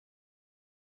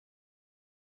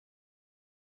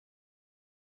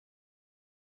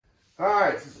All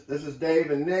right, this is Dave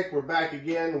and Nick. We're back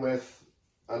again with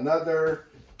another,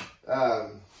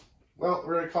 well,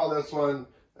 we're going to call this one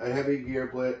a Heavy Gear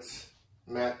Blitz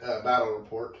battle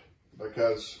report,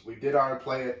 because we did our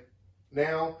play it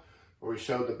now, where we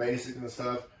showed the basics and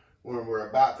stuff, when we're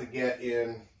about to get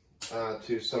in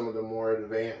to some of the more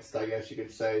advanced, I guess you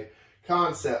could say,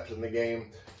 concepts in the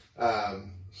game,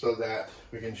 so that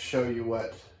we can show you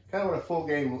what a full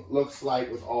game looks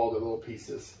like with all the little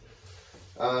pieces.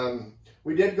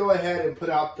 We did go ahead and put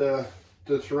out the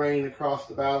terrain across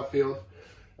the battlefield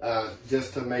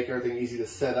just to make everything easy to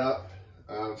set up.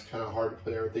 It's kind of hard to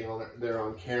put everything on there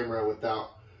on camera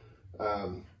without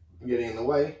getting in the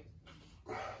way.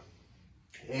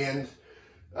 And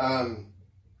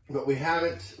but we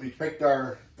picked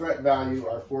our threat value,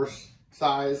 our force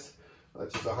size,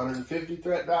 which is 150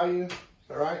 threat value. Is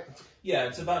that right? Yeah,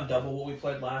 it's about double what we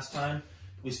played last time.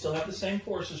 We still have the same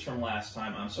forces from last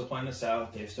time. I'm still playing the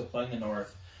south, Dave's still playing the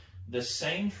north. The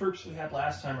same troops we had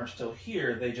last time are still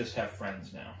here, they just have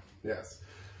friends now. Yes.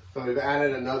 So we've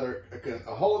added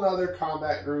a whole other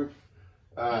combat group.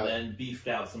 And then beefed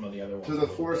out some of the other ones. To the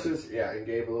forces, yeah, and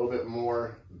gave a little bit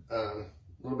more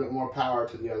power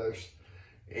to the others.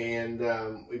 And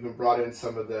we've been brought in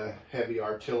some of the heavy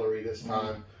artillery this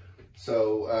time,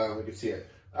 so we can see it.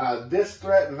 This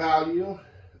threat value,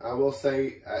 I will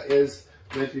say, is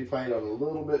meant to be played on a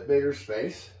little bit bigger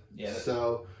space. Yeah.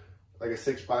 So, like a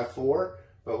 6x4,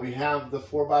 but we have the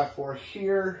 4x4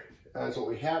 here. That's what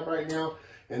we have right now,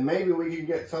 and maybe we can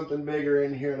get something bigger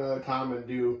in here another time and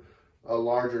do a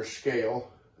larger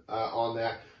scale on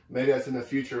that. Maybe that's in the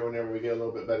future whenever we get a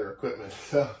little bit better equipment.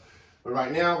 So, but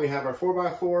right now we have our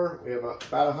 4x4. We have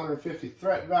about 150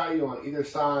 threat value on either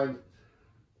side,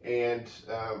 and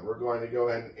we're going to go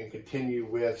ahead and continue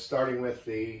with starting with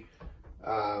the.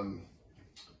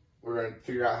 We're going to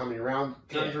figure out how many round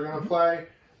turns we're going to play,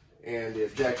 and the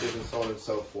objectives, and so on and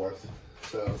so forth.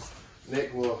 So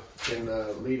Nick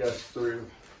can lead us through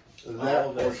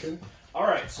that portion. All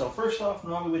right. So first off,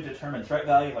 normally we determine threat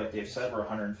value. Like Dave said, we're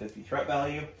 150 threat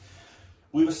value.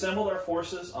 We've assembled our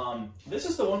forces. This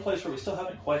is the one place where we still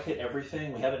haven't quite hit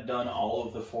everything. We haven't done all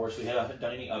of the force. We haven't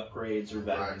done any upgrades or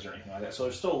veterans or anything like that. So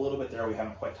there's still a little bit there we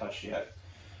haven't quite touched yet.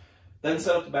 Then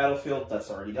set up the battlefield.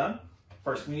 That's already done.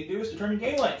 First thing we need to do is determine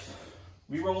game length.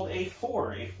 We rolled a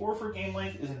 4. A 4 for game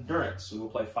length is endurance. We will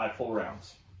play 5 full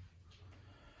rounds.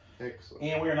 Excellent.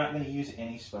 And we are not going to use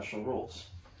any special rules.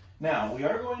 Now, we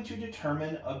are going to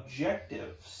determine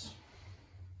objectives.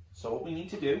 So what we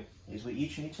need to do is we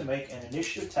each need to make an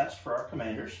initiative test for our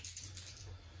commanders.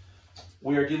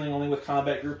 We are dealing only with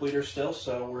combat group leaders still,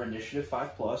 so we're initiative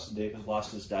 5+. Dave has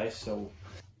lost his dice, so...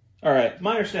 All right,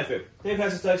 minor snafu. Dave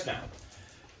has his dice now.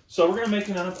 So we're going to make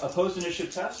an opposed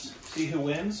initiative test, see who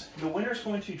wins. The winner is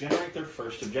going to generate their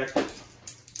first objective.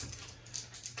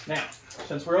 Now,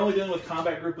 since we're only dealing with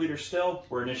combat group leaders still,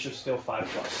 we're initiative skill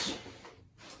 5+.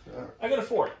 I got a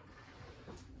 4.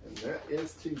 And that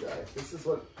is 2 dice. This is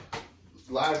what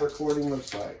live recording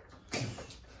looks like.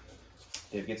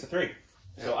 Dave gets a 3.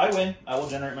 Yeah. So I win. I will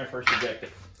generate my first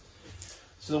objective.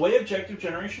 So the way objective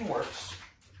generation works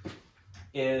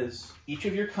is each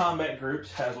of your combat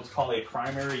groups has what's called a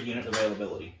primary unit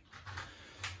availability.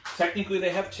 Technically they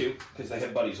have 2 because they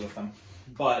have buddies with them,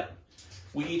 but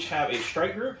we each have a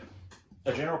strike group,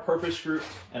 a general purpose group,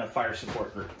 and a fire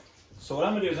support group. So what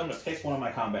I'm going to do is I'm going to pick one of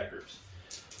my combat groups.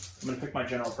 I'm going to pick my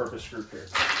general purpose group here.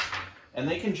 And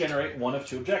they can generate one of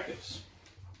 2 objectives.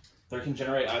 They can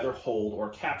generate either hold or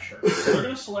capture. So we're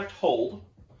going to select hold,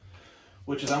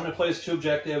 which is I'm going to place 2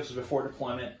 objectives before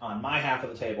deployment on my half of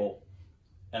the table,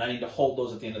 and I need to hold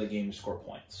those at the end of the game to score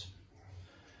points.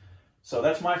 So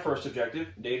that's my first objective.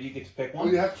 Dave, you get to pick one.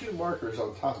 Well, you have 2 markers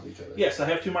on top of each other. Yes, I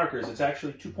have 2 markers. It's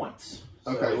actually 2 points.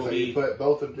 So okay, so you put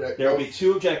both objectives. There will be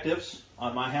 2 objectives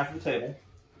on my half of the table.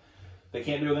 They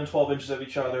can't be within 12 inches of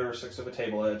each other or 6 of a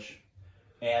table edge.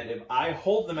 And if I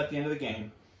hold them at the end of the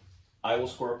game, I will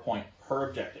score a point per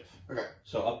objective. Okay.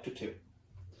 So up to 2.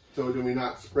 So do we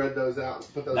not spread those out?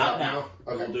 Put those out now.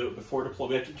 Okay. We'll do it before deployment.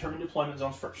 We have to determine deployment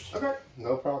zones first. Okay,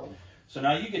 no problem. So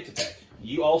now you get to pick.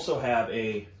 You also have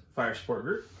a fire support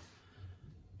group,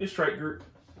 a strike group,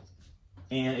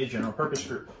 and a general purpose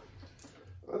group.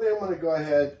 I think I'm going to go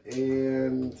ahead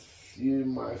and use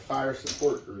my fire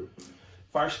support group.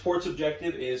 Fire support's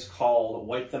objective is called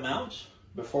Wipe Them Out.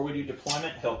 Before we do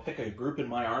deployment, he'll pick a group in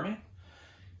my army.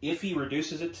 If he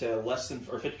reduces it to less than,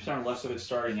 or 50% or less of its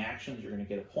starting actions, you're going to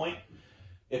get a point.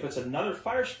 If it's another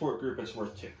fire support group, it's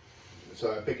worth 2.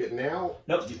 So I pick it now?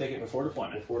 Nope, you pick it before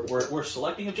deployment. We're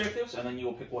selecting objectives, and then you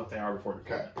will pick what they are before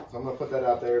deployment. Okay, so I'm going to put that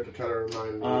out there to try to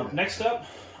remind me. Next up,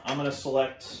 I'm going to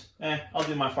select, I'll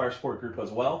do my fire support group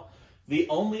as well. The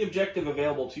only objective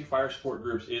available to fire support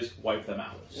groups is wipe them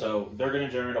out. Yeah. So they're going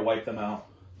to generate a wipe them out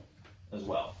as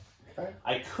well. Okay.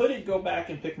 I couldn't go back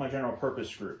and pick my general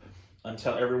purpose group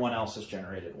until everyone else has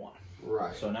generated one.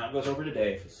 Right. So now it goes over to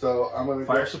Dave. So I'm going to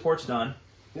fire support's done.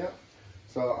 Yep.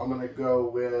 So I'm going to go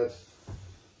with,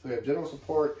 we have general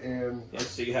support and... Yes,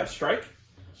 so you have strike.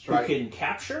 Who can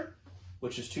capture,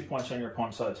 which is 2 points on your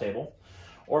opponent's side of the table,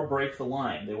 or break the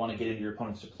line. They want to get into your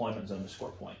opponent's deployment zone to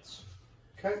score points.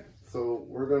 Okay, so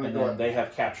we're going to go... And then they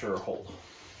have capture or hold.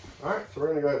 All right, so we're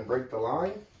going to go ahead and break the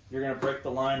line. You're going to break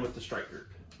the line with the strike group.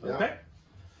 Yeah. Okay?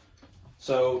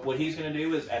 So what he's going to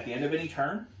do is, at the end of any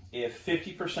turn, if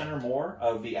 50% or more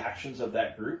of the actions of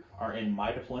that group are in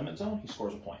my deployment zone, he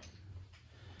scores a point.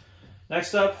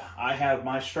 Next up, I have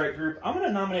my strike group. I'm going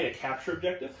to nominate a capture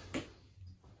objective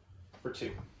for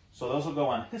 2. So those will go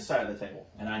on his side of the table,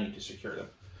 and I need to secure them.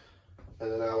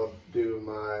 And then I will do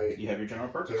my... You have your general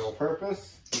purpose. General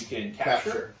purpose. You can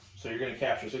capture. So you're going to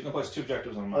capture. So you can place 2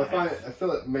 objectives on my I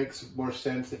feel it makes more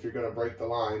sense if you're going to break the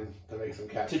line to make some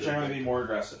capture. To generally be more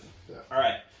aggressive. Yeah. All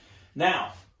right.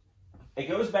 Now, it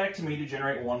goes back to me to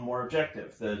generate 1 more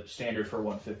objective. The standard for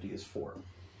 150 is 4.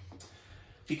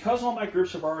 Because all my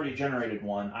groups have already generated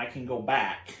 1, I can go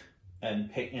back and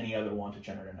pick any other one to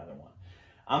generate another one.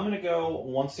 I'm going to go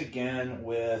once again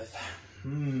with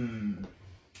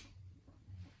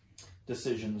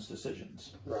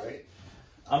decisions. Right.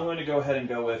 I'm going to go ahead and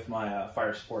go with my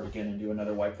fire support again and do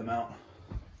another wipe them out.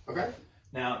 Okay.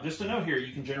 Now, just to note here,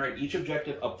 you can generate each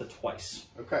objective up to twice.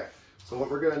 Okay. So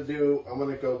what we're going to do, I'm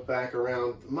going to go back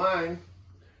around mine,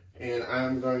 and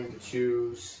I'm going to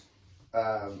choose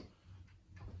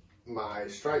my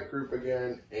strike group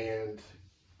again and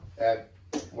add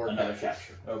more another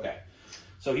captures. Capture. Okay.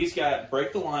 So he's got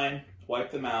break the line,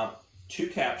 wipe them out, 2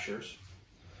 captures.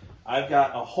 I've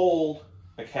got a hold,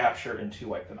 a capture, and 2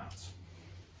 wipe them outs.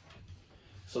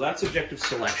 So that's objective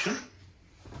selection.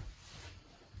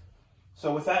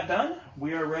 So with that done,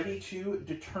 we are ready to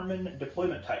determine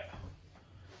deployment type.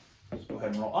 Let's go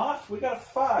ahead and roll off. We got a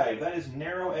 5. That is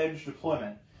narrow edge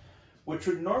deployment, which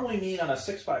would normally mean on a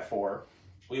 6x4,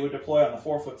 we would deploy on the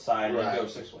 4-foot side and go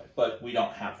 6-way, but we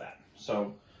don't have that.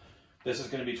 So this is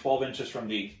going to be 12 inches from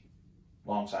the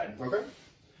long side. Okay.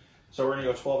 So we're going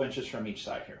to go 12 inches from each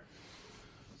side here.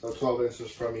 So 12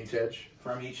 inches from each edge?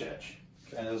 From each edge.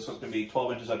 Okay. And this is going to be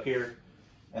 12 inches up here,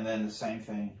 and then the same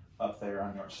thing up there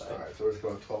on your side. All right, so we're just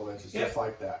going 12 inches, just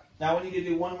like that. Now we need to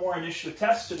do 1 more initiative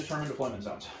test to determine deployment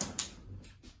zones.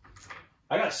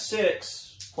 I got a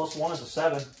 6, plus 1 is a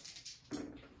 7.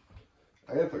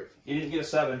 I got a 3. You didn't get a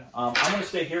 7. I'm going to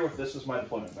stay here with this as my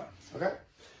deployment zone. Okay.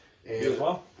 And you as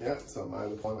well? Yeah, so my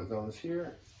deployment zone is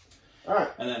here. All right.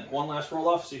 And then 1 last roll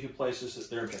off, see who places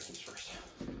their objectives first.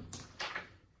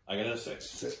 I got a 6.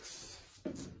 6.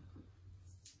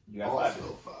 You got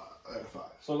also 5. 5. I got a 5.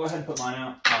 So I'll go ahead and put mine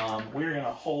out. We're going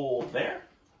to hold there.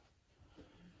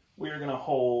 We're going to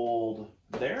hold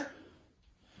there.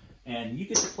 And you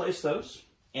get to place those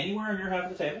anywhere in your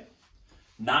half of the table,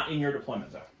 not in your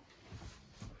deployment zone.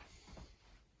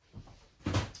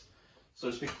 So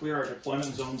just to be clear, our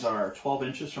deployment zones are 12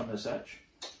 inches from this edge.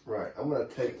 Right. I'm going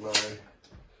to take my...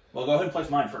 Well, go ahead and place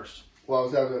mine first. Well, I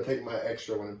was going to take my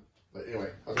extra one. But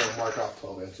anyway, I was going to mark off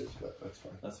 12 inches, but that's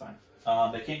fine. That's fine.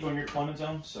 They can't go in your deployment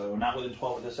zone, so not within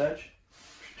 12 of this edge.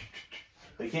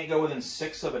 They can't go within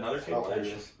 6 of another table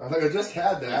edge. I think I just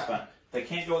had that. That's fine. They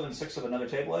can't go within 6 of another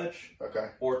table edge. Okay.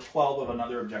 Or 12 of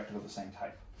another objective of the same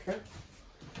type. Okay.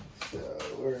 So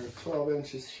we're 12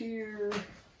 inches here.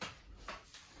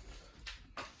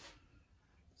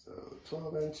 So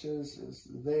 12 inches is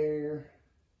there.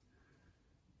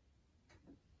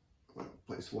 I'm going to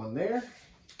place 1 there.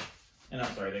 And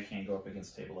I'm sorry, they can't go up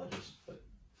against table edges, but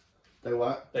they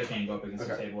what? They can go up against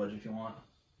the table edge if you want.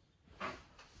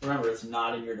 Remember, it's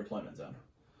not in your deployment zone.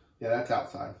 Yeah, that's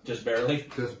outside. Just barely?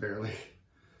 Just barely.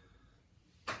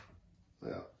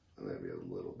 Well, maybe a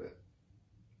little bit.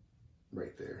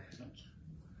 Right there.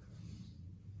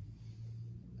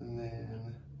 And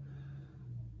then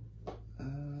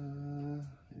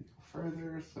maybe go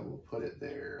further, so we'll put it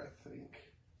there, I think.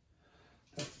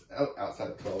 That's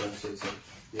outside of 12 inches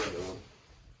of the other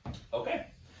one. Okay.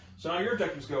 So now your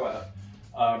objectives go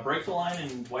out. Break the line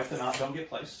and wipe them out. Don't get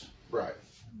placed. Right.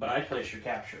 But I place your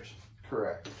captures.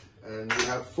 Correct. And you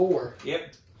have 4.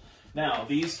 Yep. Now,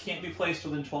 these can't be placed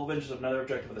within 12 inches of another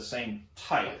objective of the same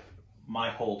type. My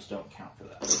holds don't count for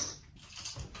that.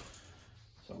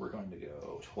 So we're going to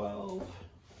go 12.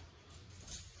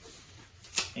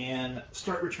 And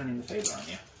start returning the favor on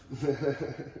you.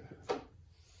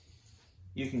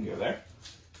 You can go there.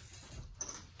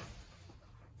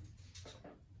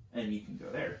 And you can go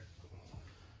there.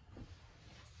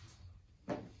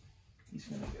 He's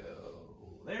going to go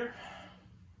there.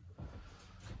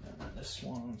 And then this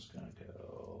one's going to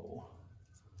go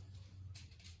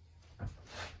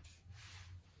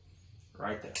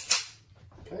right there.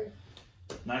 Okay.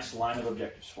 Nice line of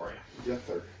objectives for you. Yes,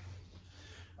 sir.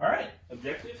 All right,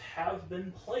 objectives have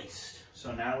been placed.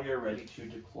 So now we are ready to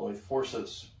deploy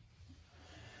forces.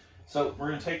 So we're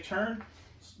going to take turn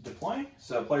deploying.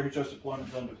 So player who chose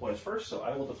deployment zone deploys first. So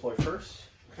I will deploy first.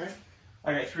 Okay.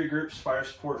 I got 3 groups: fire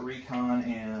support, recon,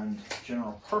 and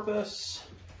general purpose.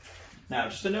 Now,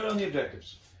 just a note on the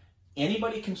objectives.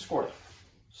 Anybody can score them.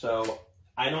 So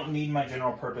I don't need my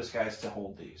general purpose guys to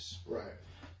hold these. Right.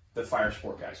 The fire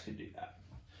support guys could do that.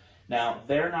 Now,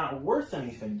 they're not worth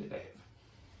anything to Dave.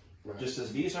 Right. Just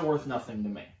as these are worth nothing to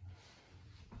me.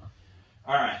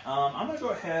 All right, I'm going to go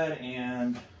ahead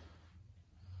and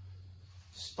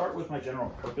start with my general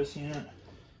purpose unit.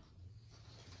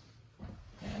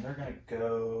 And they're going to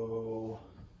go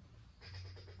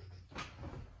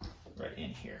right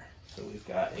in here. So we've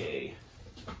got a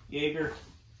Jaeger,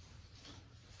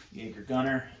 Jaeger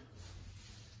Gunner,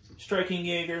 Striking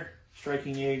Jaeger,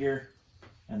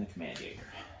 and the Command Jaeger.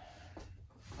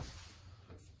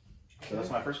 So that's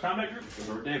my first combat group. Goes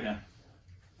over to Dave now.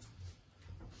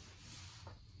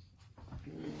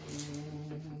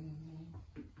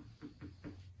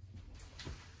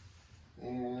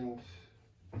 And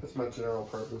that's my general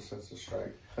purpose. That's a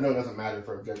strike. I know it doesn't matter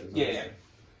for objectives. Yeah.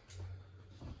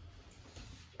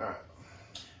 All right.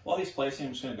 While he's placing,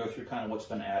 I'm just going to go through kind of what's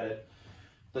been added.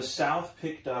 The South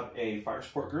picked up a fire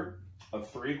support group of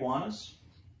 3 iguanas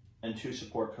and 2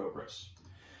 support cobras.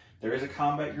 There is a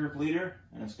combat group leader,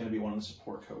 and it's going to be one of the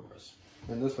support cobras.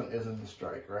 And this one is in the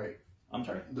strike, right? I'm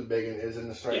sorry? The big one is in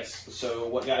the strike? Yes. So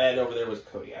what got added over there was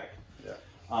Kodiak.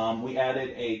 Yeah. We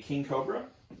added a King Cobra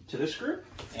to this group,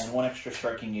 and 1 extra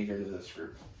Striking Jaeger to this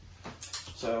group.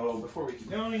 So before we keep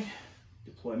going,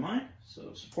 deploy mine.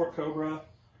 So support Cobra.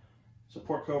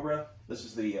 This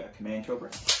is the Command Cobra,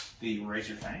 the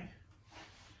Razor Fang.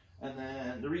 And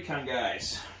then the Recon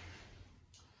guys.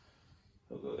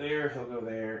 He'll go there,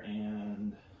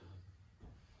 and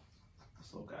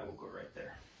this little guy will go right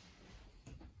there.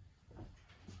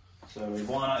 So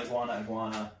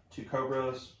iguana, 2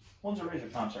 cobras. One's a razor.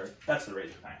 I'm sorry, that's the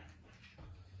Razor Fang.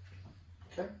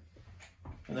 Okay.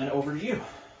 And then over to you.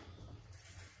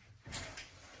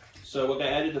 So what got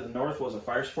added to the north was a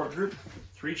fire support group,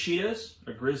 3 cheetahs,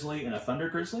 a grizzly, and a thunder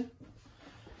grizzly.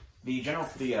 The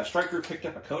strike group picked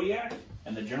up a Kodiak,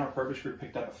 and the general purpose group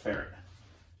picked up a ferret.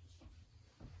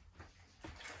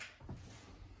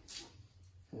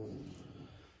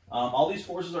 All these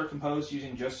forces are composed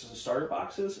using just as a starter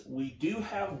boxes. We do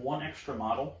have 1 extra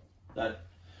model that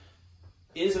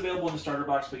is available in the starter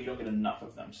box, but you don't get enough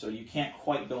of them. So you can't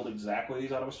quite build exactly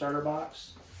these out of a starter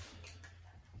box.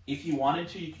 If you wanted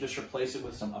to, you could just replace it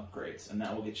with some upgrades, and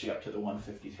that will get you up to the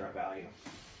 150 threat value.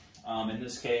 In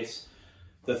this case,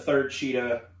 the 3rd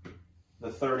cheetah, the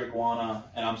 3rd iguana,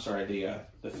 and I'm sorry,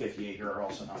 the 5th Jaeger are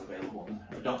also not available.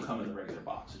 They don't come in the regular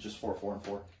box. It's just 4, 4, and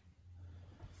 4.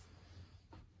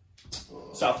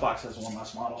 South box has 1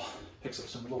 less model. Picks up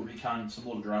some little recon, some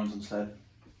little drones instead.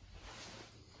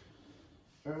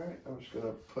 Alright, I'm just going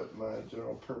to put my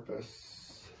general purpose.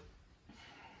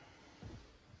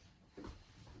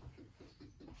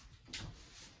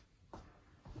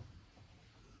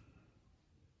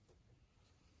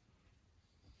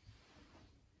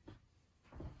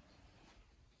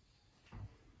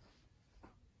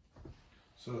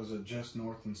 So is it just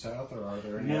north and south, or are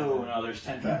there any? No, there's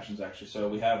 10 factions actually. So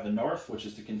we have the North, which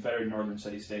is the Confederate Northern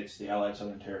City-States, the Allied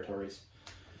Southern Territories.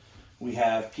 We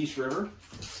have Peace River.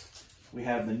 We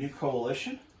have the New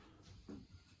Coalition.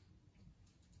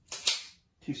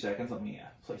 2 seconds, let me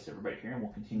place everybody here, and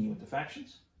we'll continue with the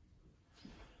factions.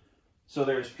 So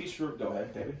there's Peace River. Go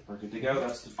ahead, David. We're good to go.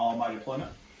 That's all my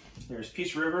deployment. There's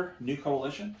Peace River, New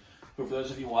Coalition, who for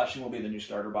those of you watching will be the new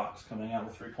starter box coming out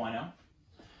with 3.0.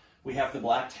 We have the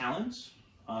Black Talons.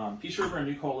 Peace River and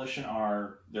New Coalition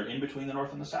they're in between the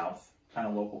North and the South, kind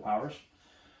of local powers.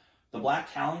 The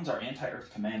Black Talons are anti-Earth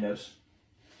commandos.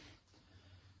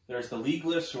 There's the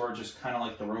Leagueless, who are just kind of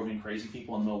like the roving crazy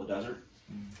people in the middle of the desert.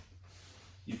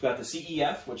 You've got the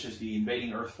CEF, which is the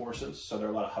invading Earth forces, so there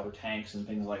are a lot of hover tanks and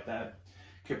things like that.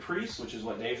 Caprice, which is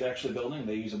what Dave's actually building.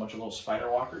 They use a bunch of little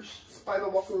spider walkers. Spider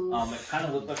walkers. They kind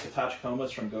of look like the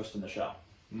Tachikomas from Ghost in the Shell.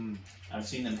 I've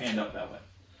seen them panned up that way.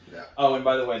 Yeah. Oh, and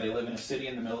by the way, they live in a city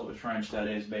in the middle of a trench that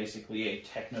is basically a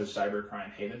techno-cyber crime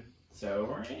haven.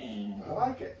 So, I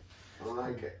like it. I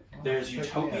like it. There's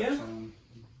Utopia.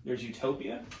 There's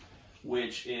Utopia,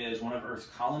 which is one of Earth's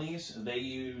colonies. They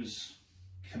use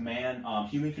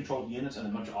human-controlled units and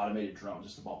a bunch of automated drones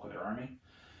as the bulk of their army.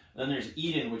 Then there's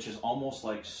Eden, which is almost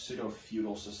like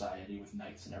pseudo-feudal society with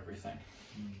knights and everything.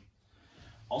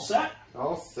 All set?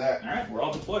 All set. All right, we're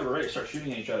all deployed. We're ready to start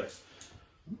shooting at each other.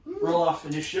 Roll off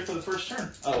initiative for the first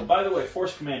turn. Oh, by the way,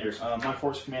 Force Commanders. My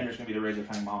Force Commander is going to be the Razor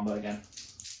Fang Mamba again.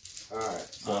 All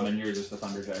right. And yours is the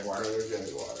Thunder Jaguar. Thunder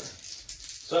Jaguar.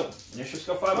 So, initiatives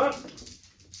go 5 up.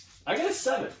 I got a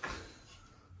 7.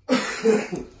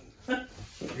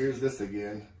 Here's this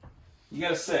again. You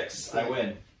got a 6. I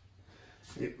win.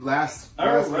 Last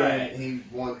game, he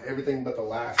won everything but the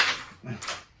last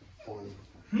one.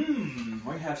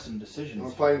 We have some decisions.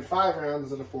 We're playing 5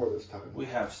 rounds instead of 4 this time. We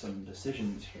have some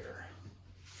decisions here.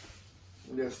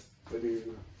 Yes, we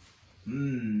do.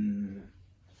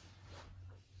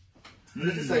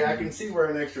 Just to say, I can see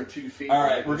we're an extra 2 feet. All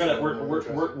right, we're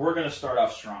gonna start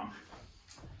off strong.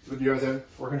 What do you guys have?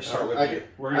 We're gonna start with you.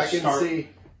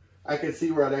 I can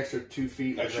see we're an extra 2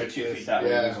 feet. Extra 2 feet that way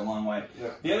goes a long way.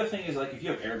 Yeah. The other thing is, like, if you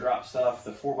have airdrop stuff,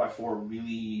 the 4x4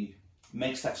 really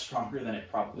makes that stronger than it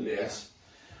probably is.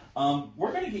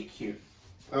 We're gonna get cute.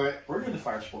 All right. We're doing the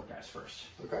fire sport guys first.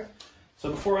 Okay. So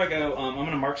before I go, I'm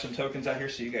gonna mark some tokens out here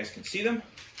so you guys can see them.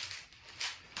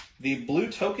 The blue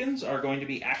tokens are going to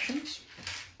be actions.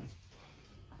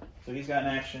 So he's got an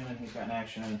action, and he's got an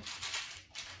action. And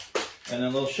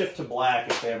then they'll shift to black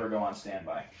if they ever go on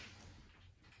standby.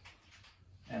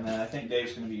 And then I think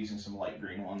Dave's going to be using some light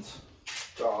green ones.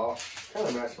 Oh, kind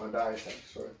of match my dice,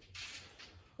 actually.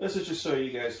 This is just so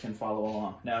you guys can follow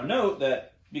along. Now note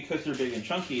that because they're big and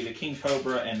chunky, the King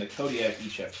Cobra and the Kodiak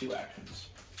each have 2 actions.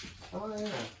 Oh, yeah.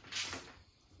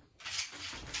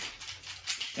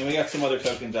 And we got some other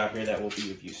tokens out here that will be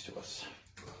of use to us.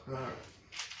 All right.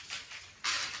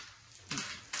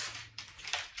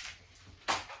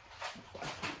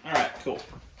 Alright, cool.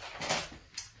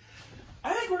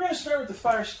 I think we're going to start with the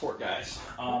fire support guys.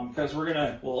 Because we're going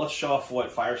to, let's show off what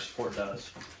fire support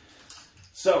does.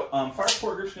 So, fire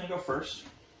support group's going to go first.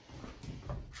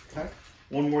 Okay.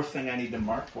 One more thing I need to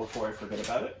mark before I forget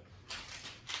about it.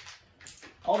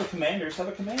 All the commanders have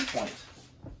a command point,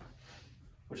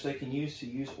 which they can use to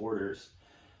use orders.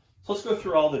 So let's go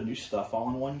through all the new stuff all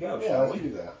in one go, shall we? Let's do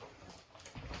that.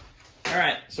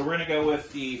 Alright, so we're going to go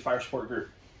with the fire support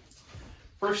group.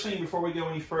 First thing, before we go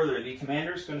any further, the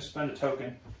commander is going to spend a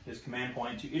token, his command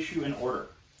point, to issue an order.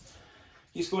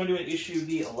 He's going to issue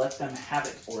the Let Them Have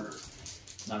It order.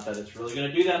 Not that it's really going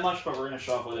to do that much, but we're going to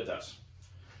show off what it does.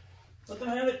 Let them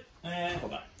have it, and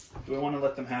hold on. Do I want to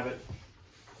let them have it?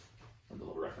 Where'd the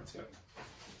little reference go?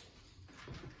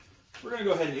 We're going to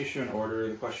go ahead and issue an order.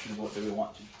 The question is, what do we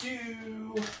want to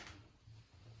do?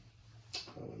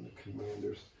 Oh, and the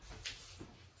commanders.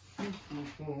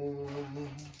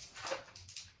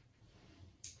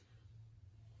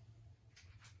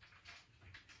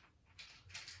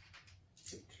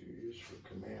 Use for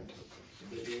command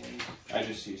tokens. Big ones. I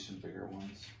just see some bigger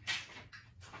ones.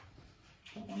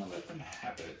 Don't want to let them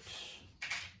have it.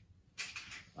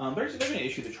 They're going to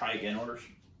issue the try again orders.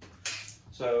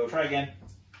 So try again.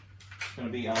 It's going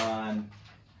to be on.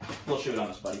 We'll shoot it on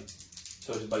his buddy.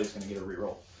 So his buddy's going to get a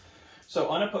reroll. So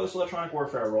unopposed electronic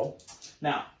warfare roll.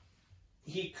 Now,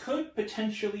 he could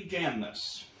potentially jam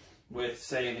this with,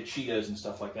 say, the cheetahs and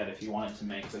stuff like that if he wanted to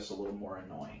make this a little more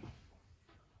annoying.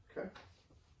 Okay.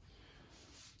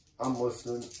 I'm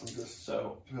listening. I'm just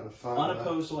trying to find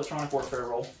unopposed electronic warfare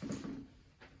roll.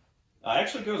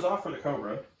 Actually goes off for the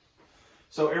Cobra.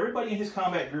 So everybody in his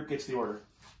combat group gets the order,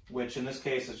 which in this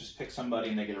case is just pick somebody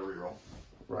and they get a reroll.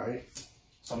 Right.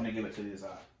 So I'm going to give it to these,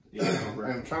 the other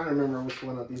Cobra. I'm trying to remember which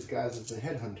one of these guys is the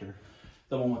headhunter.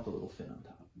 The one with the little fin on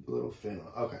top. The little fin.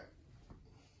 Okay.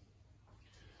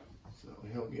 So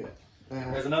he'll get.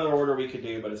 There's another order we could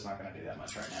do, but it's not going to do that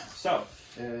much right now. So,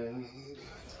 and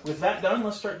with that done,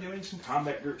 let's start doing some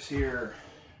combat groups here.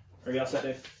 Are you all set,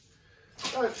 Dave?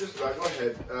 Just about. Go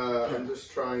ahead. I'm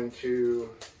just trying to.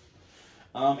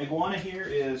 Iguana here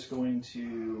is going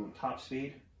to top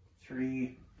speed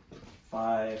 3,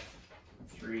 5,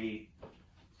 3,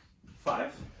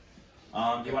 5.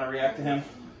 Do you want to react to him?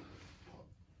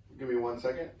 Give me 1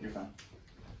 second. You're fine.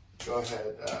 Go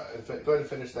ahead. Go ahead and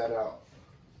finish that out.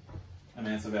 I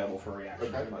mean, it's available for reaction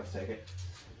if you'd like to take it.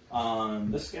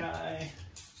 This guy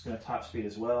is going to top speed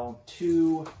as well.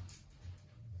 2,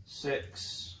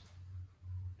 6.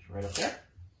 It's right up there.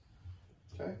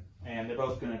 Okay. And they're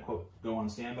both going to, quote, go on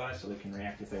standby so they can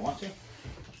react if they want to.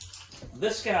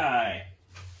 This guy,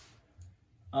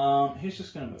 he's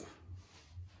just going to move.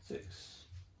 6,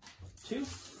 2.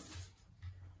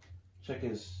 Check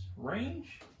his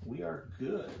range. We are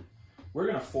good. We're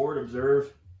going to forward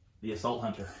observe the Assault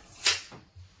Hunter.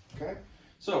 Okay.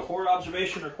 So, forward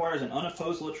observation requires an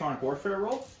unopposed electronic warfare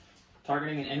roll.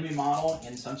 Targeting an enemy model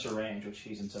in sensor range, which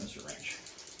he's in sensor range.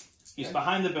 He's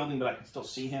behind the building, but I can still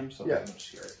see him, so I'm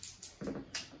scary.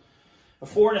 A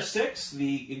 4 and a 6.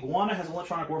 The Iguana has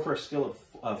electronic warfare skill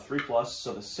of 3+,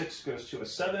 so the 6 goes to a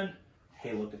 7.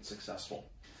 Hey, look, it's successful.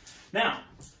 Now,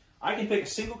 I can pick a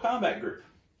single combat group,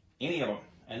 any of them,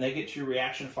 and they get your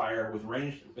reaction fire with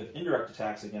ranged, with indirect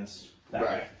attacks against that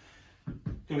guy.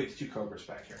 Can we get the 2 Cobras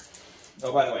back here?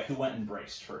 Oh, by the way, who went and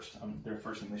braced first? Their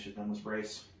first thing they should have done was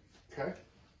brace. Okay.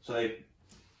 So they,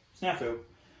 snafu.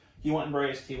 He went and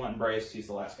braced, he's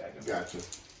the last guy. Gotcha.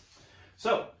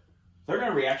 So, they're going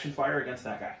to reaction fire against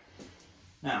that guy.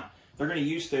 Now, they're going to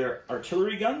use their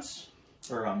artillery guns,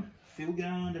 or field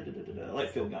gun,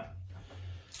 light field gun.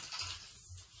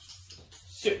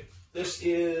 So, this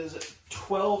is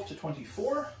 12 to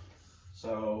 24,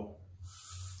 so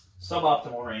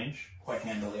suboptimal range, quite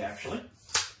handily actually.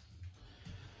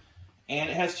 And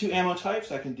it has 2 ammo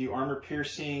types. I can do armor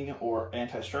piercing or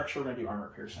anti-structure. We're going to do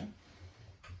armor piercing.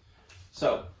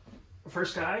 So,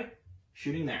 first guy,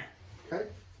 shooting there. Okay.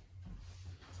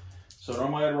 So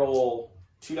normally I'd roll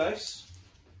 2 dice.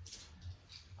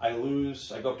 I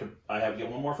lose, I get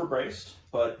 1 more for braced,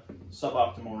 but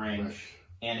suboptimal range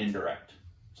and indirect.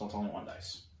 So it's only 1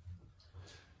 dice.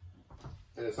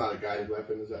 And it's not a guided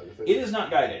weapon, is that the thing? It is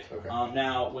not guided. Okay.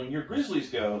 Now, when your Grizzlies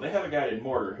go, they have a guided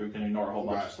mortar who can ignore a whole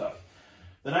bunch of stuff.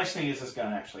 The nice thing is this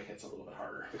gun actually hits a little bit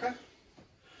harder. Okay.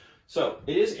 So,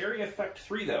 it is area effect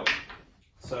 3 though.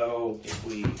 So, if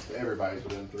we... Everybody's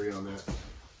within 3 on that.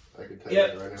 I can tell you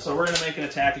that right now. So we're going to make an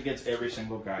attack against every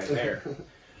single guy there.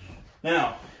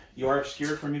 Now, you are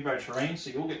obscured from me by terrain,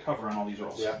 so you'll get cover on all these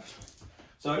rolls. Yeah.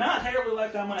 So not terribly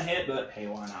like I'm going to hit, but hey,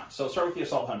 why not? So start with the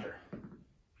Assault Hunter.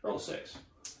 Roll a 6.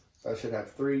 I should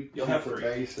have 3. You'll 2 have for 3.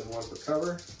 base and 1 for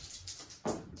cover.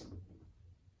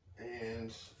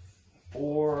 And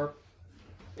 4.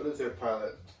 What is their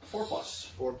pilot? 4+.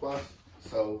 4+.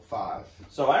 So 5.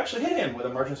 So I actually hit him with a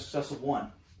margin of success of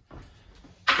 1.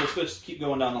 So let's just keep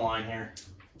going down the line here.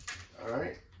 All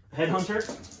right.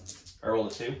 Headhunter. I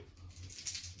rolled a 2.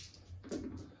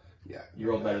 Yeah. You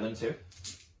rolled better than 2.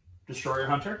 Destroyer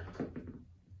Hunter.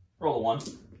 Roll a 1.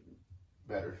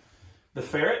 Better. The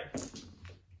Ferret.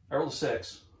 I rolled a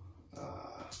 6.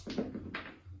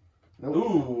 Nope.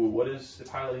 Ooh, what is the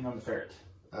piloting on the Ferret?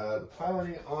 The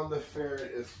piloting on the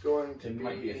Ferret is going to It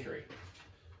might be a 3.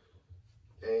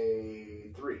 A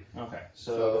 3. Okay,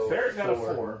 so the Ferret got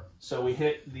 4. a 4. So we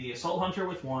hit the Assault Hunter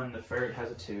with 1, the Ferret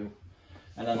has a 2.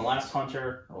 And then the last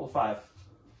Hunter, roll a 5.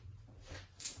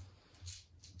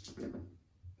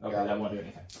 Okay, that won't do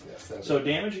anything. Yeah, so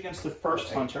damage against the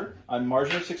first Hunter, I'm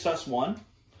margin of success 1.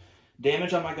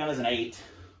 Damage on my gun is an 8.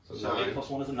 So 8 plus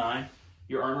 1 is a 9.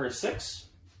 Your armor is 6.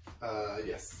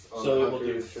 Yes. So it will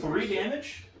do 3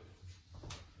 damage.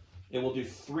 It will do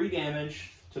 3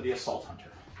 damage to the Assault Hunter.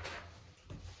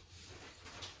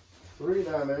 3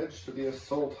 damage to the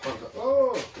Assault Hunter.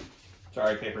 Oh!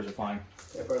 Sorry, papers are flying.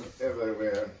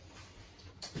 Everywhere.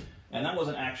 And that was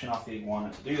an action off the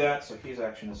Iguana to do that, so his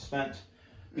action is spent.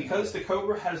 Because the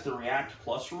Cobra has the React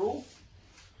Plus rule,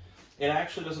 it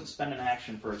actually doesn't spend an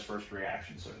action for its first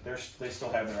reaction, so they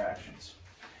still have their actions.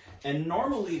 And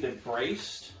normally the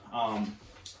braced,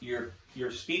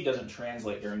 your speed doesn't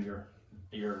translate during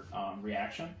your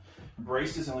reaction.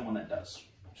 Braced is the only one that does,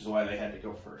 which is why they had to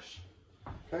go first.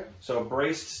 Okay. So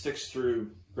braced sticks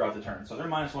throughout the turn. So they're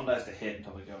 -1 dice to hit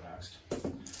until they go next.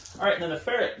 All right, and then the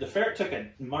Ferret. The Ferret took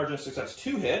a margin of success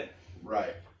 2 hit.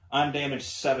 Right. I'm damage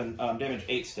 7. Damage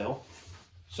 8 still.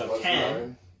 So plus 10.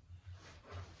 9.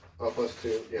 Oh, plus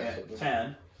 2. Yeah.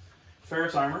 10.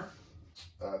 Ferret's armor.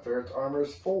 Ferret's armor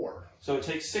is 4. So it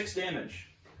takes 6 damage.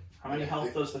 How many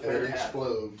health does the Ferret have? It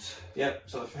explodes. Yep.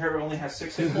 So the Ferret only has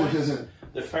 6 hit points.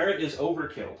 The Ferret is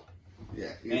overkilled.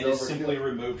 Yeah. And is simply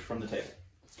removed from the table.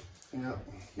 Yep.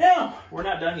 Now, we're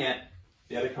not done yet.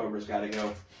 The other Cobra's got to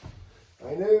go.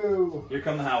 I knew. Here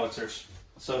come the Howitzers.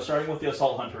 So starting with the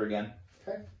Assault Hunter again.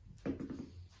 Okay.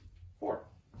 4.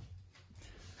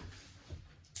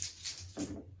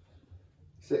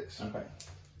 6. Okay.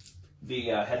 The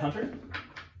Headhunter.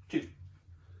 2.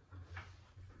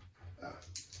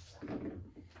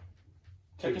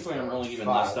 Technically, I'm rolling even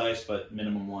 5. less dice, but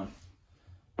minimum 1.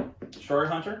 Destroyer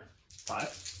Hunter.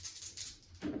 5.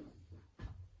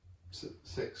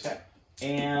 6. Okay.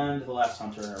 And the last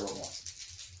Hunter, I rolled 1.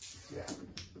 Yeah.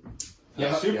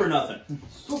 Yeah, super nothing.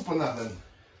 Super nothing.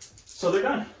 So they're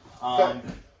done.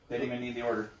 They didn't even need the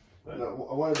order. But. No,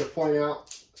 I wanted to point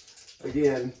out,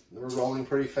 again, we're rolling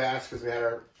pretty fast because we had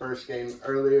our first game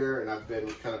earlier, and I've been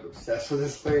kind of obsessed with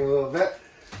this thing a little bit.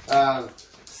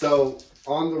 So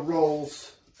on the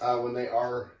rolls, when they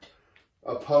are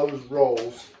opposed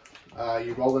rolls,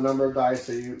 You roll the number of dice.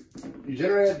 So you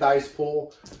generate a dice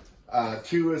pool.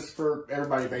 2 is for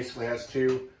everybody. Basically has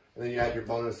 2, and then you add your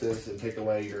bonuses and take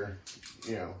away your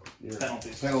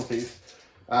penalties.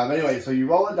 Anyway, so you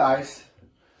roll a dice,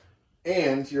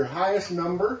 and your highest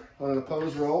number on an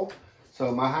opposed roll.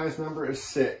 So my highest number is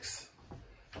 6.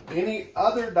 Any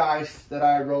other dice that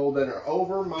I roll that are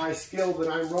over my skill that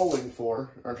I'm rolling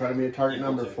for, or trying to be a target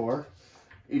number for,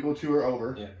 equal to or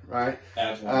over, right?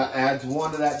 Adds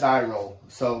 1 to that die roll.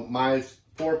 So my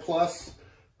 4 plus,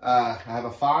 I have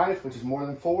a 5, which is more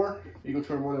than 4, equal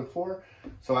to or more than 4.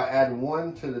 So I add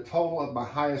 1 to the total of my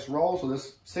highest roll. So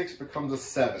this 6 becomes a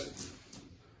 7.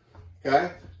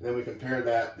 Okay? And then we compare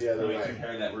that the other way. We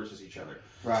compare that versus each other.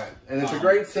 Right. And it's a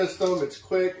great system. It's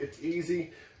quick. It's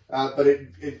easy. But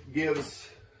it gives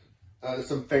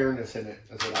some fairness in it,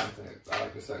 is what I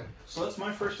like to say. So that's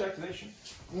my first activation.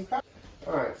 Okay.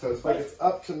 All right. So it's like it's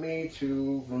up to me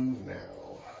to move now.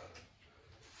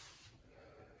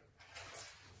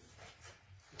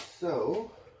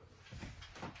 So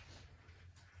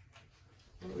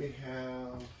what we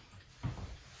have,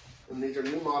 and these are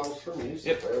new models for me,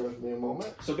 so bear with me a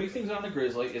moment. So big things on the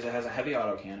Grizzly is it has a heavy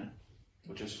autocannon,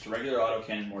 which is just a regular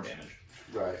autocannon, more damage.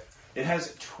 Right. It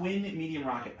has twin medium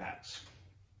rocket packs.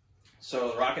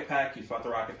 So the rocket pack, you fought the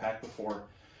rocket pack before.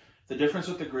 The difference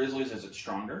with the Grizzlies is it's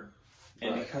stronger,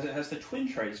 and because it has the twin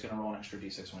trait, it's going to roll an extra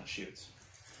d6 when it shoots.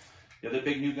 The other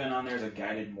big new gun on there is a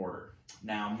guided mortar.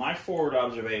 Now, my forward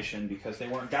observation, because they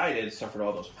weren't guided, suffered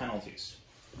all those penalties.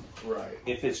 Right.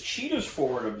 If it's Cheetah's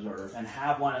forward observe and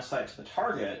have line of sight to the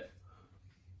target,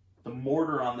 the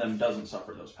mortar on them doesn't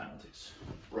suffer those penalties.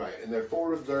 Right, and their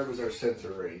forward observe is their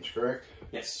sensor range, correct?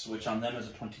 Yes, which on them is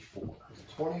a 24.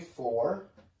 It's 24.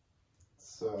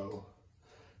 So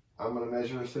I'm going to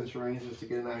measure the sensor range just to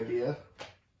get an idea. So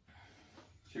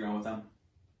you're going with them?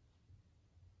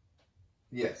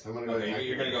 Yes, I'm going to go. Okay,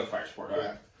 you're going to go with fire support. All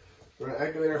right. We're going to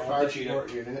activate our fire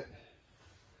support unit.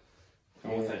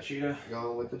 Going with that Cheetah.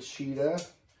 Going with the Cheetah.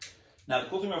 Now, the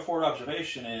cool thing about forward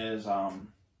observation is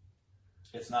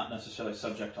it's not necessarily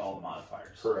subject to all the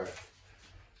modifiers. Correct.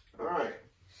 All right.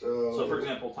 So for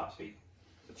example, top speed.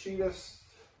 The Cheetah,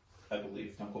 I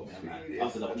believe. Don't quote me on that. I'll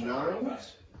have to double check 9. real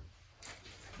fast.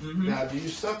 Now, do you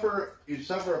suffer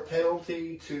a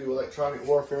penalty to electronic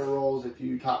warfare rolls if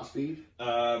you top speed?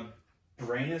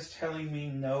 Brain is telling me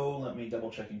no. Let me double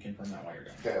check and confirm that while you're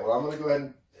going. Okay, well, I'm going to go ahead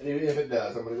and even if it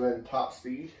does, I'm going to go ahead and top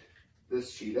speed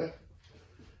this Cheetah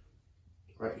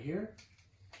right here.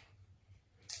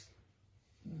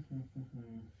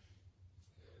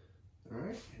 All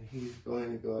right, and he's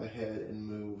going to go ahead and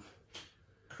move.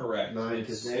 Correct. 9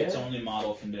 to there. It's only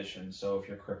model condition, so if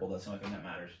you're crippled, that's the only thing that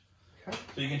matters. Okay.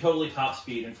 So you can totally top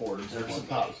speed and forward. There's some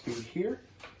top speed here.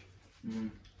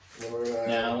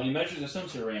 Now, when you measure the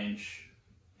sensor range,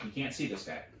 you can't see this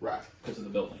guy. Right. Because of the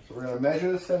building. So we're going to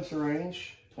measure the sensor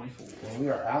range. 24. And we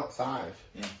are outside.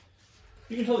 Yeah.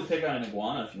 You can totally pick on an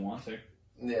iguana if you want to.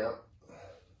 Yeah.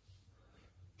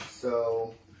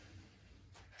 So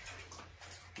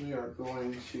we are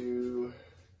going to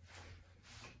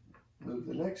move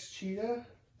the next Cheetah.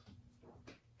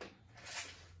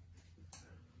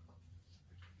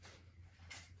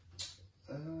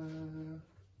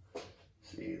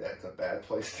 See, that's a bad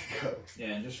place to go. Yeah,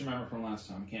 and just remember from last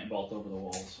time, you can't vault over the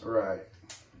walls. Right.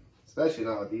 Especially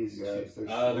not with these guys. The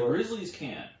Grizzlies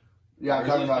can't. Yeah, I'm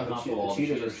talking about the cheetahs.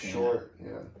 Cheetahs are short.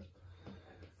 Yeah.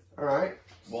 All right.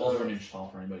 Walls are an inch tall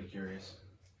for anybody curious.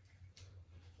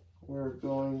 We're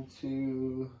going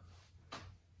to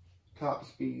top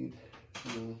speed.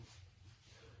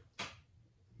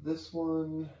 This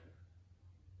one.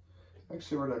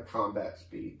 Actually, we're going to combat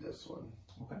speed this one.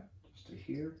 Okay. Just to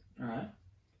here. All right.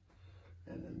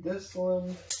 And then this one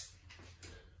is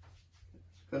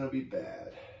going to be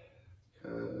bad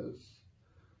because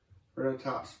we're going to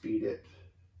top speed it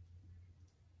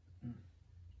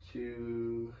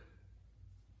to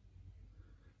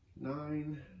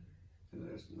 9, and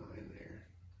there's 9 there.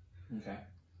 Okay.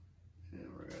 And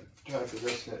we're going to try to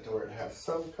position it to where it has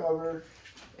some cover.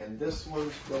 And this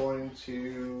one's going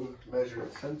to measure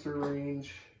its sensor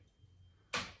range.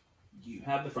 You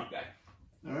have the front guy.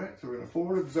 All right, so we're going to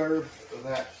forward observe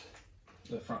that.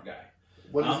 The front guy.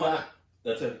 What is that?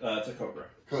 That's a Cobra.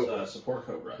 Cobra. Support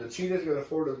Cobra. The Cheetah's going to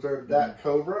forward observe that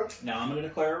Cobra. Now I'm going to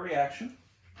declare a reaction.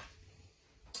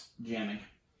 Jamming.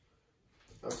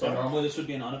 Okay. So normally this would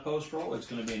be an unopposed roll. It's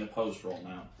going to be an opposed roll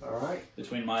now. All right.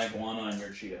 Between my iguana and your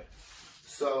cheetah.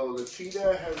 So the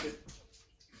Cheetah has a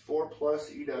 4+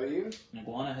 EW.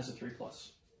 Iguana has a 3+.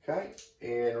 Okay,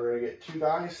 and we're going to get 2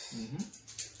 dice.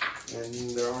 And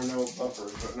there are no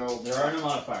buffers. There are no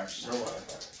modifiers. No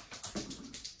modifiers.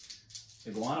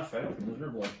 Iguana failed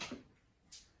miserably.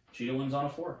 Cheetah wins on a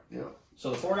 4. Yeah.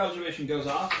 So the forward observation goes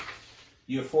off.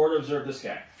 You have forward observed this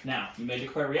guy. Now, you may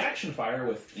declare reaction fire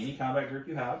with any combat group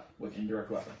you have with indirect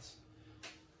weapons.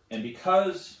 And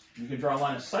because you can draw a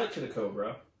line of sight to the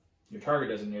Cobra, your target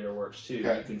designator works too.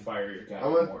 Okay. You can fire your guy.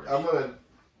 I'm gonna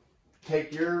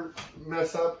take your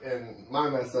mess up and my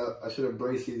mess up. I should have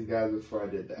braced these guys before I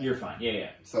did that. You're fine. Yeah, yeah.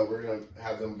 So we're gonna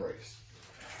have them braced.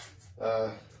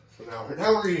 So now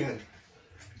we're even.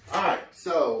 All right.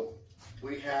 So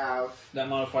we have That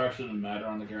modifier shouldn't matter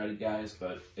on the guided guys,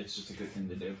 but it's just a good thing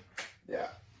to do. yeah.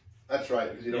 That's right.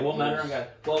 Because you It don't won't matter lose. on guys.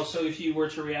 Well, so if you were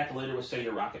to react later with, say,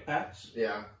 your rocket packs,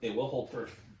 Yeah. it will hold through.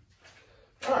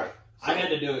 All right. I had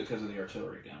to do it because of the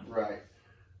artillery gun. Right.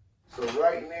 So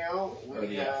right now Or we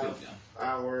the have field gun.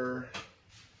 our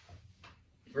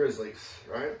Grizzlies,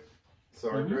 right? So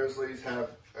our Grizzlies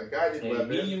have a guided A weapon.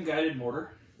 medium guided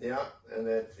mortar. Yeah, and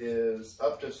that is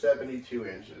up to 72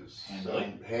 inches.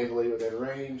 Handily. So handily within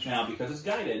range. Now, because it's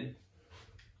guided,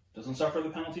 doesn't suffer the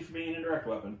penalty for being an indirect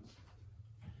weapon.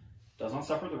 Does not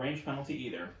suffer the range penalty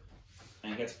either.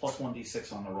 And gets plus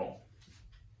 1d6 on the roll.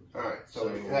 All right, so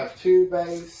So- we have 2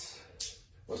 base.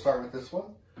 We'll start with this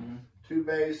one. Mhm. 2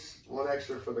 base, 1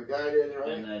 extra for the guided, right?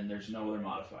 And then there's no other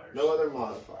modifiers. No other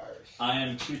modifiers. I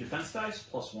am 2 defense dice,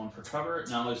 plus 1 for cover.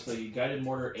 Now is the guided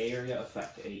mortar area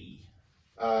effect AE.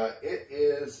 It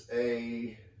is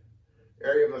a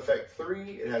area of effect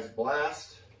 3. It has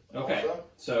blast. Okay, Also.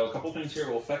 so a couple things here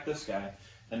will affect this guy.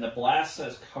 And the blast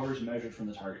says covers measured from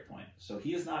the target point. So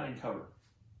he is not in cover.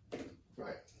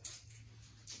 Right.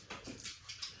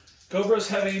 Cobras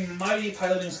have a mighty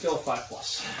piloting skill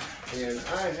 5+. And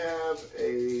I have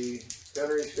a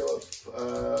gunnery skill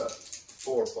of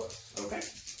 4+. Okay.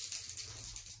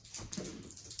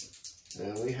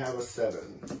 And we have a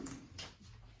 7.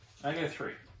 I get a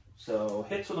 3. So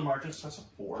hits with a margin, so that's a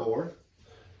 4. 4.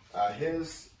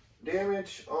 His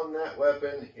damage on that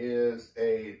weapon is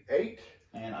a 8.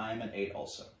 And I'm an 8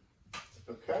 also.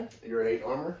 Okay. You're at 8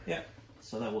 armor. Yeah.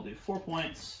 So that will do 4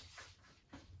 points.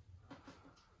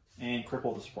 And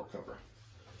cripple the support Cobra.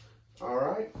 All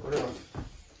right. We're going to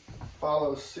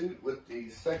follow suit with the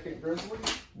second Grizzly.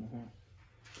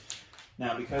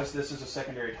 Now, because this is a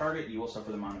secondary target, you will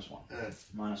suffer the -1.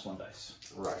 -1 dice.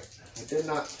 Right. I did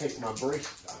not take my brace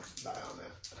die on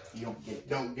that. You don't get it.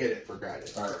 Don't get it for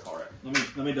guided. All right.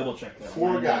 Let me double check that.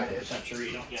 4 guided. 99% sure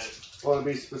you don't get it. Well, to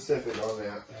be specific on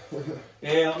that.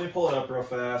 Yeah, let me pull it up real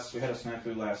fast. We had a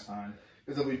snafu last time.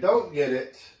 Because if we don't get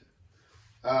it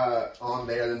on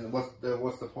there, then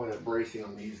what's the point of bracing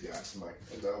on these guys, Mike?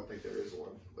 Because I don't think there is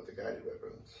one with the guided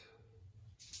weapons.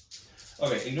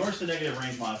 Okay, ignores the negative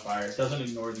range modifier. It doesn't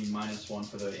ignore the -1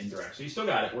 for the indirect. So you still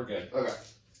got it. We're good. Okay.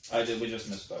 We just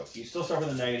misspoke. You still start with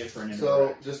a negative for an So,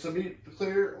 indirect. just to be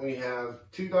clear, we have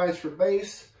 2 dice for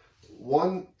base,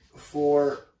 1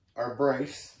 for our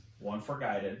brace, 1 for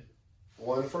guided,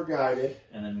 1 for guided.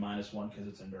 and then -1 because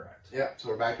it's indirect. Yep, so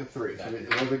we're back to 3. Back So to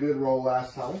it was a good roll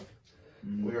last time.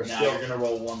 We are now still, you're going to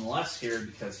roll 1 less here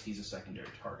because he's a secondary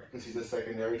target. because he's a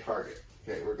secondary target.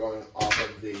 Okay, we're going off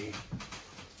of the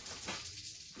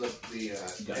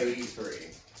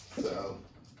AE3. So,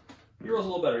 He rolls a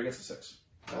little better. He gets a 6.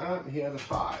 he has a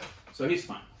 5. So he's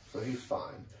fine. So he's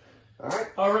fine. All right.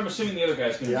 However, I'm assuming the other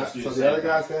guy's going to Yeah, just do so the the same other thing.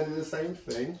 guy's going to do the same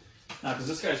thing. Now, because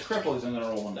this guy's crippled, he's only going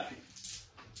to roll 1 die.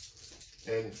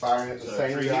 And firing at the So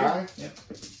same 3 guy. here. Yep.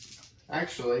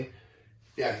 Actually,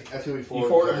 yeah, that's who we You forward.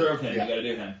 forward observed him. Yeah. You got to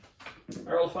do him.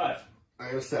 I rolled 5. I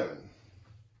have a 7.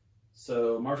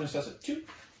 So margin starts at 2.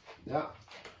 Yeah.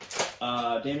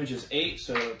 Damage is 8,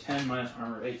 so 10 minus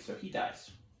armor of 8, so he dies.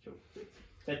 So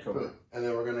dead Cobra And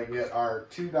then we're going to get our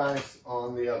 2 dice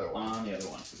on the other one. on the other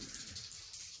one.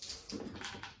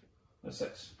 A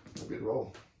 6. Good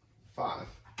roll. 5.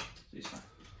 So he's fine.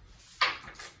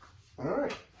 All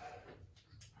right.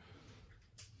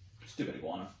 Stupid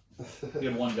iguana. You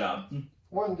have 1 job.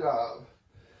 One job.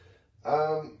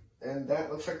 And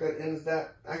that looks like that ends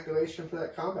that activation for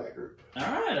that combat group.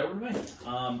 Alright, over to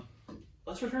me.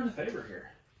 Let's return the favor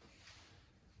here.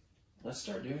 Let's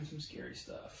start doing some scary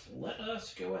stuff. Let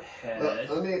us go ahead.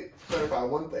 Let me clarify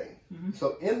one thing. Mhm.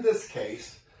 So in this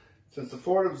case, since the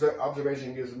forward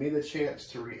observation gives me the chance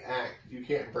to react, you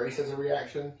can't brace as a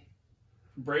reaction.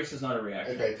 Brace is not a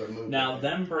reaction. Okay, it's a move. Now,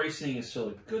 them bracing is still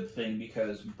a good thing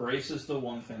because brace is the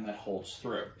one thing that holds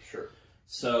through. Sure.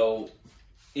 So,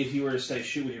 if you were to say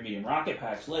shoot with your medium rocket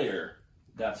packs later,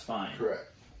 that's fine. Correct.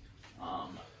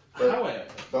 However,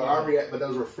 But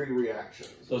those were free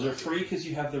reactions. those are free because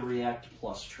you have the react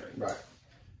plus trait. Right.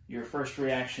 Your first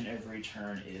reaction every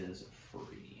turn is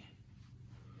free.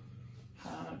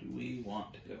 How do we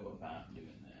want to go about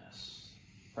doing this?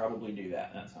 Probably do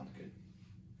that. That sounds good.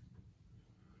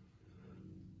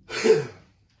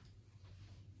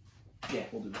 Yeah,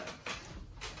 we'll do that.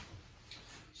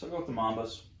 So go with the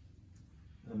Mambas,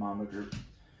 the Mamba group.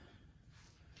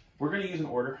 We're going to use an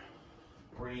order.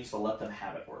 We're going to use the let them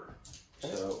have it order.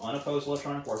 So unopposed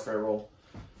electronic warfare roll.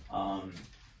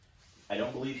 I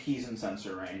don't believe he's in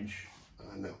sensor range.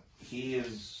 No. He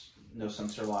is no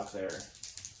sensor lock there.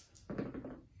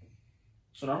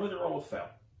 So normally the roll will fail.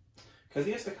 Because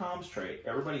he has the comms trait,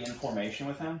 everybody in formation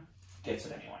with him gets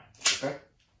it anyway. Okay.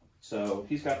 So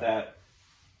he's got that.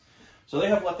 So they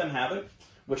have let them have it,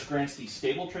 which grants the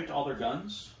stable trait to all their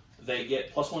guns. They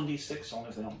get +1d6 as long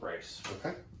as they don't brace.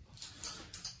 Okay.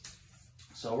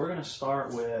 So we're going to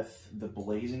start with the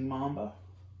Blazing Mamba.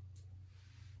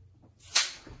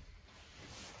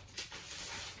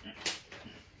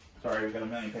 Sorry, we've got a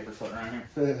million papers floating around here.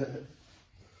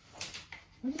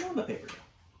 Where's the Mamba paper?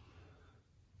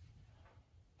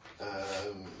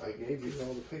 I gave you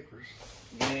all the papers.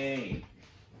 Yay.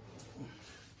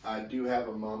 I do have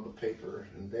a Mamba paper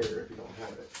in there if you don't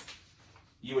have it.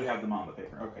 You would have the Mamba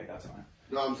paper. Okay, that's fine.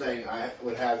 No, I'm saying I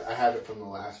have it from the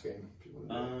last game.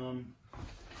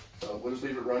 So we'll just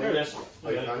leave it running. There it is. Oh,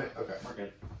 you found it? Okay. We're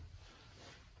good.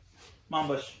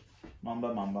 Mambas.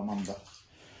 Mamba, Mamba, Mamba.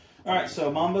 Alright,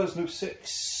 so Mamba's move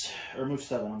 6, or move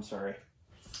 7, I'm sorry.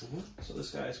 So this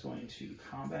guy's going to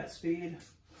combat speed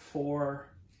 4,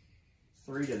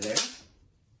 3 to there.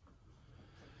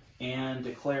 And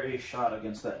declare a shot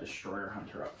against that Destroyer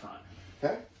Hunter up front.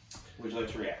 Okay. Would you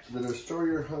like to react? The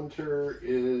Destroyer Hunter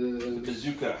is...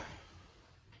 Bazooka.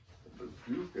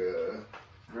 Bazooka.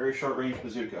 Very short range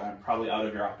bazooka. I'm probably out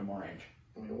of your optimal range.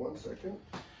 Give me 1 second.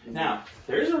 Now,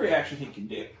 there is a reaction he can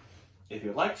do, if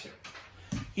you'd like to.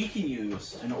 He can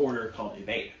use an order called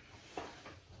Evade.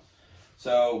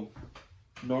 So,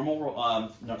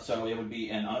 so it would be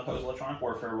an unopposed electronic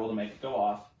warfare roll to make it go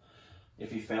off.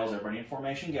 If he fails, everybody in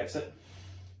formation gets it.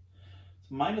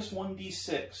 It's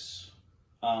 -1d6.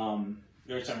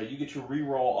 You get to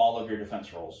re-roll all of your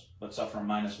defense rolls, but suffer a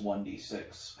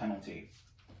 -1d6 penalty.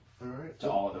 All right. To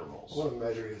all of their rolls. I want to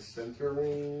measure his center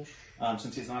range.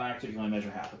 Since he's not active, you only measure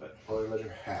half of it. I'll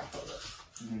measure half of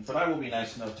it. But I will be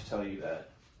nice enough to tell you that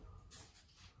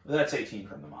that's 18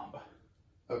 from the Mamba.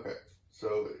 Okay.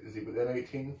 So is he within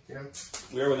 18? Yeah.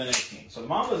 We are within 18. So the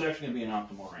Mamba is actually going to be in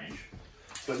optimal range.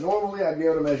 But normally I'd be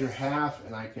able to measure half,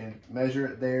 and I can measure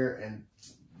it there and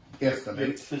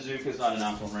estimate. Your bazooka is not in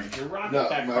optimal range. Your rocket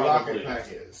pack my probably rocket pack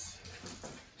is.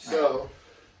 So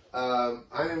I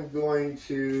am going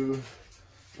to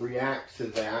react to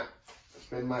that.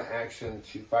 Spend my action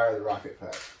to fire the rocket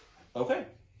pack. Okay.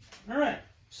 All right.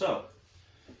 So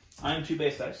I'm 2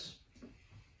 base dice.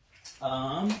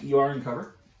 You are in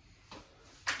cover.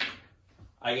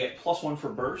 I get +1 for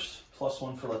burst,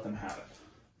 +1 for let them have it.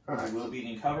 All right. You will be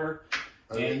in cover,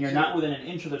 and you're not within an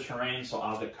inch of the terrain, so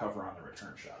I'll get cover on the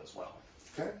return shot as well.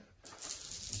 Okay.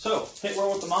 So hit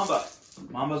roll with the Mamba.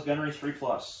 Mamba's gunnery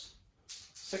 3+.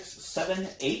 6, 7,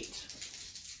 8.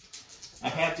 I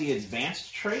have the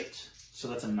advanced trait, so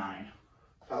that's a 9.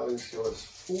 Paladin skill is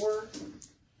 4.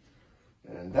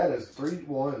 And that is 3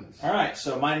 ones. Alright,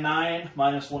 so my 9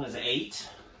 -1 is 8.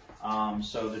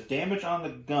 So the damage on the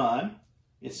gun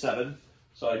is 7.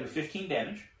 So I do 15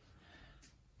 damage.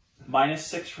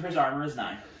 -6 for his armor is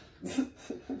 9.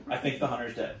 I think the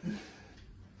hunter's dead.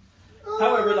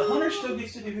 However, the hunter still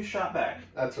gets to do his shot back.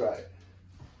 That's right.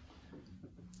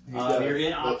 You're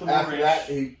in optimal after range. that,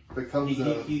 he becomes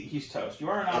he's toast. You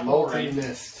are in optimal multi range,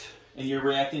 mist. and you're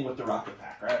reacting with the rocket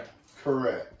pack, right?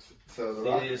 Correct. So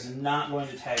the It is not going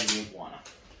to tag you with 1.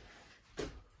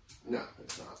 No,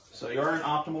 it's not. So you're in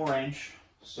optimal range.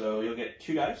 So you'll get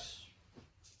 2 dice.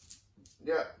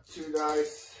 Yeah, 2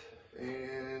 dice,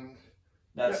 and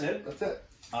That's it. That's it.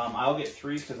 I'll get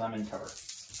 3 because I'm in cover.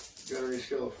 Gunnery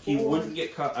skill of 4. He wouldn't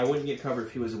get I wouldn't get covered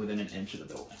if he was within an inch of the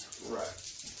building. Right.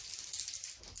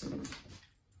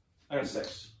 I got a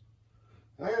 6.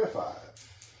 I got a 5.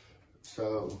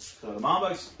 So the Mamba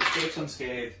escapes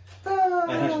unscathed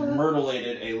and has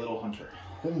myrtleated a little hunter.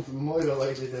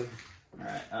 Mutilated him.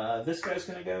 Alright, this guy's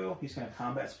going to go. He's going to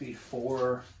combat speed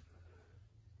 4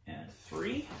 and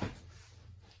 3.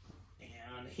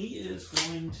 And he is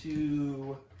going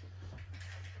to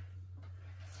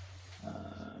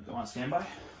go on standby.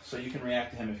 So you can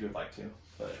react to him if you would like to.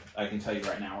 But I can tell you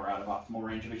right now we're out of optimal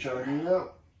range of each other.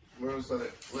 No. We'll just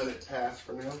let it pass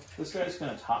for now. This guy's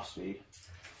going to top speed.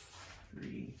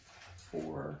 3,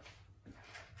 4,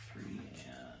 3,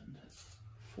 and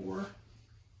 4.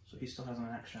 So he still has an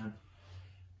action.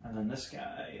 And then this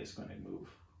guy is going to move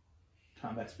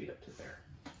combat speed up to there.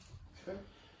 Okay.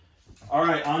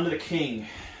 Alright, on to the king.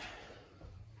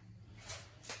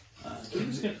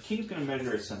 King's gonna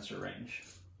measure his sensor range.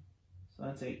 So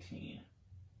that's 18.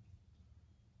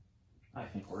 I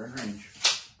think we're in range.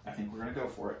 I think we're gonna go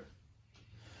for it.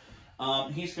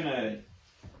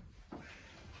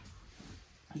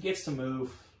 He gets to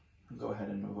move. Go ahead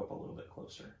and move up a little bit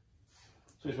closer.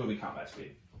 So he's moving combat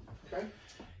speed. Okay.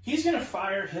 He's gonna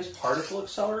fire his particle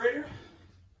accelerator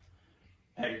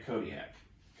at your Kodiak.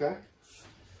 Okay.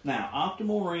 Now,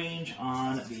 optimal range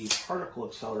on the particle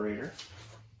accelerator.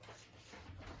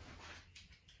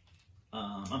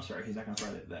 I'm sorry, he's not going to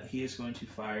fire that. He is going to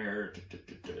fire.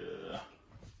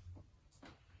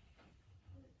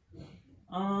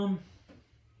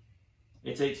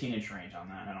 It's 18-inch range on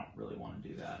that. I don't really want to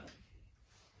do that.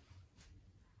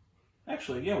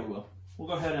 Actually, yeah, we will. We'll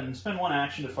go ahead and spend one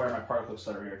action to fire my particle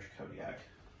accelerator at your Kodiak.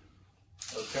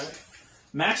 Okay.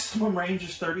 Maximum range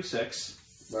is 36.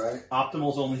 Right.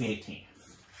 Optimal's only 18.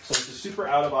 So it's a super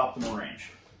out of optimal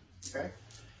range. Okay.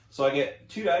 So I get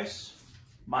 2 dice,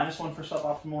 -1 for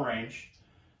suboptimal range,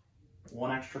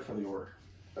 1 extra for the order.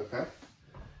 Okay.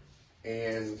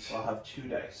 And So I'll have 2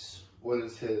 dice. what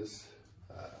is his?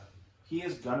 He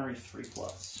is gunnery 3+.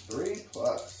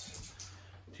 3+.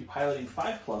 To piloting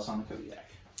 5+ on the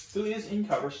Kodiak. Who is in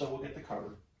cover, so we'll get the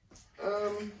cover.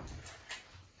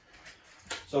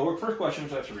 So our first question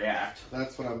was to react.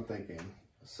 That's what I'm thinking.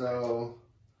 So,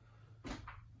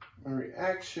 my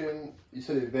reaction, you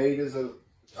said evade is an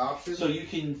option? So you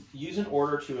can use an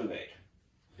order to evade.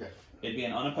 Okay. It'd be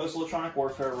an unopposed electronic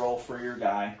warfare roll for your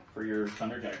guy, for your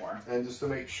Thunder Jaguar. And just to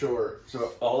make sure,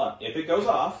 so... Oh, hold on. If it goes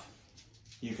off,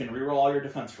 you can reroll all your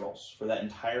defense rolls for that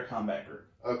entire combat group.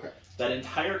 Okay. That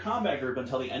entire combat group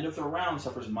until the end of the round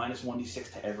suffers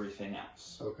 -1d6 to everything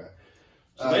else. Okay.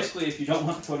 So basically, if you don't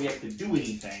want the Kodiak to do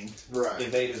anything, right.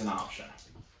 evade is an option.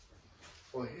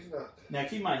 Well, he's not... Now,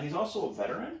 keep in mind, he's also a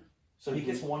veteran, so he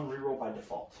gets 1 reroll by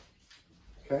default.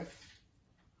 Okay.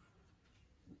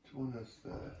 Which one is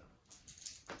the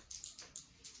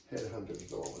headhunter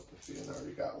going with the field? I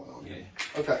already got one on here.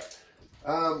 Okay.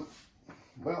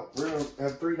 Well, we're going to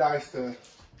have 3 dice to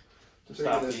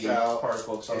Stop figure this the out.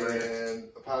 particle accelerator. And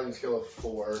a piloting skill of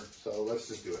 4, so let's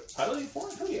just do it. Piloting 4?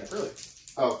 Kodiak, really?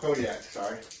 Oh, Kodiak,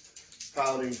 sorry.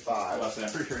 Piloting 5. I'm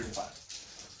pretty sure he's a 5.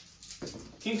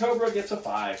 King Cobra gets a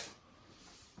 5.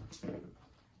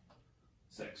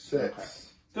 6. 6. Okay.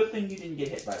 Good thing you didn't get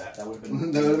hit by that. That would have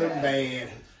been That would have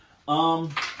been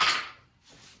bad.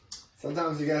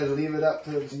 Sometimes you gotta leave it up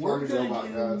to the We're party going robot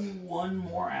to do guys. one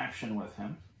more action with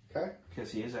him. Okay.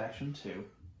 Because he is action 2.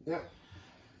 Yeah.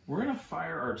 We're going to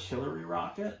fire artillery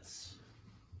rockets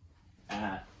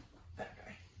at that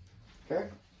guy. Okay.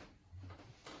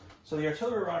 So the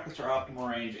artillery rockets are optimal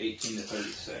range 18 to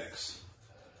 36.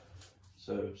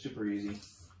 So super easy.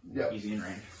 Yep. Easy in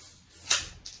range.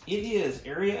 It is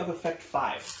area of effect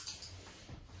 5.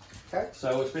 Okay.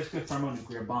 So it's basically a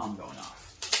thermonuclear bomb going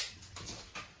off.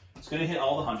 It's going to hit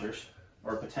all the hunters,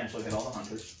 or potentially hit all the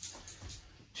hunters.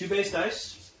 2 base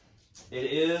dice. It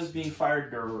is being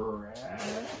fired direct.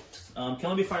 Can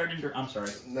only be fired indirect. I'm sorry.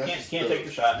 Can't take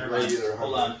the shot. Never mind.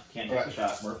 Hold on. Can't take the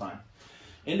shot. We're fine.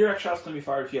 Indirect shots can be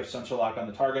fired if you have sensor lock on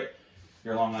the target.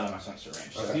 You're long out of my sensor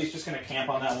range. So he's just going to camp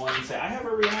on that one and say, I have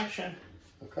a reaction.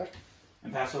 Okay.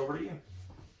 And pass it over to you.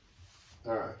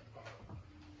 Alright.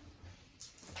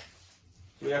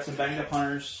 So we got some banged up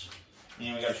hunters,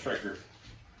 and we got a strike group.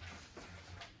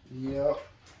 Yep.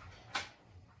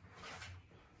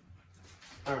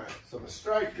 Alright, so my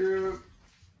strike group,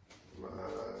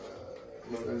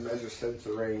 I'm going to measure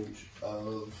sensor range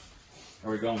of... Are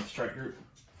we going with strike group?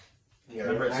 Yeah,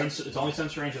 remember, it's only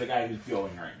sensor range of the guy who's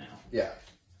going right now. Yeah.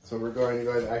 So we're going to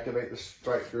go ahead and activate the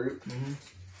strike group. Mm-hmm.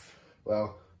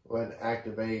 Well, go ahead and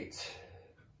activate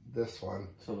this one.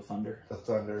 So the thunder. The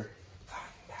thunder.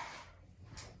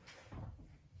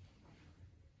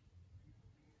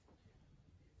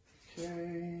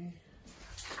 Okay.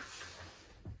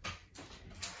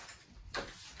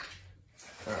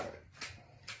 Alright.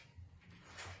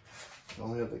 I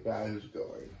only have the guy who's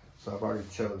going. So I've already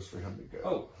chose for him to go.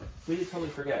 Oh, we did totally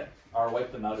forget our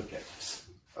wipe them out objectives.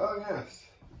 Oh, yes.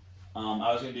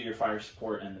 I was going to do your fire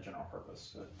support and the general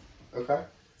purpose. But Okay.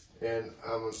 And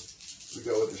I'm going to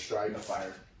go with the strike. the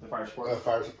fire support.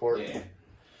 Fire support. Yeah.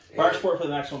 Fire support for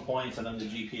the next 1 point, and then the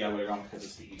GP I would have gone because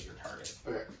it's the easier target.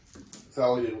 Okay. So I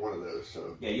only did one of those.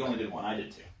 So Yeah, you only did 1. I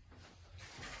did 2.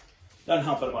 Doesn't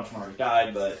help that a bunch of them already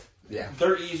died, but yeah,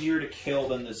 they're easier to kill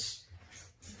than this.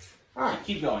 All right.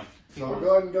 Keep going. So we'll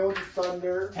go ahead and go with the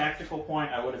thunder. Tactical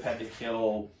point, I would have had to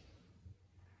kill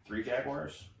 3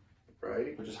 jaguars,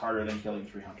 Right. which is harder than killing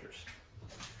 3 hunters.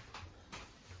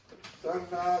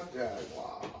 Thunder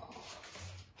Jaguar.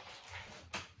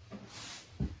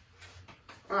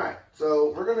 Alright,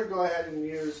 so going to go ahead and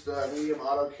use the medium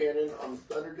autocannon on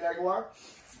Thunder Jaguar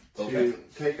to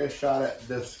take a shot at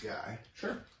this guy.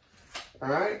 Sure. All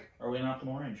right. Are we in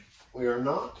optimal range? We are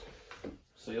not.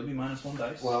 So you'll be -1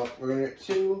 dice. Well, we're going to get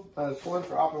 2 -1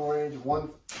 for optimal range,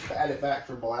 1 to add it back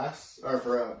for blast, or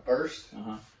for burst.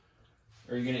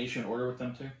 Are you going to issue an order with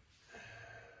them too?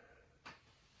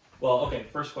 Well, okay.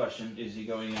 First question: is he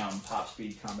going top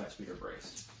speed, combat speed, or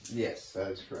braced? Yes,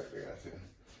 that is correct. I got you.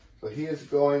 So he is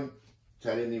going.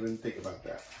 I didn't even think about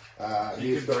that.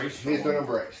 He's going to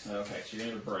brace. Okay, so you're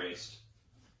going to braced.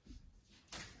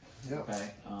 Yep.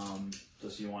 Okay.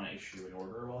 Does he want to issue an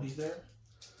order while he's there?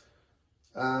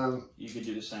 You could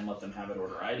do the same. Let them have it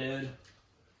order I did.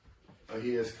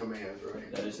 He is command,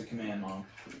 right? That is the command model.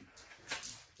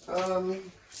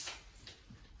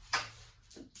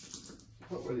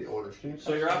 What were the orders?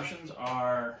 So your options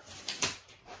are.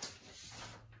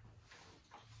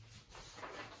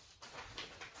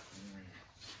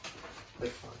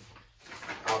 That's fine.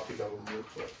 I'll pick up them real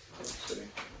quick. Let's see.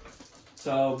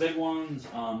 So big ones,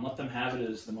 let them have it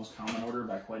as the most common order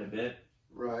by quite a bit.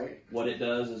 Right. What it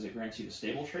does is it grants you the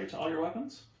stable trait to all your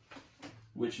weapons,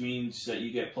 which means that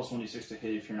you get +1d6 to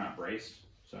hit if you're not braced.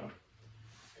 So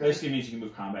basically means you can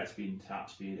move combat speed and top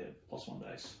speed at +1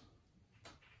 dice.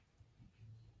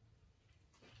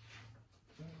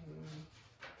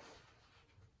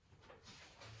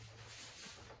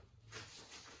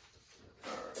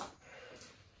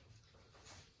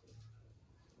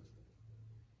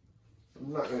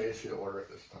 I'm not going to issue an order at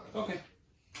this time. Okay.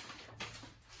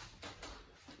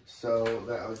 So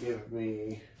that will give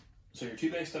me. So your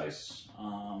 2 base dice,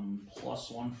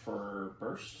 +1 for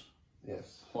burst.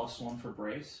 Yes. +1 for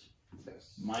braced.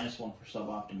 Yes. -1 for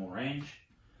suboptimal range.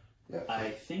 Yep.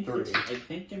 I think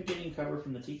I'm getting cover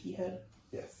from the tiki head.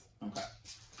 Yes. Okay.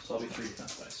 So I'll be 3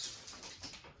 defense dice.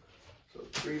 So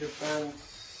 3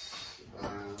 defense,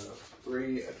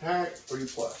 3 attack, 3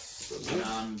 plus. So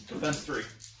defense 3.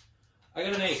 I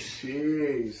got an 8.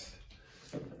 Jeez.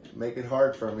 Make it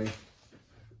hard for me.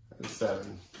 That's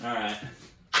 7. Alright.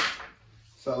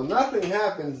 So nothing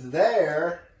happens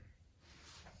there.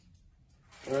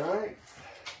 Alright.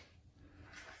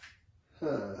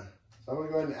 So I'm going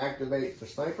to go ahead and activate the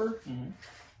sniper.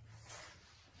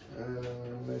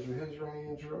 Measure his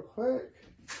range real quick.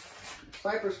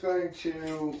 Sniper's going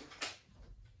to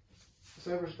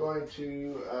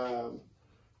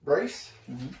brace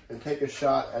and take a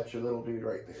shot at your little dude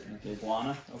right there. The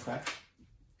iguana, okay.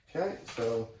 Okay,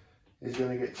 so he's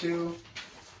going to get 2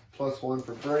 +1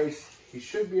 for brace. He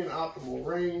should be in optimal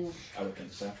range. I would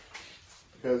think so.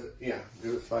 Because, yeah, it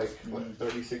was like, what,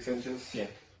 36 inches? Yeah.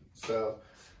 So,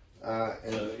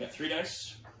 so we got 3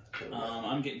 dice.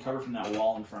 I'm getting cover from that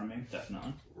wall in front of me,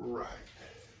 definitely. Right.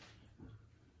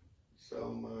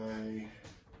 So my,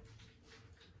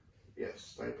 yes,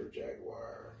 Sniper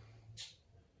Jaguar.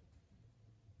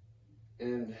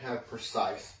 And have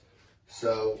precise.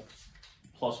 So,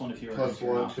 +1 if you are in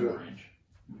 +1 to range.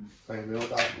 I'm in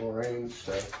optimal range,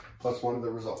 so +1 to the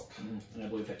result. And I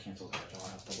believe that cancels out. I'll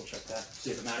have to double check that,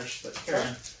 see if it matters. But carry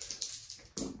on.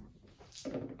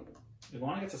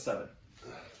 Iguana gets a 7.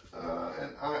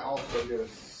 And I also get a,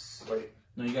 wait.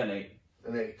 No, you got an 8.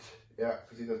 An 8. Yeah,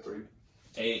 because he does 3.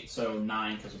 8, so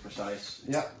 9 because of precise.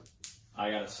 Yep.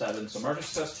 I got a 7. So margin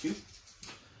success 2.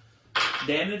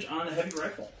 Damage on the heavy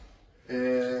rifle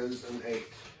is an 8.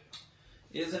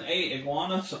 Is an 8.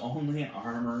 Iguana's only an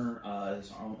armor.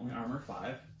 Is only armor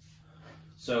 5.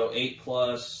 So 8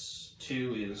 plus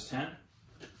 2 is 10.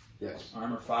 Yes.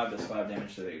 Armor 5 does 5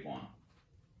 damage to the iguana.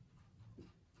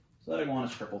 So that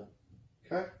iguana's crippled.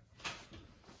 Okay.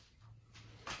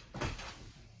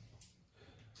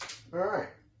 All right.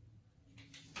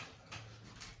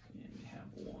 And we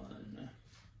have 1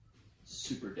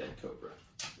 super dead cobra.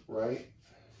 Right.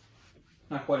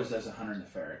 Not quite as dead as a hunter and the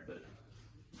ferret, but.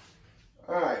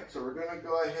 All right, so we're gonna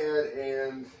go ahead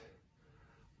and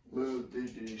move the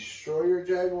Destroyer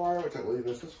Jaguar, which I believe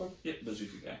is this one. Yep,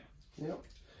 bazooka guy. Yep.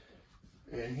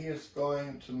 And he is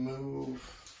going to move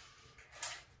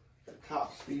at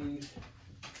top speed to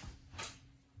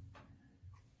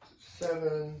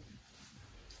 7.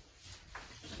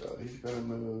 So he's going to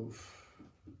move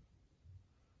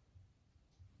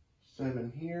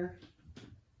 7 here.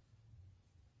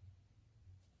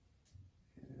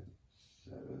 And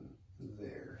 7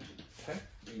 there. Okay.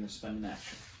 You're going to spend an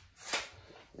action.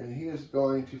 And he is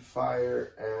going to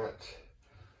fire at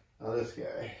this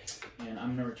guy. And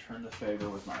I'm going to return the favor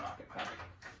with my rocket pack.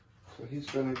 So he's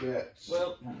going to get...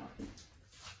 Well, hold on.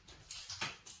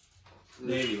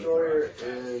 The Destroyer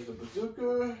is the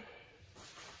bazooka.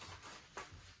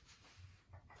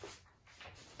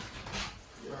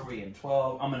 Where are we in?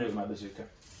 12. I'm going to do my bazooka.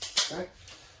 Okay.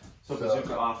 So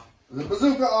bazooka off. The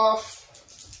bazooka off.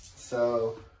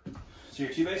 So your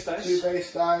 2 base dice. 2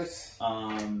 base dice.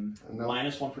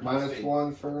 Minus 1 for minus speed.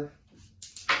 1 for.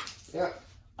 Yeah.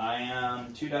 I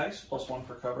am 2 dice plus 1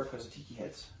 for cover because of tiki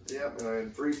heads. Yep, and I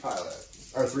am 3 pilot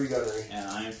or 3 gunnery. And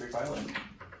I am 3 pilot.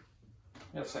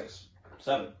 Yeah, 6,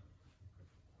 7.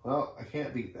 Well, I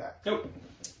can't beat that. Nope.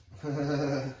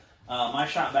 My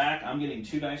shot back, I'm getting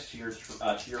 2 dice to your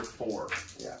 4.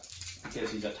 Yeah.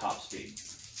 Because he's at top speed,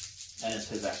 and it's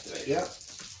his activation. Yep.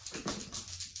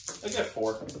 I get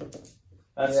 4.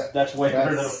 That's way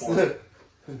better than a 4.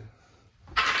 So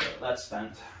that's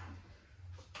spent.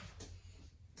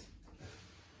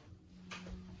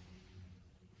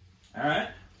 All right,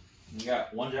 you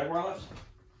got 1 Jaguar left.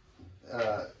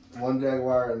 1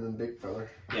 Jaguar and then big feller.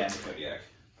 Yeah, and Kodiak.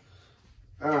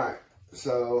 All right,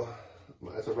 so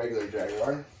that's a regular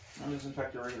Jaguar. I'm just in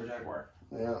fact a regular Jaguar.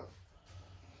 Yeah.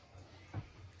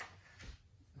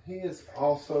 He is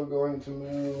also going to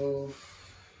move.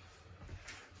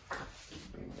 Let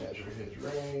me measure his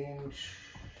range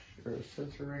or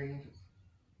sensor range.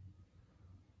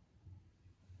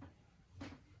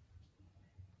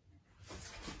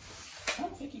 I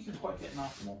don't think you can quite get an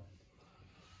optimal.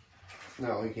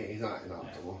 No, he can't. He's not in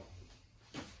optimal.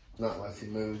 Not unless he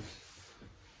moves.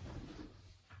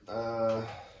 I'm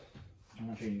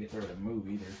not sure you can get there to move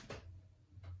either.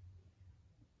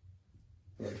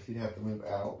 Yeah, he'd have to move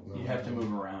out. You'd have to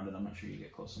move around, and I'm not sure you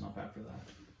get close enough after that.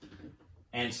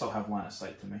 And still have line of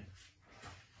sight to me.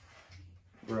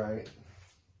 Right.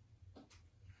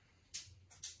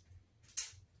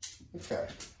 Okay.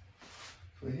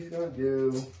 What he's going to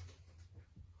do,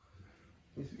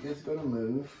 he's going to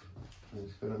move.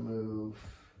 He's going to move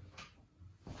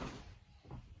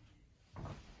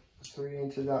 3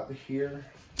 inches out to here.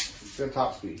 He's going to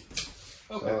top speed.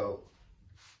 Okay.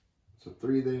 So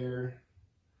 3 there.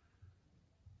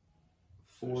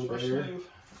 4 First there. move.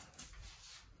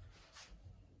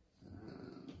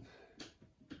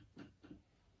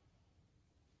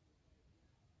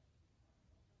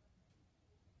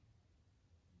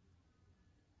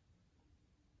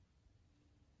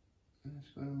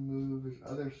 He's going to move his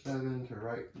other 7 to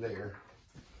right there.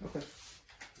 Okay.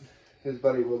 His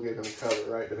buddy will give him cover,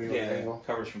 right? Depending on the angle.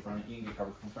 Covers from front. You can get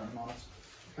cover from front and honest.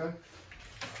 Okay.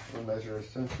 We'll measure his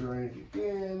sensor range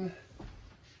again.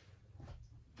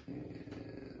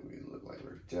 And we look like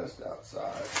we're just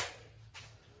outside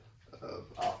of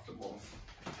optimal.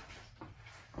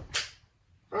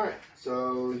 Alright,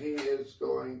 so he is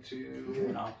going You're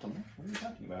an to. optimal. What are you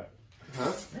talking about?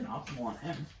 Huh? You're an optimal on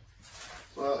him.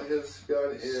 Well, his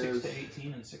gun is. 6 to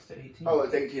 18 and 6 to 18. Oh,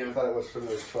 it's 18. I thought it was from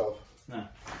the 12. No.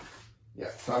 Yeah,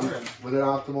 so I'm with an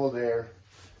optimal there.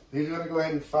 He's going to go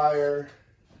ahead and fire.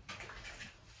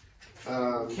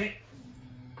 Okay.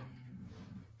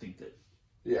 Think that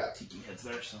Yeah. Tiki head's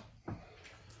there, so.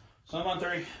 So I'm on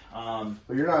 3.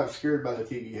 But you're not obscured by the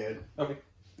tiki head. Okay.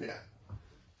 Yeah.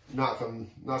 Not from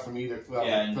either. Well,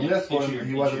 Yeah, from this one,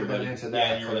 he wasn't within an inch of that.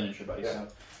 Yeah, and you're within an inch of buddy. Yeah.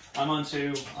 So I'm on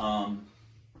 2.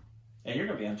 And you're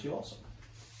going to be on 2 also.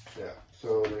 Yeah.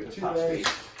 So the Just 2 top base.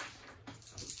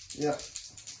 speed. Yeah.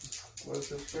 What's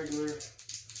this regular?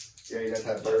 Yeah, he does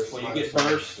have burst. Well, you get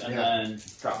burst and then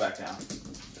drop back down.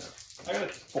 Yeah. I got a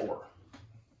 4.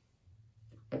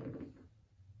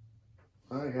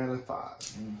 I got a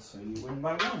 5. And so you win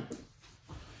by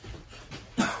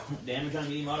 1. Damage on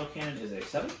medium autocannon is a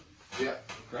 7. Yeah.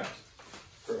 Correct.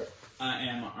 Correct. I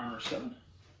am armor 7.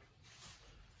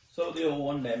 So deal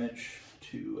 1 damage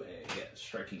to a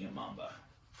striking a Mamba.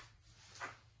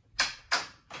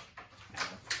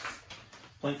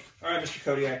 Blink. Alright, Mr.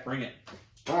 Kodiak, bring it.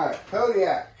 Alright,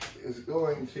 Kodiak is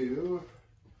going to.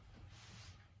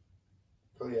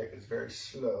 Kodiak is very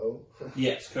slow.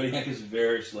 Yes, Kodiak is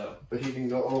very slow. But he can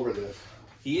go over this.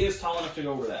 He is tall enough to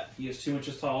go over that. He is 2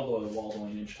 inches tall, though the wall's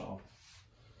only an inch tall.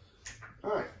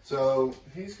 Alright, so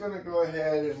he's going to go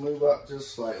ahead and move up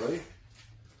just slightly.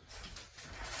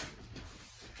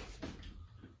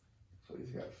 So he's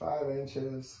got 5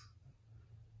 inches.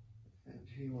 And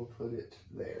he will put it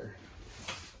there.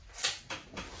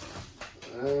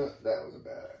 That was a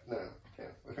bad. No,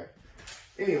 yeah, okay.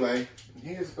 Anyway,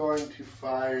 he is going to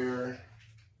fire.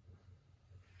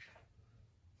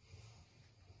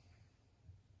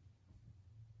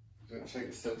 I'm going to check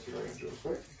his sensor range real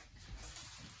quick.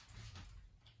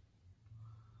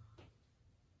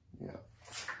 Yeah.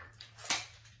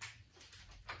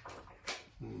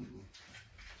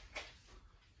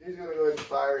 He's going to go ahead and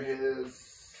fire his.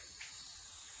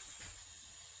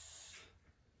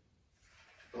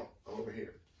 Oh, over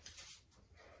here.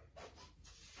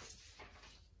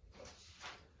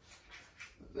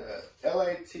 The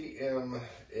LATM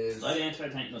is... Light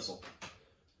anti-tank missile.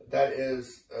 That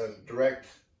is a direct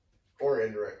or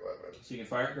indirect weapon. So you can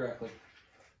fire it directly.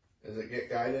 Does it get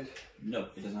guided? No,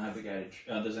 it doesn't have the guided.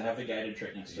 Does it have the guided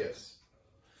trait next to it? Yes.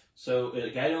 So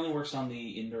guided only works on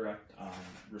the indirect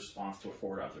response to a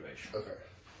forward observation. Okay.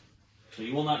 So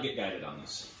you will not get guided on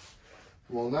this.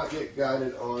 Will not get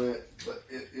guided on it, but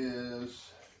it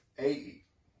is AP3.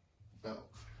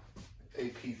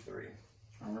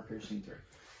 Armor piercing 3.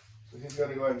 So he's going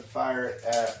to go ahead and fire it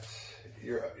at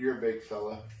your big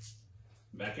fella.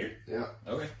 Back here? Yeah.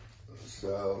 Okay.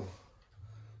 So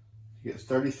he gets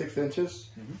 36 inches,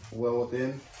 well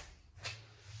within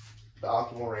the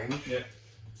optimal range. Yeah.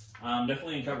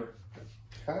 Definitely in cover.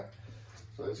 Okay.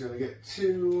 So he's going to get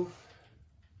 2.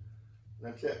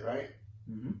 That's it, right?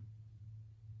 Mm-hmm.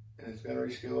 And his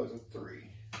gunnery skill is a 3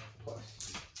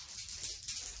 plus.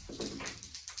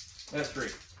 That's 3.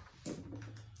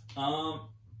 I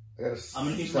got a I'm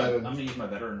gonna use my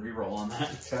veteran reroll on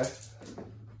that. Okay.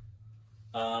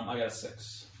 I got a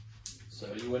 6. So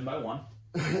you win by 1.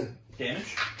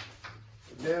 Damage.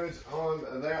 Damage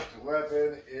on that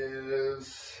weapon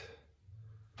is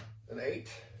an 8.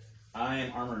 I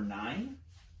am armor 9.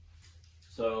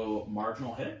 So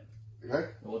marginal hit.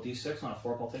 Okay. Roll a d6 on a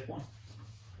 4, I'll take 1.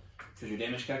 Because your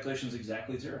damage calculation is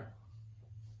exactly 0.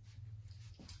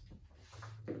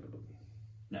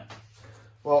 No.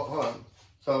 Well, hold on.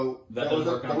 So That there was,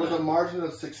 doesn't work on there was that. a margin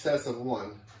of success of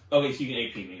 1. Okay, so you can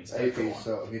AP means AP, for 1.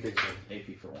 so he takes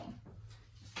AP for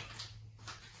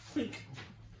 1.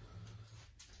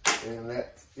 And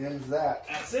that ends that.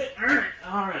 That's it.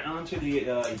 Alright, on to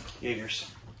the Jaegers.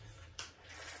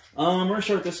 We're gonna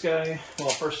start with this guy. Well,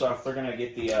 first off, they're gonna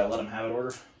get the let him have it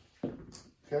order.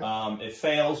 Okay. It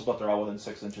fails, but they're all within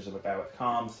 6 inches of a guy with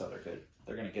comms, so they're good.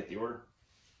 They're gonna get the order.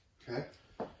 Okay.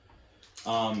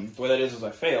 The way that is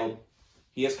I failed.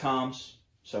 He has comms,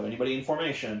 so anybody in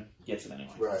formation gets it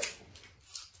anyway. Right.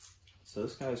 So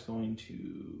this guy's going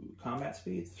to combat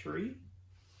speed 3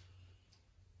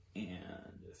 and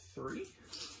 3.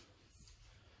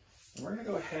 And we're gonna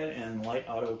go ahead and light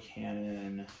auto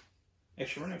cannon.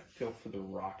 Actually, we're gonna go for the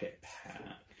rocket pack.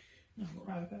 No,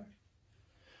 rocket pack.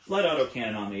 Light auto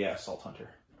cannon on the assault hunter.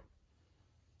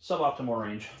 Suboptimal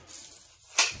range.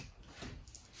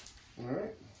 All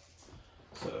right.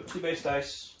 So 2 base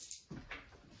dice.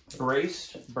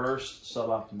 Braced, burst,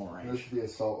 suboptimal range. This is the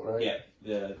assault, right? Yeah,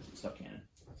 the sub cannon.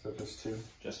 So just 2.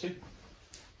 Just 2.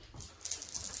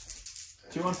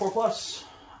 2 on 4 plus.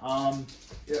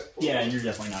 Yep. Yeah, and you're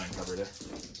definitely not in cover there.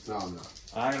 No, I'm not.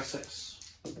 I got a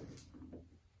 6.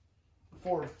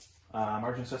 4.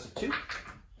 Margin success of 2.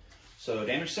 So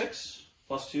damage 6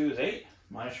 plus 2 is 8.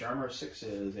 Minus your armor of 6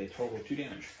 is a total of 2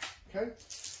 damage. Okay.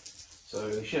 So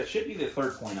it should be the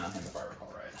 3rd point on him if I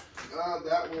recall right.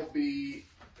 That will be.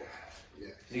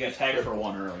 Yeah. He got tagged for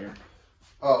 1 earlier.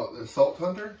 Oh, the assault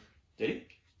hunter. Did he?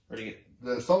 Or did he get?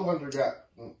 The assault hunter got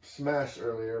smashed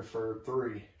earlier for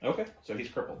 3. Okay, so he's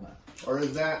crippled now. Or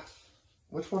is that?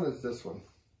 Which one is this one?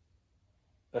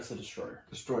 That's the destroyer.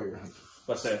 Destroyer hunter.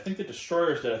 Let's say I think the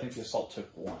destroyers did. I think the assault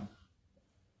took 1.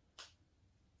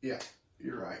 Yeah,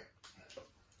 you're right.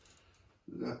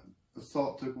 The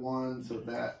assault took 1, so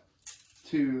that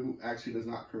 2 actually does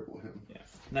not cripple him. Yeah.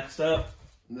 Next up,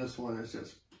 And this one is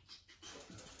just.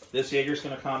 this Jaeger's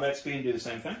going to combat speed and do the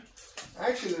same thing.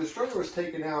 Actually, the destroyer was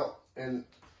taken out, and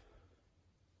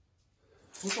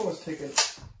which one was taken?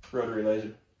 Rotary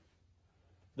laser.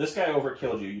 This guy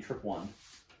overkilled you. You took 1.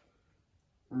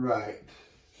 Right.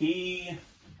 He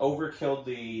overkilled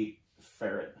the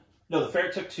ferret. No, the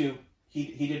ferret took 2.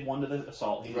 He did 1 to the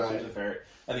assault. He just used the ferret,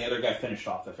 and the other guy finished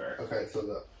off the ferret. Okay, so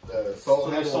the assault So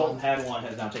the had assault 1. had 1,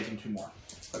 has now taken 2 more.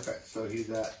 Okay, so he's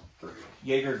at 3.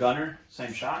 Jaeger gunner,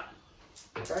 same shot.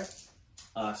 Okay.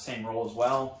 Same roll as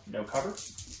well. No cover.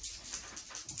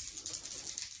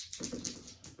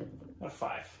 What a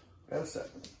 5. And a 7.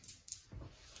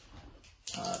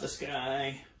 This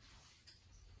guy,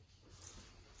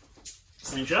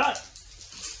 same shot.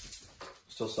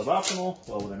 Still suboptimal.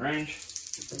 Well within range.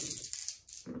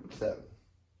 7.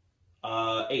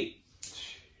 8.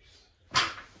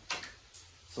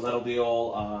 So that'll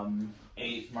deal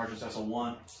 8. Margin success of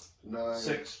 1. 9.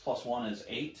 6 plus 1 is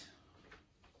 8.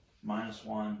 Minus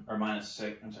 1 or minus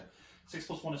 6. I'm sorry. 6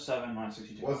 plus 1 is 7. Minus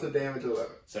 62. What's the damage of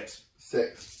 11? 6.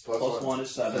 6. Plus 1 is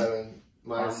 7. 7.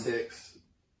 Minus 6.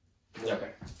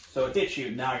 Okay. So it hits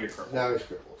you. Now you're crippled. Now he's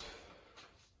crippled.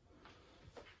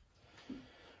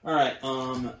 All right.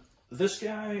 This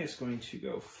guy is going to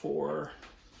go for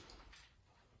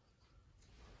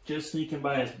just sneaking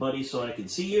by his buddy so I can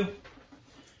see you,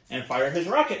 and fire his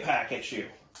rocket pack at you,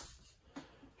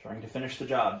 trying to finish the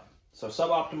job. So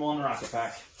suboptimal on the rocket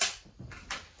pack.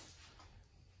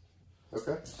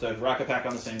 Okay. So rocket pack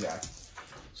on the same guy.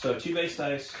 So 2 base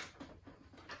dice.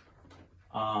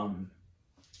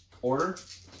 Order,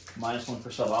 -1 for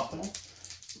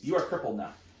suboptimal. You are crippled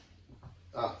now.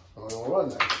 Ah, only 1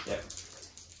 then. Yep.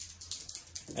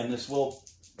 And this will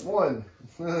 1.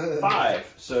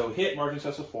 5. So hit, margin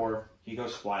success of 4. He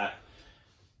goes flat.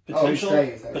 Potential. Oh,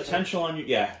 he stays, potential on you.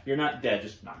 Yeah, you're not dead.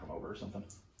 Just knock him over or something.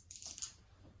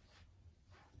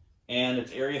 And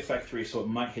it's area effect 3, so it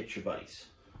might hit your buddies.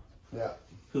 Yeah.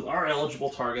 Who are eligible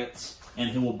targets and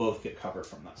who will both get covered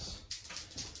from this.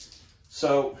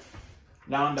 So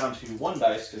now I'm down to 1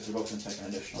 dice because they're both going to take an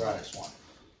additional -1.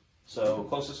 So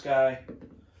closest guy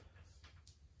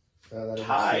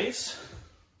ties.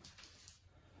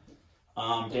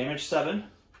 Damage 7.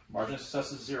 Margin of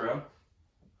success is 0.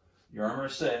 Your armor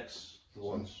is 6.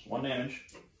 1 damage.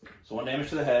 So 1 damage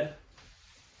to the head.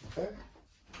 Okay.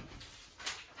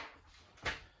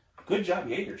 Good job,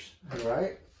 Jaegers. All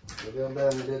right. We're doing better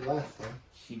than we did last time.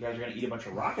 You guys are going to eat a bunch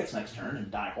of rockets next turn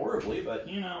and die horribly, but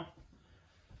you know.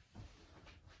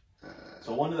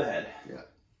 So 1 to the head. Yeah.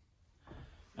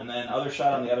 And then other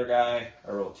shot on the other guy,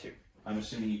 I rolled 2. I'm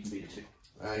assuming you can beat a 2.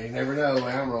 You never know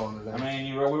when I'm rolling today. I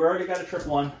mean, we already got a trip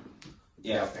 1.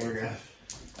 Yeah, okay. We're good.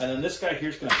 And then this guy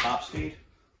here's going to top speed.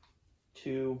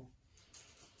 2,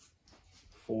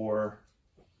 4,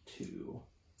 2,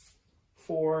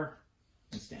 4,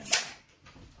 and stand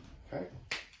by. Okay.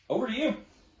 Over to you.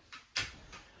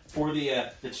 For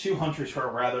the 2 hunters who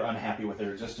are rather unhappy with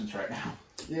their existence right now.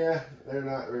 Yeah, they're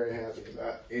not very happy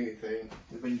about anything.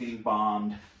 They've been getting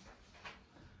bombed.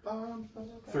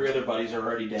 3 other buddies are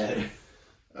already dead.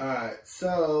 Alright,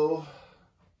 so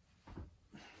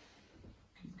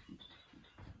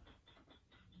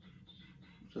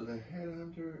the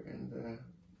headhunter and the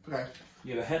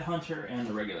You have a headhunter and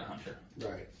the regular hunter.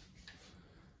 right.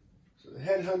 So the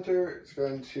headhunter is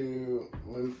going to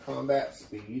move combat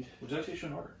speed. Would you like to issue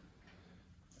an order?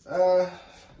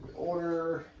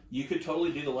 Order. You could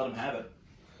totally do the let him have it.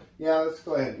 Yeah, let's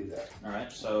go ahead and do that.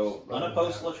 Alright, so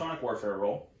unopposed electronic warfare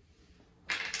roll.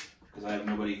 Because I have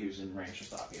nobody who's in range to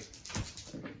stop you.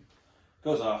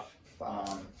 Goes off.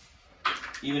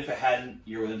 Even if it hadn't,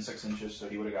 you're within 6 inches, so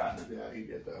he would have gotten it. Yeah, he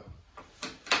did though.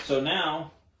 So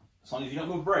now, as long as you don't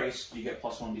move brace, you get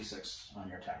 +1d6 on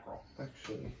your attack roll.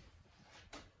 Actually,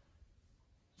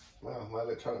 wow, my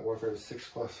electronic warfare is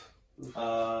 6+.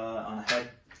 On the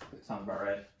head, that sounds about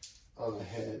right. On the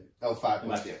head, 5+. It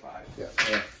might be a 5.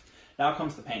 Yeah. Now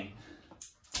comes the pain.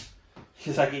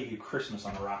 Because I gave you Christmas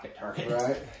on a rocket target.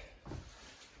 Right.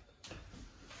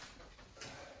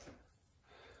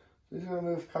 He's going to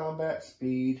move combat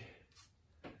speed.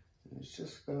 And it's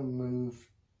just going to move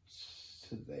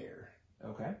to there.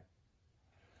 Okay.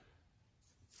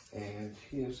 And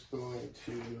he is going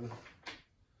to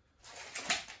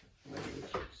make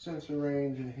a sensor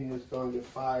range, and he is going to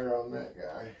fire on that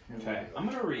guy. Okay. I'm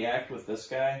going to react with this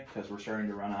guy because we're starting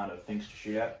to run out of things to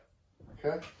shoot at.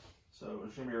 Okay. So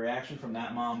there's going to be a reaction from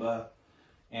that Mamba,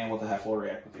 and what the heck, we'll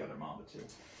react with the other Mamba too.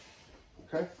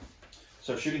 Okay.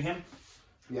 So shooting him.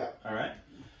 Yeah. All right.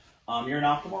 You're in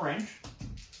optimal range.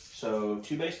 So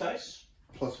 2 base dice.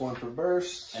 +1 for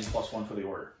burst. And +1 for the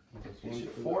order. +1 So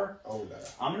for 4. Oh, there.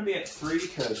 I'm going to be at 3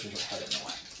 because there's a head in the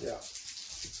way. Yeah.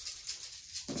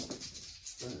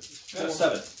 Got a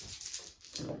 7.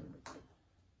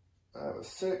 I have a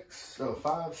 6. No,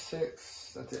 5,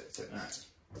 6. That's it. 6.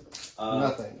 All right.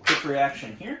 Nothing. Quick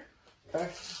reaction here. Okay.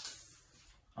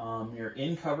 You're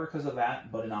in cover because of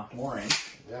that, but in optimal range.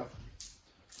 Yeah.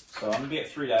 So I'm going to be at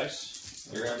 3 dice.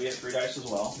 You're going to be at 3 dice as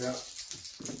well. Yeah.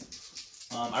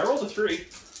 I rolled a 3.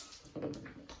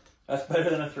 That's better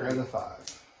than a 3. And a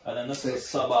 5. And then this 6.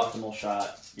 is a suboptimal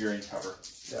shot. You're in cover.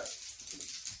 Yeah.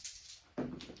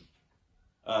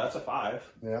 That's a 5.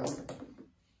 Yeah.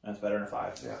 That's better than a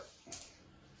 5. Yeah.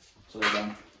 So they're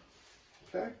done.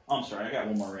 Okay. Oh, I'm sorry, I got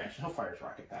one more reaction. He'll fire his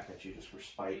rocket back at you just for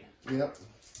spite. Yep.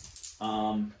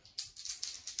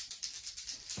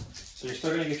 So you're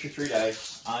still going to get your 3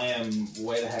 dice. I am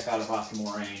way the heck out of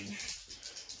optimal range.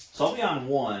 So I'll be on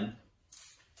 1,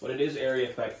 but it is area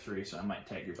effect 3, so I might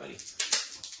tag your buddy.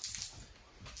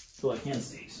 Who I can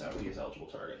see, so he is eligible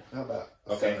target. How about?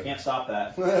 Okay, 7. can't stop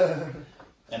that.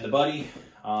 And the buddy,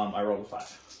 I rolled a 5.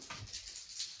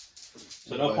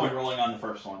 So no point rolling on the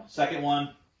first one. Second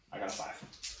one, I got a 5.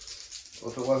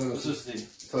 Well, if it wasn't, This is the...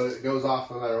 so it goes off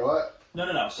no matter what.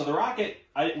 No. So the rocket,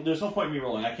 there's no point in me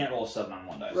rolling. I can't roll a 7 on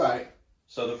 1 dice. Right.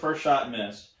 So the first shot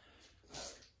missed,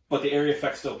 but the area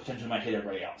effect still potentially might hit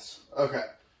everybody else. Okay.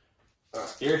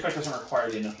 The area effect doesn't require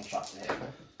the initial shot to hit.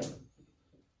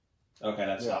 Okay,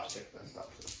 that stops too. That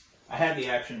stops it. I had the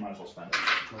action, might as well spend it.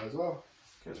 Might as well.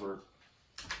 Because we're...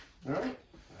 Alright.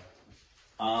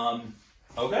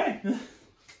 Okay.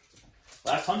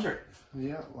 Last hunter.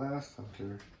 Yeah, last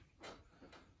hunter.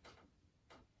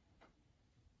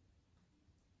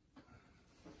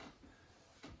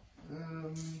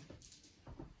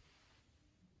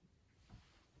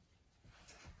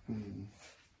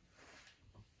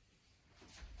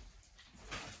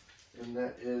 And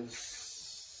that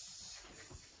is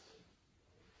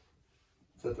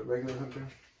that the regular hunter?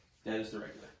 That is the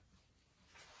regular.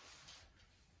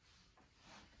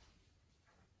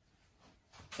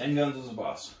 Ten guns as a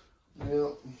boss.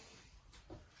 Yep.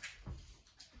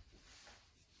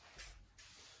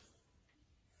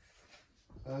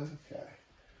 Okay.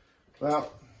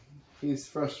 Well, he's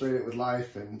frustrated with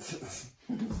life and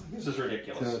This is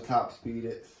ridiculous. gonna top speed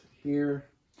it here.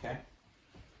 Okay.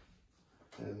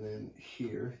 And then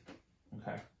here.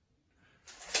 Okay.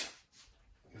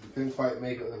 He couldn't quite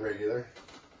make it with a regular.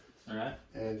 Alright.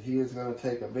 And he is going to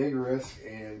take a big risk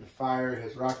and fire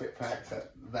his rocket packs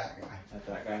at that guy. At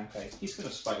that guy. Okay. He's going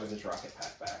to spike with his rocket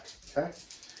pack back. Okay.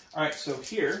 Alright, so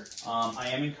here, I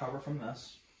am in cover from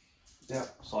this. Yeah.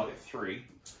 So I'll get 3.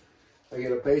 I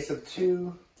get a base of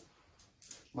 2,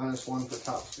 -1 for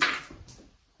top speed.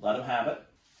 Let him have it.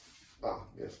 Oh,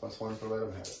 yes, +1 for let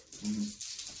him have it.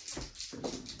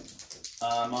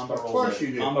 Mamba Of rolls course an 8.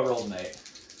 you do. Mamba rolls an 8.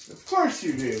 Of course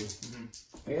you do.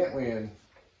 Can't win.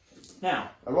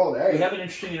 Now, I rolled an 8. we have an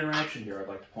interesting interaction here I'd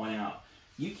like to point out.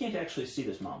 You can't actually see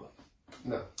this Mamba.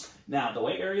 No. Now, the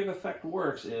way Area of Effect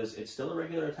works is it's still a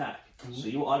regular attack. So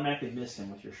you will automatically miss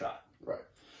him with your shot. Right.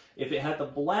 If it had the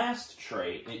blast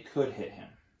trait, it could hit him.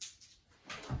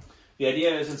 The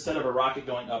idea is instead of a rocket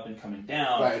going up and coming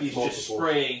down, Right, he's multiple.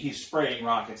 just spraying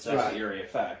rockets. That's Right. the area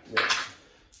effect. Yeah.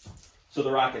 So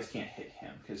the rockets can't hit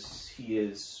him because he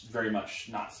is very much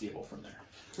not seeable from there.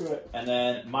 Right. And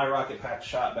then my rocket pack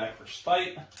shot back for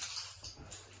spite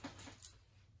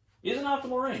is an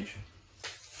optimal range.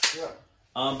 Yeah.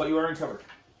 But you are in cover.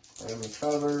 I'm in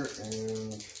cover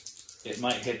and It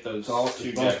might hit those both,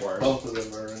 2 Jaguars. both of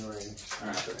them are in range. All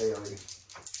right. For AoE.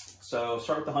 So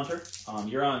start with the hunter.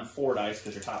 You're on 4 dice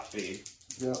because you're top speed.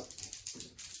 Yep.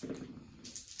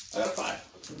 I got a 5.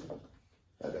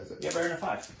 That does it. Yeah, better than a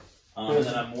 5. And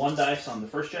then I'm 1 dice on the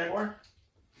first Jaguar.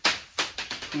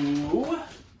 Who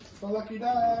My lucky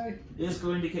die. is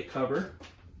going to get cover.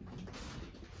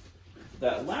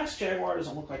 That last Jaguar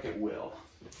doesn't look like it will.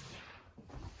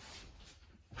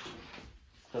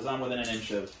 Because I'm within an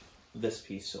inch of this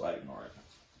piece, so I ignore it.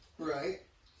 Right.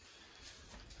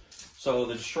 So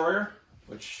the Destroyer,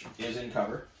 which is in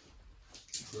cover.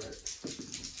 Correct.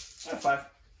 I have 5.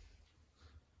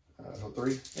 So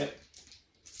 3? Yep.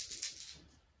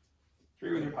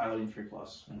 3 with your piloting, 3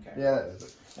 plus. Okay. Yeah, that does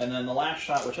it. And then the last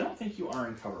shot, which I don't think you are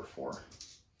in cover for.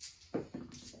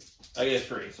 I get a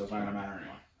 3, so it's not going to matter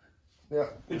anyway. Yeah.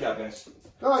 Good job, guys.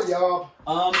 Good job.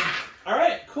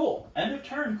 Alright, cool. End of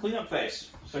turn, cleanup phase.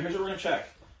 So here's what we're going to check.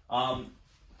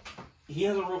 He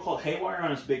has a rule called Haywire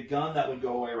on his big gun. That would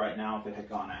go away right now if it had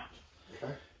gone out.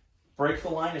 Okay. Break the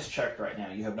line is checked right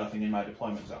now. You have nothing in my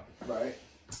deployment zone. Right.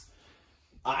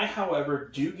 I, however,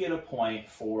 do get a point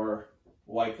for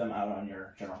wipe them out on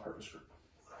your general purpose group.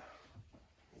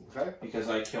 Okay. Because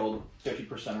I killed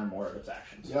 50% or more of its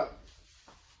actions. Yep.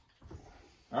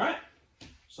 Alright.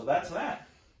 So that's that.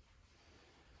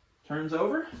 Turns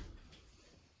over.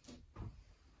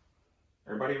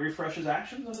 Everybody refreshes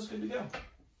actions and it's good to go.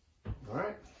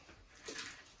 Alright.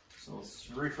 So let's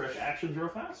refresh actions real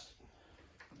fast.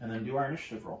 And then do our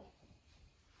initiative roll.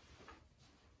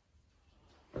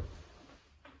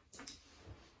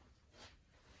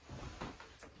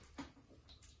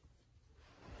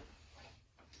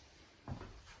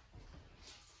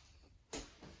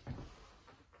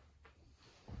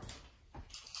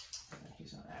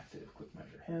 He's not active. Quick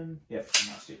measure him. Yep, I'm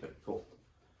not stupid. Cool.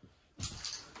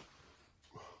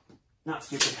 Not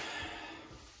stupid.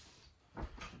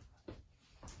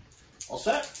 All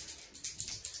set?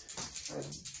 I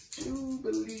do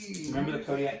believe. Remember the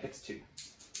Kodiak gets 2.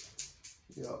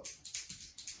 Yep.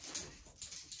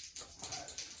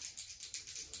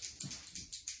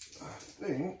 I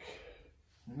think.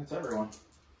 That's everyone.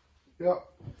 Yep.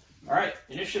 Alright,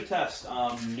 initiative test.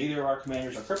 Neither of our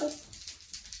commanders are crippled.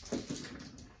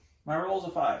 My roll's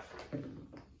a 5.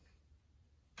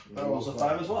 Your roll's a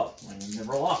 5 as well. And then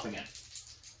roll off again.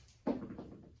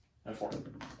 And 4.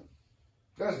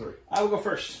 That's 3. I will go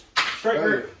first. Strike Oh,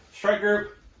 group. Strike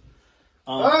group.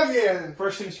 Again.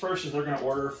 First things first is they're going to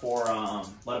order for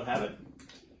let them have it.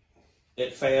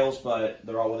 It fails, but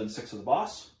they're all within 6 of the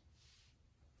boss.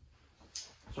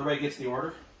 So everybody gets the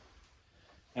order.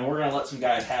 And we're going gotta let some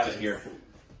guys have it here.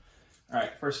 All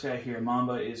right, first guy here,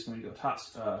 Mamba, is going to go top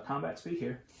combat speed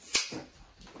here.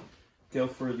 Go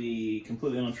for the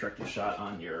completely unobstructed shot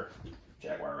on your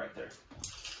Jaguar right there.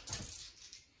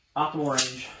 Optimal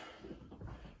range.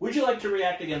 Would you like to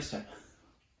react against him?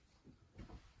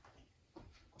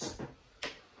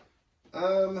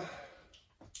 I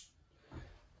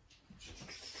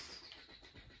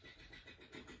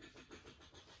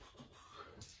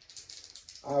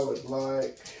would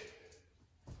like,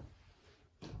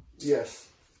 yes,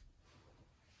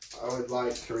 I would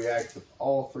like to react with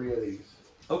all 3 of these.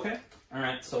 Okay. All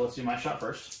right, so let's do my shot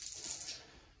first.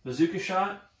 Bazooka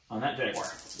shot on that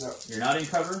Jaguar. Yep. You're not in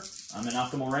cover. I'm in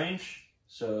optimal range.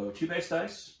 So 2 base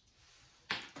dice.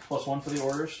 Plus 1 for the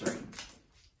orders. 3.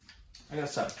 I got a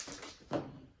 7.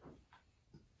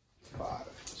 5.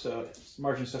 So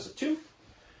margin success of 2.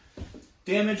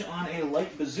 Damage on a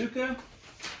light bazooka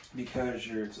because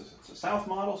it's a south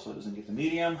model, so it doesn't get the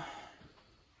medium.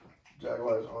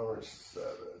 Jaguar's armor is 7.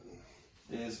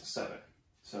 Is 7.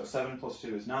 So 7 plus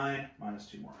 2 is 9, minus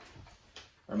 2 more.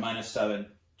 Or minus 7,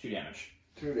 2 damage.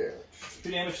 2 damage.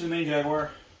 2 damage to the main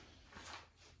Jaguar.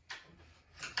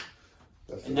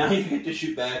 That's And now you get to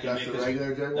shoot back and that's make the this. regular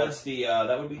Jaguar? That's the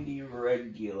that would be the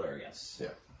regular, yes. Yeah.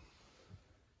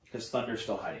 Because Thunder's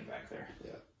still hiding back there.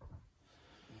 Yeah.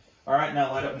 Alright,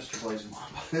 now light up Mr. Blazing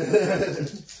Mamba.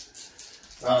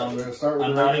 We're going to start with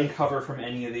I'm the not in cover from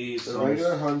any of these. the So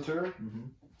regular Hunter. Mm-hmm.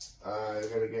 You're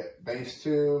going to get base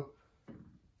 2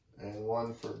 and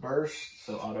 1 for burst.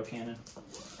 So autocannon.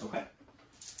 Okay.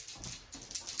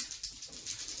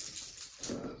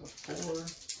 That's a 4. I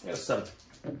got a 7.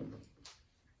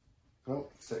 Oh,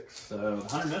 6. So the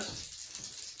 100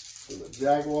 missed. So the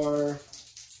Jaguar.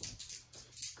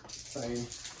 Same.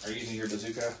 Are you using your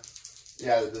bazooka?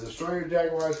 Yeah, the Destroyer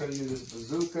Jaguar is going to use this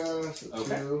bazooka. So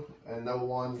Okay. 2 and no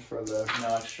 1 for the.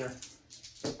 No extra.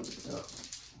 No.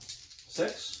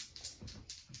 6.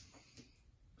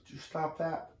 Did you stop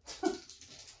that?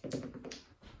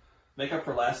 Make up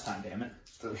for last time, damn it.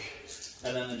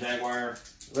 And then the Jaguar,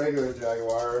 Regular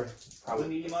Jaguar. probably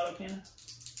medium autocannon.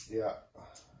 Yeah.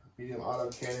 Medium auto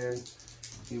cannon.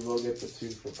 He will get the 2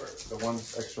 for burst. The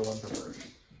extra one for burst.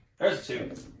 There's a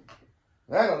 2.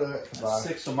 That'll do it. That's Bye.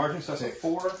 6, so margin success of 6.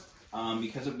 4.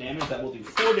 Because of damage, that will do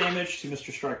 4 damage to Mr.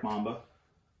 Strike Mamba.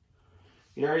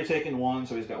 He'd already taken 1,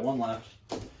 so he's got 1 left.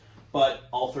 But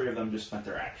all 3 of them just spent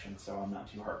their action, so I'm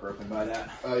not too heartbroken by that.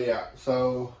 Yeah,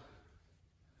 so.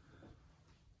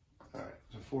 Alright,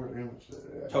 so 4 damage.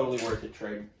 Totally worth it,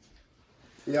 trade.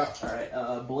 Yeah. Alright,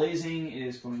 Blazing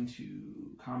is going to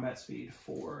combat speed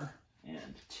 4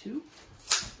 and 2.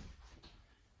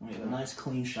 We have a nice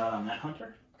clean shot on that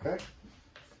Hunter. Okay.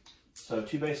 So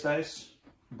 2 base dice.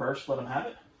 Burst, let him have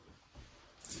it.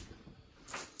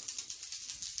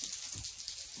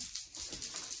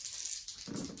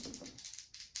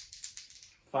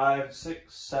 Five,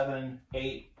 6, 7,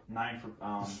 8, 9 for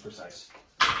precise.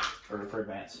 Or for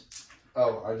advance.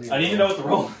 Oh, I didn't even know what the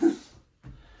roll was.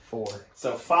 4.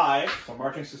 So 5, so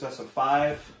marching success of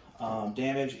 5.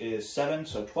 Damage is 7,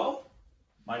 so 12.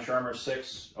 Minus your armor is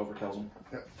 6, overkills him.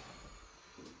 Yep.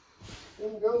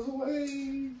 It goes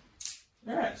away.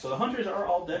 Alright, so the hunters are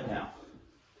all dead now.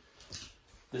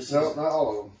 This No, is. not all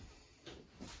of them.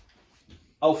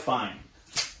 Oh, fine.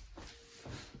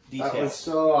 That one's Details.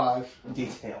 still alive.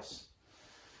 Details.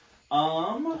 That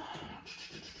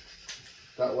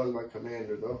was my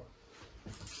commander, though.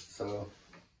 So.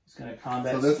 It's gonna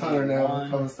combat. So this speed hunter now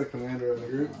 1. becomes the commander of the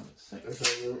group. 6. This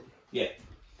whole group. Yeah.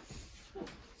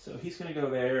 So he's gonna go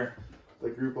there. The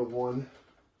group of 1.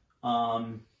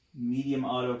 Medium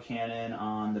auto cannon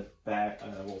on the back.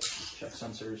 We'll check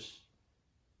sensors.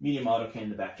 Medium auto cannon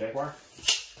the back Jaguar.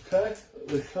 Okay.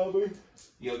 The cover.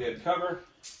 You'll get cover,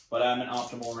 but I'm in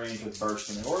optimal range with burst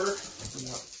in the order.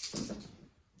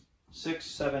 6,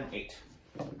 7, 8.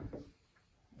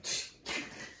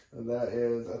 And that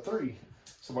is a 3.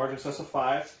 So margin success of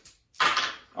 5.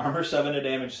 Armor 7 to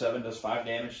damage 7 does 5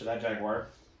 damage to that Jaguar,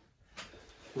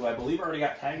 who I believe already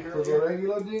got tagged For the earlier.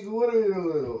 regular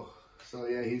Jaguar. So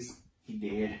yeah, he's. He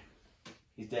did.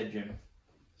 He's dead, Jim.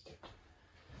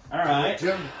 All right.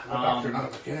 Jim, a doctor, not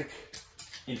a mechanic.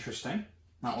 Interesting.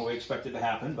 Not what we expected to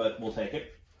happen, but we'll take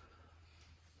it.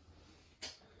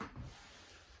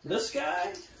 This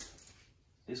guy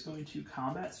is going to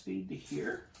combat speed to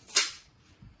here.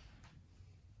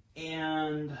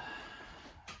 And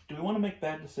do we want to make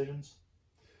bad decisions?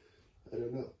 I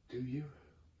don't know. Do you,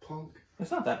 punk?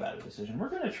 It's not that bad of a decision. We're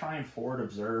going to try and forward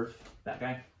observe that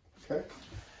guy. Okay.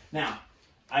 Now,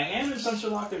 I am in sensor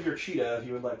lock of your cheetah if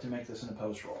you would like to make this an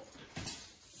opposed roll.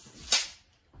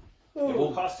 It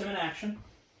will cost him an action.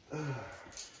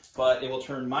 but it will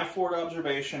turn my forward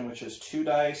observation, which is 2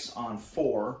 dice on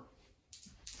 4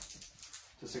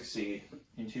 to succeed,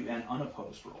 into an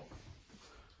unopposed roll.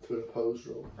 To an opposed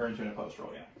roll. Or into an opposed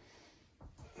roll, yeah.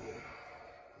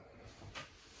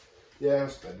 Yeah, I'll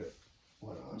spend it.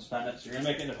 Why not? Spend it, so you're going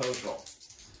to make an opposed roll.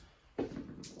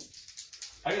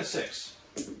 I got a 6.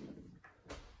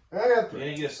 I got 3. You're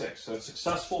going to get a 6. So it's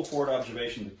successful forward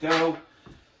observation to go.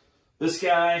 This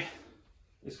guy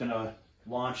is going to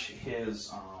launch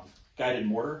his guided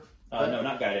mortar. No,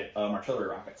 not guided. Artillery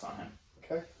rockets on him.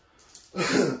 Okay.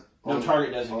 No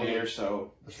target designator,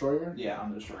 so... Destroyer? Yeah, on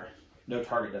the destroyer. No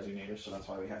target designator, so that's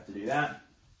why we have to do that.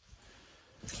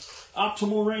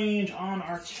 Optimal range on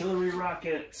artillery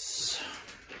rockets.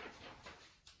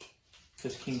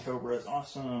 This King Cobra is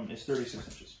awesome. It's 36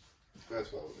 inches.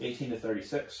 That's what 18 to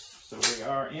 36. So we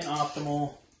are in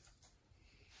optimal.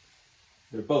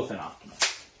 They're both in optimal.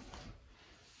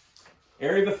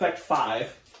 Area of effect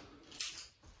 5.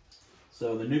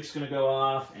 So the nuke's going to go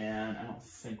off, and I don't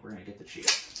think we're going to get the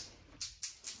cheetah.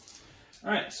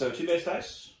 Alright, so 2 base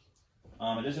dice.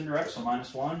 It is indirect, so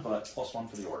 -1, but +1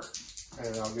 for the order.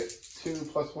 And I'll get 2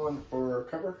 + 1 for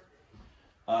cover?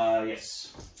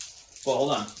 Yes. Well,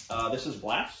 hold on. This is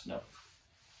blast? No.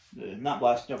 Not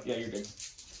blast. Nope. Yeah, you're good.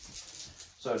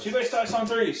 So 2 base dice on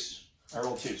 3s. I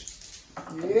roll 2s.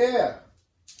 Yeah.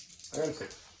 I got a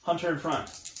 6. Hunter in front.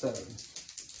 7.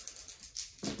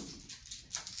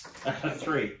 I got a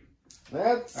 3.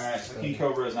 That's... Alright, so King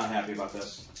Cobra is not happy about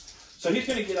this. So he's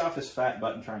going to get off his fat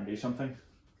butt and try and do something.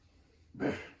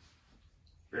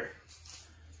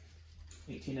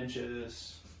 18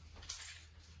 inches.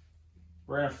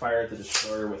 We're going to fire at the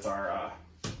destroyer with our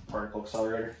particle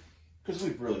accelerator. Because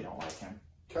we really don't like him.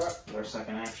 Cut. With our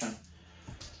second action.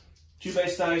 2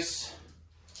 base dice.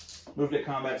 Moved at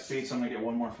combat speed, so I'm going to get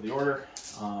 1 more for the order.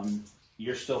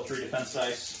 You're still 3 defense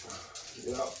dice.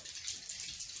 Yep.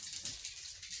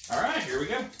 Alright, here we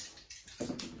go.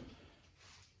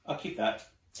 I'll keep that.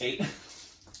 8.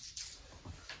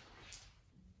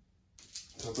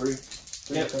 So 3.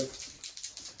 Yep.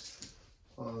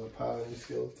 On the piloting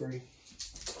skill of 3.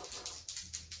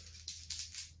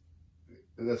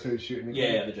 That's who he's shooting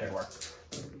again? Yeah, the Jaguar.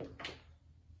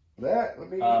 That would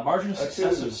be... margin of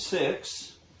success of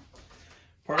 6.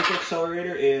 Particle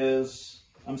accelerator is...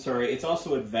 I'm sorry, it's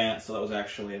also advanced, so that was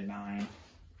actually a 9.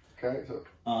 Okay, so...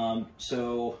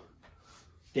 So,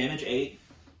 damage 8.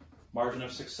 Margin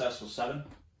of success was 7.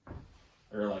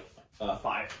 Or like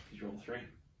 5. You rolled a 3.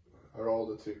 I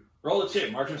rolled a 2. Roll a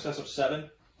 2. Margin of success of 7.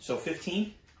 So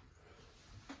 15.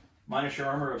 Minus your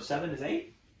armor of 7 is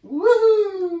 8.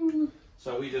 Woohoo!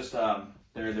 So we just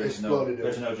there's Exploded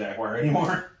no Jaguar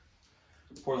anymore.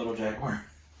 Poor little Jaguar.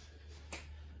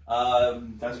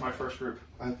 That's my first group.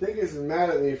 I think he's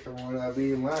mad at me for when I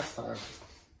beat him last time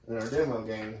in our demo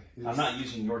game. I'm not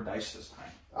using your dice this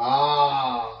time.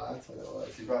 Ah, that's what it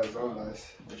was. He brought his own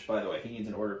dice. Which, by the way, he needs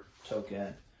an order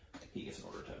token. He gets an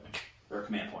order token. Or a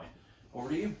command point. Over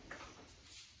to you.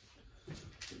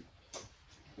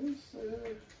 The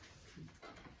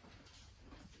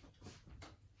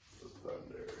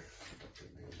thunder.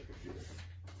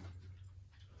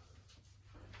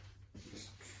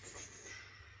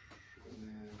 And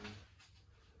then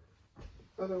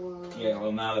other one. Yeah,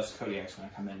 well now this Kodiak's going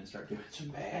to come in and start doing some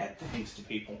bad things to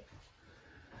people.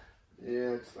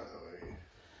 Yeah, it's not really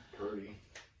pretty.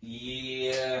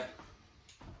 Yeah.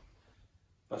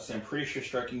 But I'm pretty sure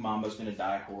Striking Mamba's going to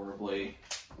die horribly.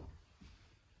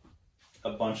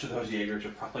 A bunch of those Jaegers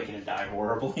are probably going to die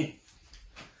horribly.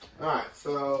 Alright,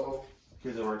 so...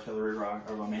 Because of artillery rock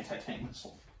or an anti-tank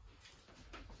missile.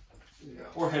 Yeah.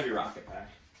 Or heavy rocket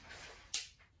pack.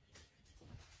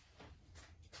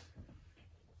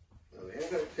 Now, the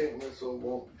anti-tank missile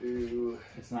won't do...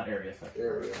 It's not area effective.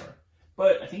 Area.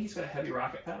 But I think he's got a heavy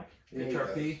rocket pack. Yeah, he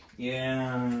HRP.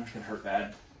 Yeah, it could hurt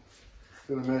bad.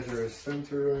 Gonna measure his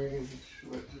center range,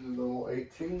 which is a little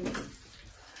 18.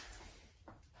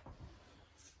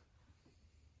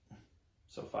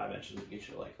 So 5 inches would get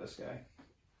you like this guy.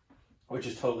 Which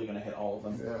is totally going to hit all of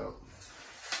them. Yeah.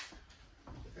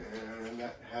 And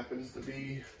that happens to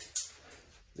be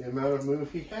the amount of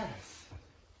move he has.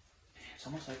 It's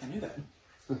almost like I knew that.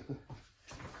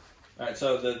 Alright,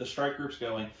 so the strike group's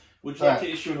going. Would you like to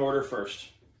issue an order first?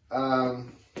 Let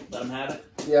them have it?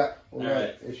 Yeah, we'll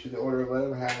Alright. issue the order, let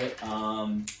him have it.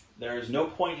 There is no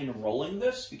point in rolling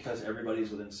this because everybody's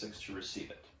within 6 to receive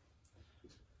it.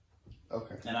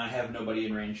 Okay. And I have nobody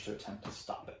in range to attempt to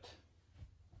stop it.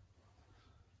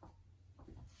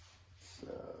 So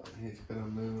he's gonna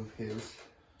move his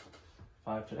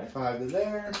 5 today? 5 to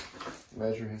there,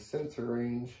 measure his sensor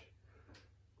range.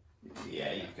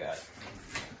 Yeah, you've got it.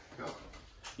 Go.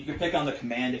 You can pick on the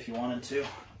command if you wanted to.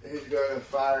 He's going to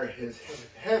fire his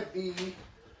heavy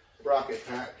rocket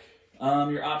pack.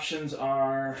 Your options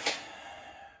are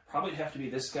probably have to be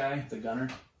this guy, the gunner.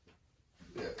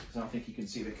 Yeah. Because I don't think you can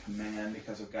see the command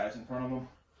because of guys in front of him.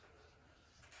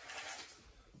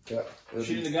 Yeah.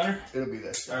 Shooting the gunner? It'll be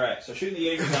this. All right, so shooting the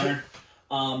Jaeger gunner.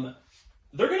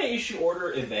 They're going to issue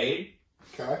order evade.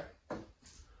 Okay.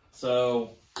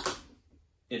 So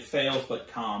it fails, but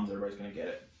comms, everybody's going to get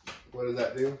it. What does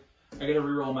that do? I get to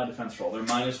reroll my defense roll. They're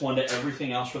 -1 to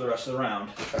everything else for the rest of the round.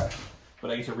 Okay.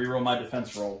 But I get to reroll my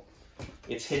defense roll.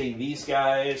 It's hitting these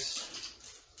guys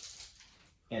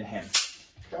and him.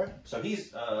 Okay. So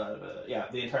he's, yeah,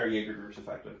 the entire Jaeger group is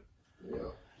effective.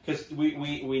 Yeah. Because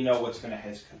we know what's going to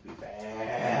hit could be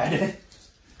bad.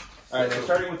 All right, so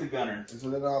starting with the gunner. Is it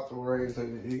optimal range? So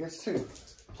he gets 2.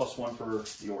 +1 for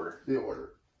the order. The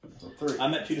order. So 3.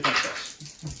 I'm at 2 defense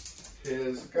dice.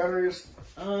 His gunner is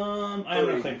I am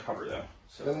going to claim cover though.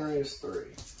 So gunner is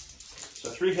 3. So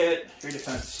 3 hit, 3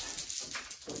 defense.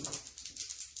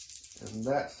 And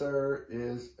that, sir,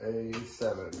 is a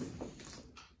 7.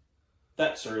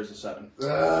 That, sir, is a 7.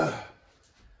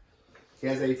 He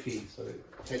has AP, so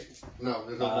take. No,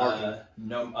 there's no margin.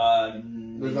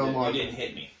 There's no margin. You didn't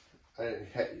hit me. I didn't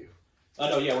hit you. Oh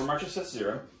no, yeah, we're marching set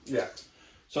 0. Yeah.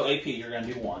 So AP, you're going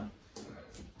to do 1.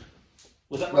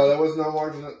 Was that? No, there was no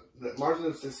margin. The margin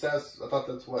of success. I thought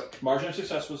that's what. Margin of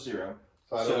success was 0.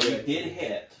 So you did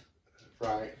hit.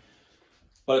 Right.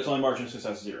 But it's only margin of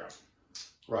success 0.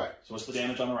 Right. So what's the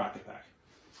damage on the rocket pack?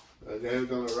 The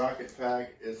damage on the rocket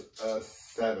pack is a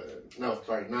 7. No,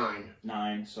 sorry, 9.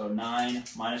 9. So 9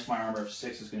 minus my armor of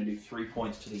 6 is going to do 3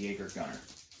 points to the Jaeger gunner.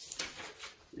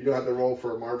 You don't have to roll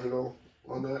for a marginal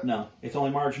on that? No, it's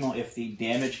only marginal if the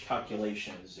damage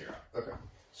calculation is 0. Okay.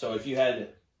 So if you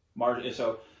had margin,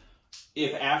 so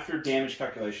if after damage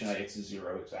calculation it's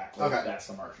 0 exactly, okay, that's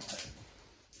the marginal hit.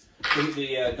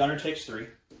 The gunner takes 3.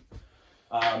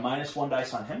 -1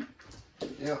 dice on him.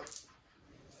 Yeah.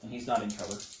 And he's not in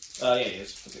cover. Yeah, he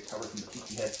is. He'll get cover from the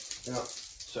peaky head. Yeah.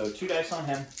 So 2 dice on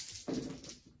him.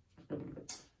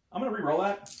 I'm going to re-roll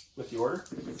that with the order.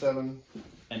 7.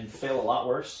 And fail a lot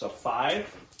worse. So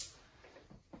 5.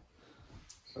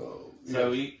 So you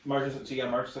got a margin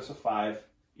success of 5.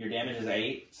 Your damage is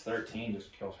 8. It's 13.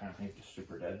 Just kills him. He's just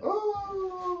super dead.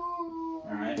 Oh.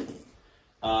 All right.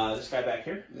 This guy back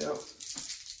here. Yep.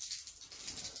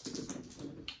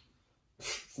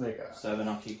 Snake eye. 7.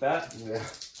 I'll keep that. Yeah.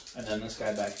 And then this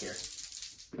guy back here.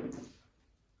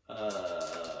 I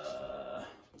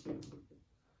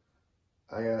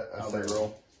got a I'll 7.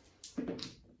 roll.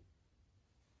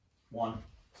 1.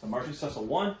 So margin success of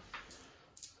 1.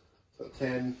 So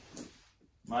 10.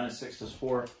 -6 is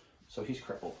 4. So he's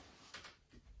crippled.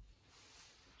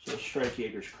 So Strike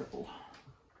Jaeger's crippled.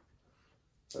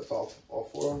 That's all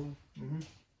 4 of them?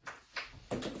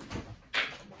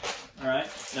 All right.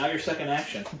 Now your second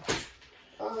action.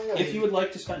 Oh, yeah. If you would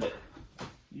like to spend it.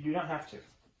 You do not have to.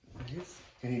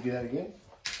 Can you do that again?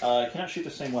 You cannot shoot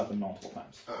the same weapon multiple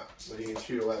times. But you can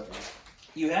shoot a weapon.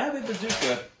 You have a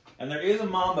bazooka, and there is a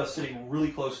Mamba sitting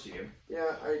really close to you.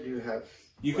 Yeah, I do have.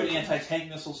 You could anti-tank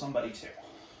missile somebody too.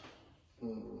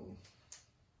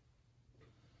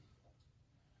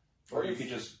 Or you could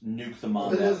just nuke the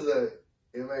Mamba. What is the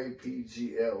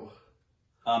MAPGL?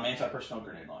 Anti-personnel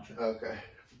grenade launcher. Okay.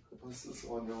 I was just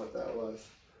wondering what that was.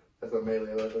 That's a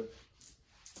melee weapon.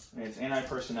 It's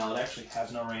anti-personnel. It actually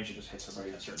has no range. It just hits everybody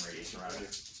in a certain radius around you.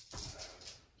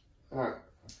 Alright.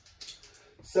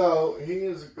 So, he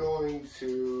is going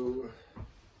to...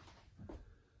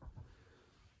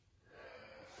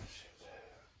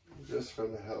 Just for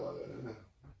the hell of it.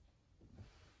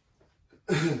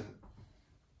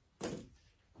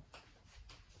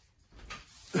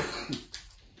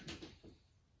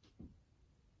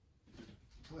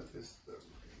 What is the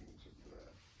range of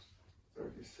that?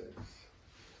 36.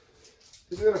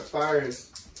 He's going to fire his...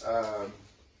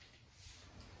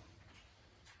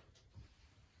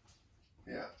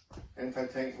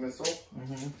 anti-tank missile.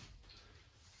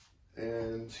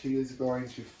 And he is going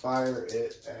to fire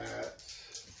it at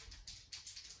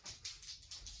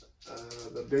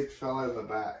the big fella in the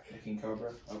back. Taking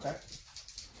Cobra. Okay.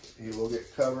 He will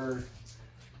get covered.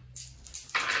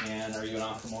 And are you in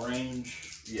optimal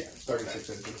range? Yeah, 36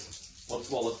 inches. What's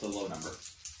the low number?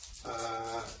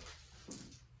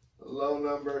 The low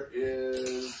number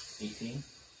is 18?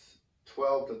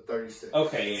 12 to 36.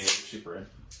 Okay, yeah, you're super in.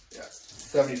 Yeah.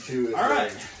 72 is all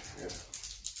right. Yeah.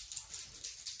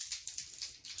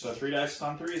 So 3 dice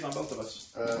on 3s on both of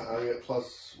us. I get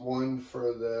 +1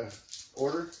 for the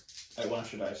order. 1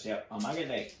 extra dice, yep. I get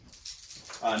 8.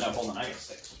 No, hold on, I get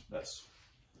 6. That's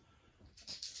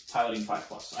piloting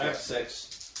 5+. I have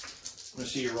 6. I'm going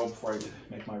to see your roll before I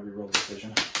make my reroll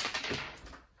decision.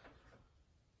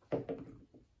 So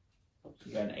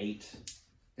you got an 8.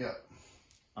 Yeah.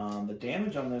 The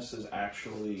damage on this is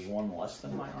actually 1 less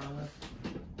than my armor.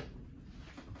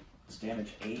 It's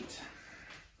damage 8.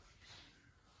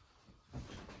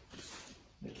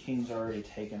 The king's already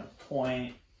taken a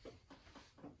point.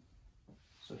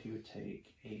 So he would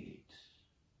take 8,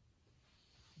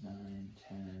 9,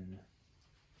 10.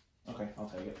 Okay, I'll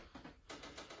take it.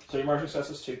 So your margin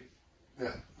success is 2.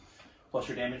 Yeah. Plus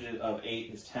your damage of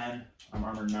 8 is 10. I'm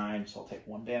armor 9, so I'll take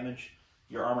 1 damage.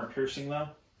 Your armor piercing though?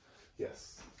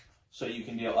 Yes. So you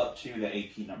can deal up to the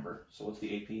AP number. So what's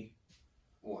the AP?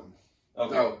 1.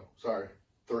 Okay. Oh, sorry.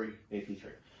 3. AP 3.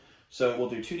 So we'll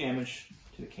do 2 damage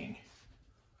to the king.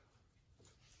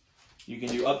 You can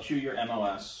do up to your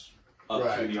MOS,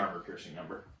 up to the armor piercing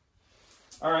number.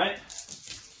 All right.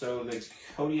 So the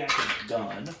Kodiak is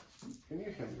done. Can you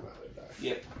hand me my other die?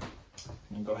 Yep.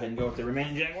 And go ahead and go with the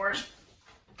remaining Jaguars.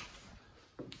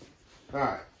 All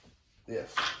right.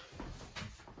 Yes.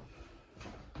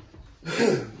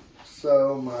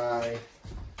 So my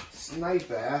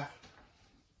sniper.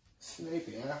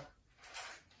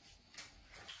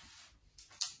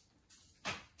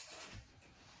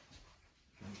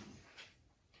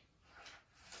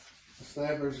 The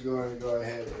sniper's going to go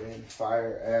ahead and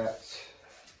fire at.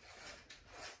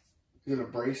 He's going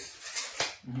to brace.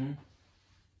 Mm-hmm.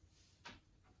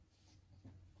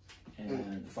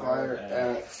 And fire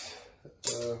at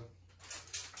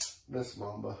Miss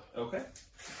Mamba. Okay.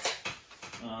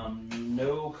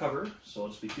 No cover, so it'll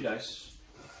just be 2 dice.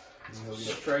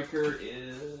 Striker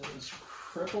is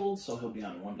crippled, so he'll be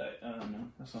on 1 die. No,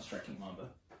 that's not Striking Mamba.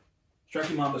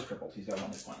 Striking Mamba's crippled. He's got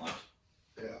 1 hit point left.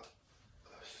 Yeah.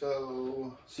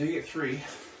 So you get 3.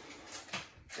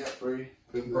 Yeah, 3.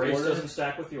 Brace doesn't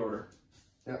stack with the order.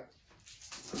 Yep.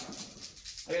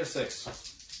 I get a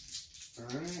 6.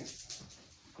 Alright.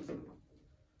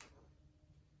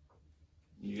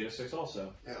 You get a 6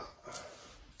 also. Yeah.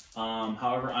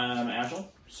 However, I am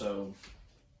agile, so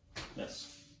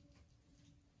yes.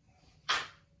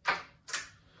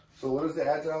 So what is the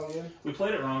agile again? We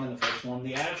played it wrong in the first one.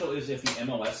 The agile is if the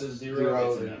MOS is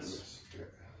 0, it's a miss.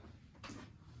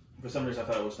 For some reason I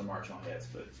thought it was the marginal hits,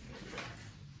 but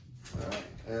alright.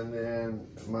 And then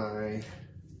my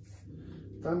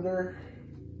thunder.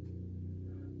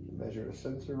 Measure the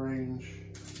sensor range.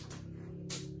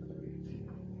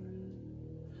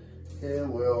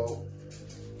 And we'll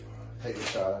take a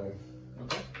shot at him.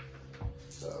 okay.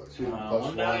 So 2 plus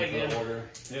 1 die 1 again. for order.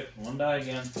 Yep, 1 die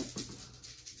again.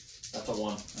 That's a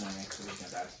 1. Okay, so he's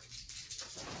gonna die.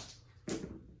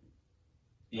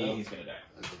 Yeah, Oh. he's gonna die.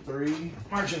 That's a 3.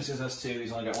 Margin says us 2.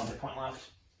 He's only got 1 hit point left.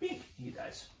 Beep. He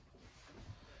dies.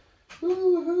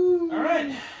 Woohoo! All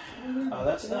right.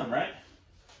 That's them, right?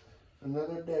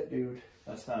 Another dead dude.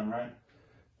 That's them, right?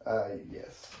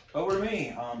 Yes. Over to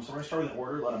me. So we're gonna start with an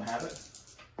order. Let him have it.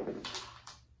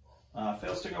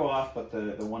 Fails to go off, but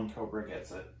the 1 Cobra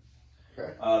gets it.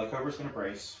 Okay. The Cobra's gonna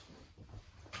brace.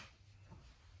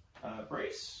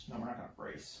 Brace? No, we're not gonna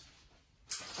brace.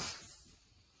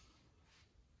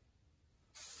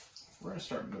 We're gonna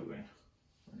start moving.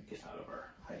 We're gonna get out of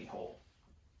our hidey hole.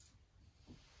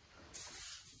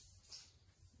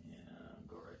 And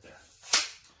go right there.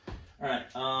 Alright,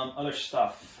 other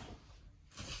stuff.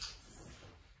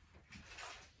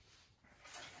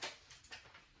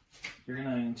 You're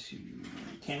going to,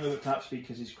 can't move at top speed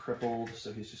because he's crippled,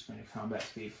 so he's just going to combat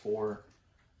speed 4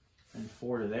 and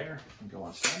 4 to there and go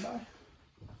on standby.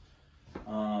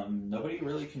 Nobody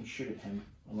really can shoot at him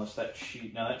unless that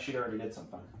cheat, now that cheat already did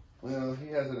something. Well, he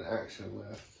has an action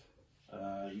left.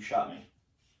 You shot me.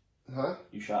 Huh?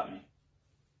 You shot me.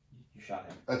 You shot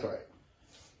him. That's right.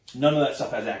 None of that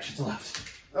stuff has actions left.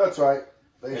 That's right.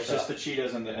 They It's shot. just the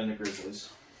cheetahs and the grizzlies.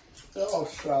 They all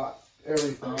shot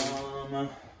everything.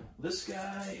 This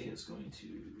guy is going to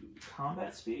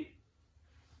combat speed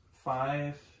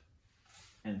 5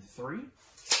 and 3,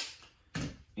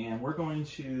 and we're going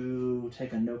to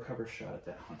take a no cover shot at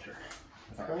that hunter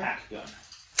with our pack gun.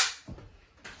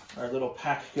 Our little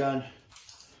pack gun.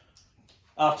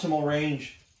 Optimal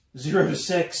range 0 to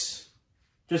 6,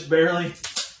 just barely.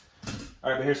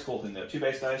 All right, but here's the cool thing though: 2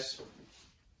 base dice,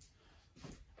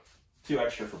 2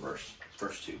 extra for burst. It's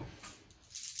burst 2.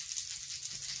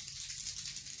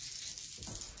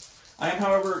 I am,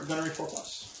 however, gunnery 4+,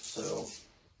 so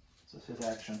this is his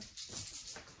action.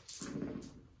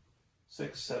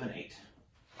 6, 7, 8.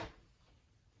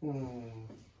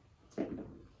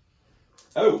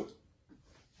 Oh!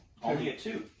 Only at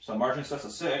 2. So margin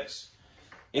success is 6.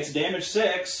 It's damage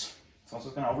 6. It's also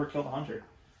going to overkill the hunter.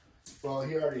 Well,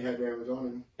 he already had damage on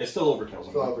him. It still overkills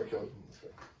him. Still overkilled him.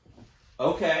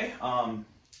 Okay.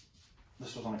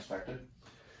 This was unexpected.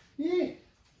 Yeah.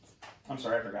 I'm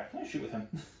sorry, I forgot. Can I shoot with him?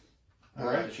 I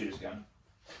forgot to shoot his gun.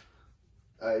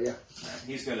 Yeah. Alright,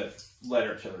 he's gonna let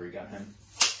artillery gun him.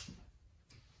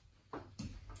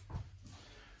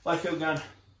 Light field gun.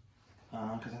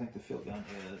 Because I think the field gun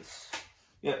is...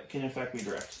 Yep, can in fact be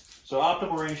direct. So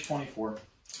optimal range 24.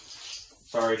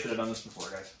 Sorry, I should have done this before,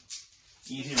 guys.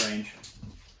 Easy range.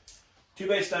 2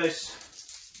 base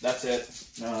dice. That's it.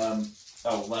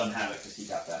 Oh, let him have it because he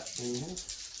got that.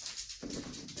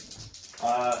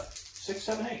 6,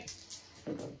 7, 8.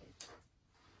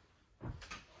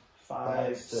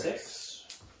 5, 6.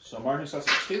 So margin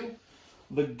success 2.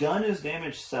 The gun is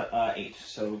damaged 8,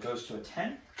 so it goes to a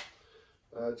 10.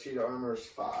 Cheetah armor is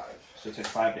 5. So it takes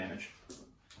 5 damage.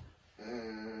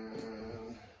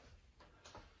 And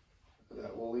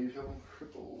that will leave him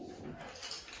crippled.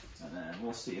 And then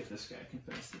we'll see if this guy can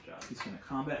finish the job. He's going to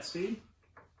combat speed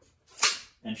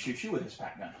and shoot you with his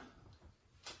pack gun.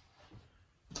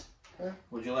 Okay.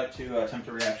 Would you like to attempt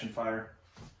a reaction fire?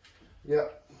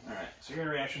 Yep. Alright, so you're going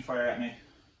to reaction fire at me.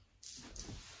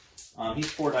 He's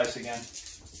 4 dice again.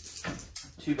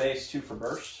 2 base, 2 for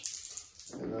burst.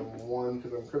 And then 1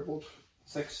 because I'm crippled.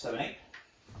 6, 7, 8. Is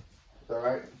that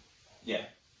right? Yeah.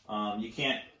 You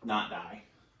can't not die.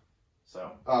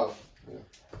 So. Oh. Yeah.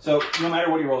 So no matter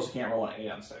what he rolls, you can't roll an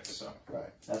 8 on 6. So.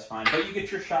 Right. That's fine. But you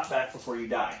get your shot back before you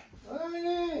die. Oh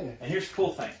yeah. And here's the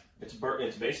cool thing. It's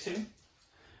base 2.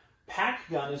 Pack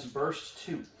gun is burst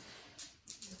 2.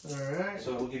 Alright.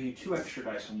 So it will give you 2 extra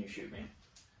dice when you shoot me.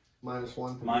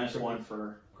 -1. -1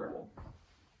 for crippled.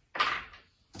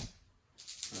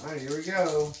 Alright, here we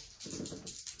go.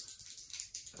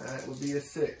 That would be a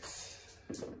 6.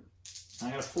 I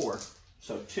got a 4.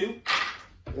 So 2.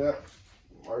 Yep.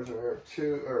 Margin of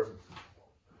 2 or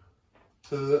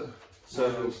 2.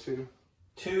 So 2.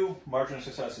 2. Margin of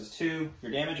success is 2.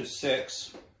 Your damage is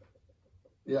 6.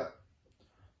 Yep.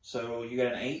 So you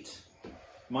get an 8.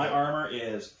 My armor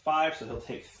is 5, so he'll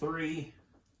take 3.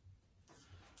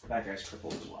 That guy's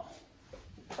crippled as well.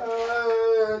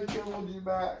 I killed you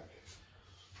back.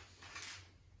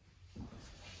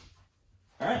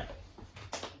 Alright.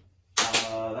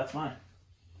 That's mine.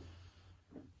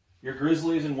 Your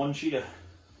grizzlies and 1 cheetah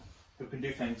who can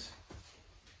do things.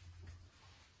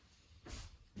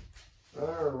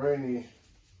 Alrighty.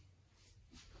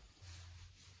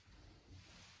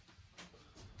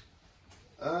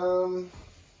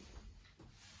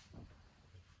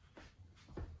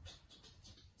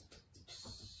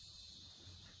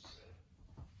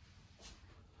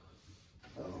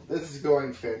 This is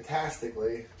going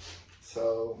fantastically,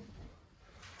 so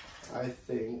I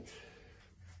think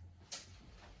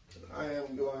I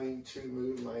am going to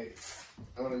move my.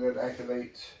 I'm going to go to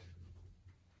activate.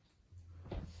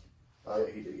 Oh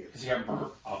yeah, he did get. Because he got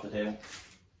burnt off the table.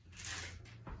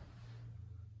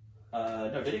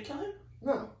 No, did it kill him?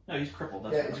 No. No, he's crippled.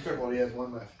 That's Yeah, right. he's crippled. He has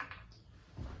 1 left.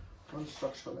 1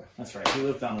 structure left. That's right. He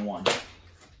lived on 1.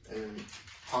 And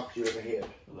popped you in the head.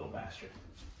 The little bastard.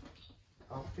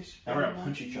 Oh, fish. Now we're going to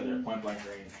punch each other at point blank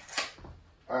range.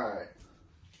 Alright.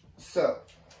 So,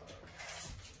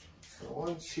 for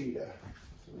 1 cheetah,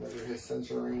 measure his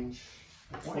sensor range.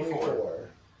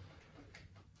 24.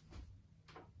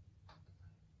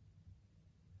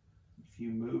 If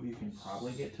you move, you can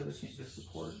probably get to the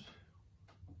support.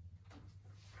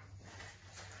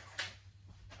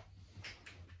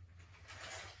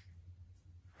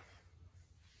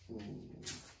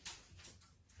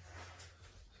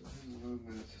 So his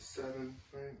movement is a 7,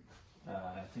 right?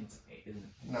 I think it's 8, isn't it?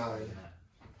 9.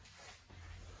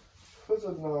 What's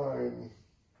a 9?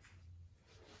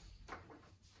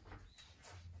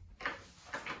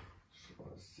 Just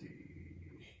want to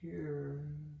see here.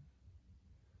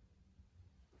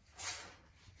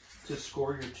 To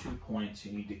score your 2 points,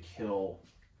 you need to kill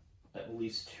at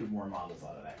least 2 more models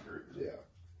out of that group. Yeah.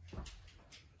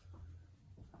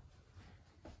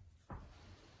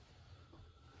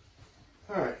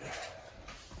 Alright.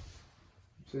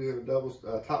 So you have a double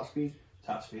top speed.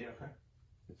 Top speed, okay.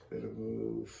 It's going to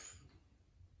move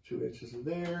 2 inches to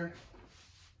there.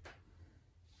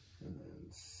 And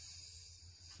then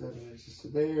 7 inches to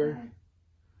there. Right.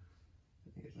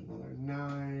 Here's another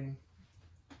 9.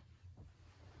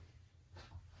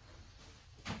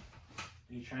 Are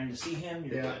you trying to see him?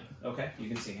 You're Yeah. good. Okay, you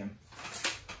can see him.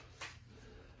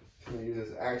 He's going to use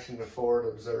his action to forward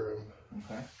observe him.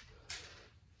 Okay.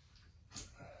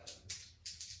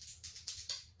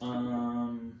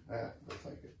 That looks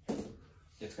like it.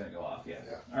 it's going to go off, yeah.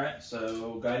 Yeah. All right,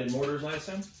 so guided mortars, I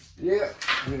assume? Yeah,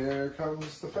 here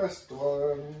comes the first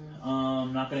one.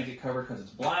 Not going to get covered because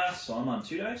it's blast, so I'm on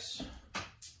 2 dice.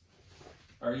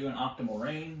 Are you in optimal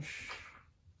range?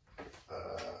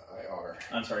 I are.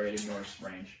 I'm sorry, it ignores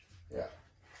range. Yeah.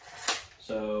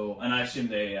 So, and I assume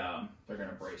they're going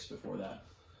to brace before that.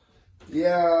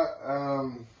 Yeah,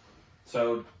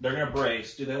 So they're going to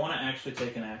brace. Do they want to actually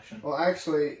take an action? well,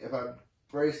 actually, if I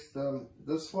brace them,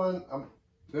 this one, I'm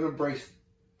going to brace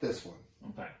this one.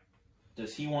 Okay.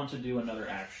 Does he want to do another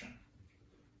action?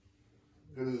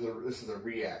 This is a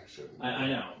reaction. I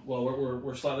know. Well,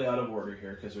 we're slightly out of order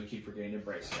here because we keep forgetting to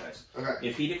brace, guys. Okay.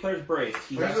 If he declares brace,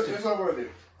 he has to... Here's what I'm gonna do.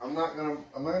 I'm not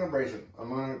gonna brace him. I'm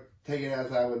gonna take it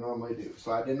as I would normally do.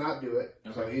 So I did not do it.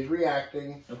 Okay. So he's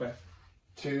reacting Okay.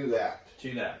 to that.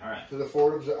 To that. All right. To the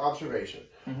forward observation.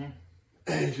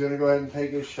 Mm-hmm. He's gonna go ahead and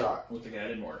take his shot. With the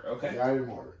guided mortar. Okay. Guided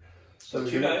mortar. So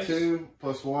So 2 dice. 2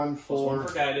 plus 1 Plus 1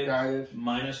 for guided. Guided.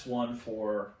 Minus 1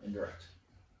 for indirect.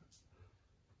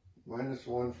 Minus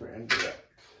 1 for indirect.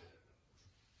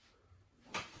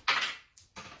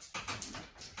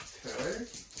 Okay.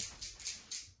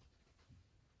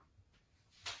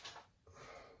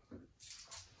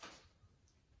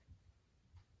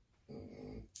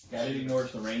 Guided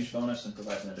ignores the range bonus and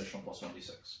provides an additional plus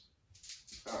 1d6.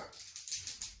 Alright.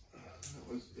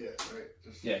 That was it, right?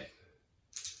 Just, Yeah.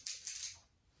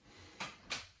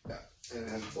 yeah. And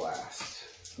then blast.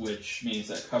 Which means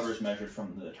that cover is measured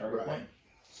from the target Right. point.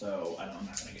 So I'm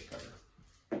not going to get cover.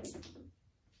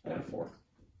 I got a 4.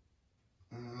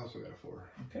 I also got a 4.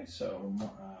 Okay, so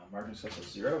margin success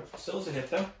is 0. Still is a hit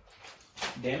though.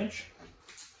 Damage.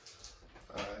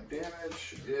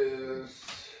 Damage is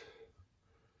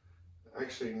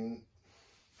actually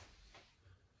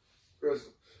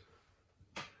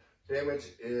damage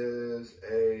is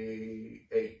a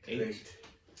 8. 8.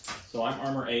 So I'm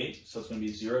armor 8, so it's going to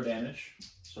be 0 damage.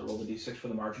 So roll the d6 for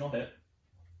the marginal hit.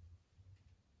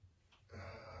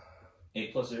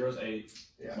 8 plus 0 is 8.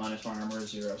 Yeah. Minus my armor is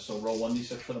 0. So roll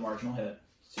 1d6 for the marginal hit.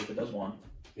 See if it does 1.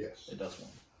 Yes. It does 1.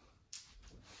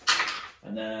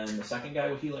 And then the second guy,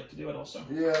 would he like to do it also?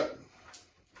 Yeah.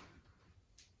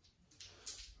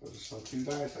 I'll just on 2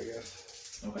 dice, I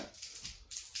guess. Okay.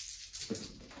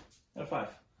 Got a 5.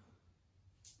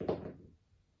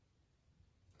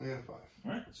 I got a 5.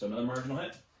 Alright, so another marginal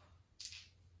hit.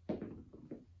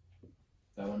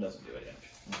 That one doesn't do any damage.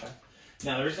 Okay.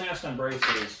 Now, the reason I asked on brace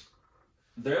is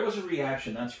there was a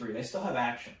reaction, that's free. They still have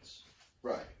actions.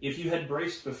 Right. If you had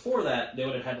braced before that, they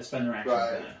would have had to spend their actions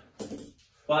Right. then.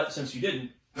 But since you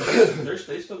didn't,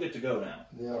 they still get to go now.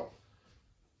 Yeah.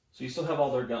 So you still have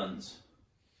all their guns.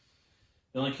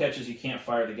 The only catch is you can't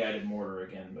fire the guided mortar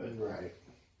again, but Right.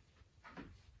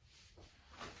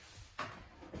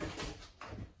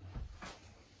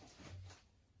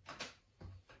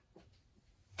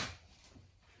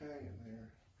 Okay, and there.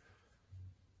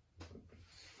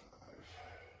 5.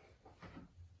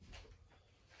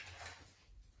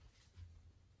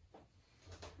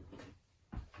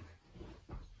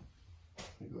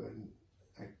 Go ahead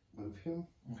and move him.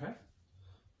 okay.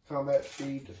 Combat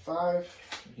speed to 5.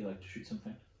 Would he like to shoot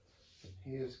something?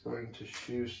 He is going to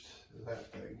shoot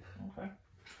that thing. Okay.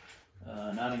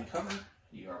 Not in cover.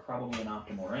 You are probably in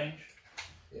optimal range,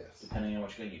 Yes. depending on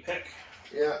which gun you pick.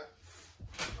 Yeah.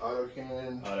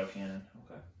 Autocannon. Autocannon.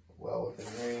 Okay. Well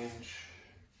within range.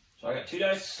 So I got 2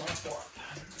 dice, on 4 up.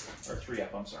 Or 3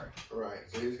 up, I'm sorry. Right.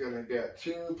 So he's going to get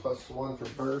 2 plus 1 for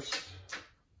burst.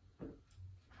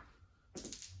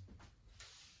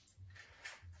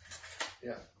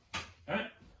 Yeah.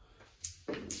 Alright.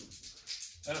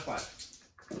 Got a 5.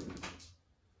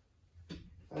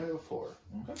 I have a 4.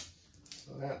 Okay.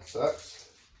 So that sucks.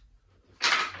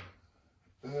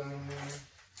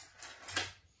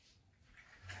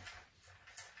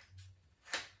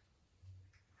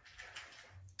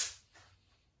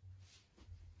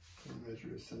 Measure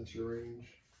his sensor range.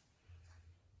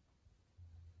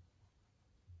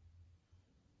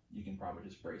 You can probably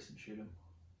just brace and shoot him.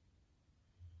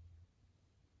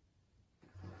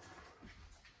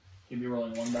 You'd be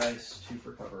rolling 1 dice, 2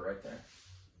 for cover right there.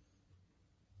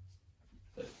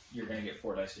 But you're going to get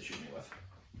 4 dice to shoot me with.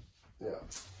 Yeah.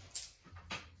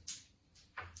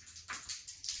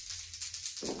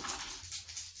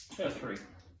 Got a 3.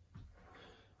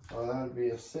 That would be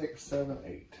a 6, 7,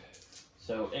 8.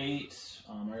 So 8,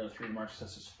 I got a 3, mark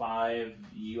success is 5.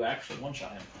 You actually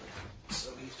one-shot him.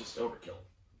 So he's just overkill.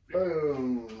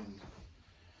 Boom.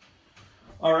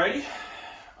 Alrighty.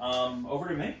 Over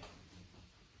to me.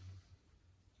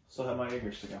 Still have my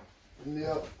Gears to go.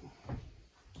 Yep.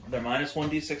 They're minus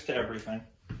 1d6 to everything.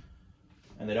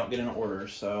 And they don't get in order,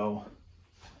 so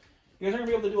You guys aren't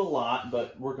going to be able to do a lot,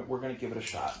 but we're going to give it a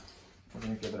shot. We're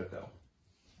going to give it a go.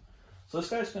 So this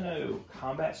guy's going to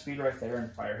combat speed right there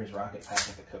and fire his rocket pack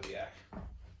at the Kodiak.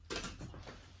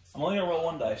 I'm only going to roll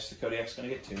 1 dice. The Kodiak's going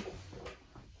to get 2.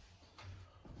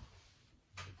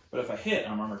 But if I hit,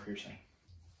 I'm armor piercing.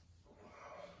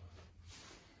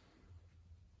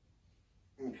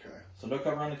 Okay. So no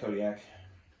cover on the Kodiak.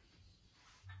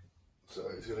 So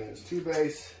he's going to use 2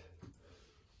 base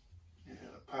and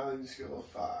a piloting skill of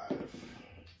 5.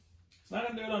 It's not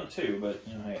going to do it on a 2, but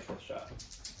you know, hey, 4th shot.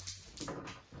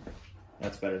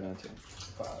 That's better than a 2.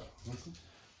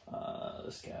 5.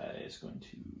 This guy is going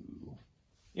to...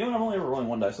 You know what? I'm only ever rolling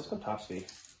 1 dice. Let's go top speed.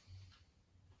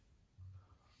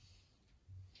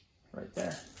 Right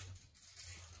there.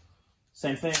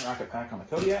 Same thing, rocket pack on the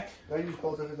Kodiak. Did I use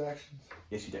both of his actions?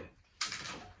 Yes, you did.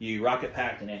 You rocket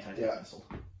packed an anti-tank missile.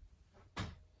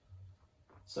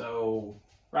 So,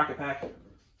 rocket pack,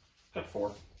 got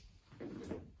 4.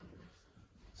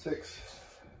 6.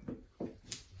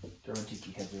 Throwing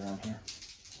tiki heads around here.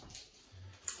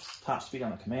 Top speed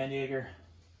on the Command Jaeger.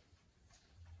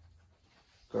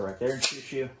 Go right there and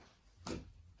shoot you.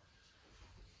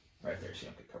 Right there, so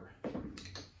you don't get cover.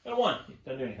 Got a 1.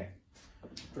 Doesn't do anything.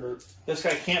 This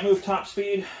guy can't move top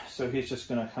speed, so he's just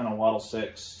going to kind of waddle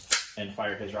 6 and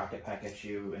fire his rocket pack at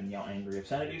you and yell angry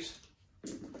obscenities.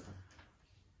 Did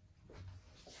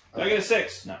I get a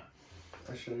 6? No.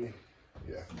 Actually,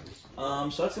 yeah.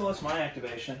 So that's my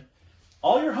activation.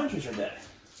 All your hunters are dead.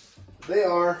 They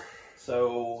are.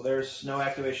 So there's no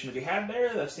activation to be had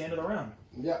there. That's the end of the round.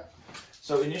 Yeah.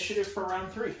 So initiative for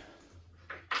round 3.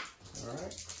 All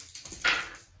right.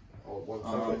 Oh, 1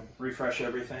 token. Refresh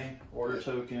everything. Order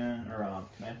token or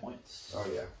command points. Oh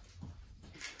yeah.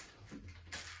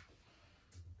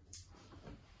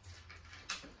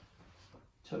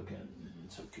 Token. He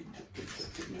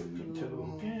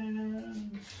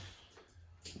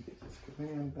gets his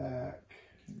command back.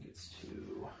 He gets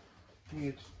 2. He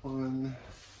gets 1.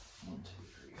 1, 2,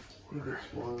 3, 4. He gets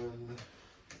 1.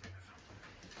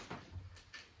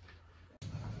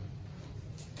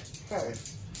 Okay.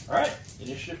 All right.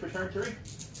 Initiative for turn 3.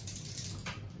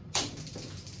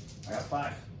 I got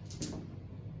 5.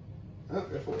 Oh,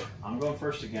 go for it. I'm going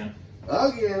first again.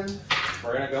 Again.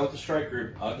 We're gonna go with the strike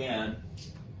group again.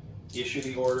 Issue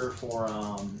the order for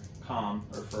calm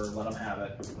or for let them have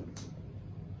it.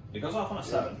 It goes off on a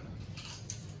 7.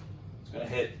 It's gonna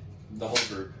hit the whole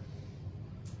group.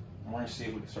 I want to see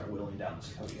if we can start whittling down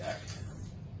this Kodiak.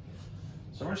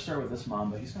 So we're gonna start with this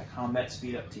Mamba. He's gonna combat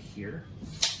speed up to here.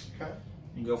 Okay.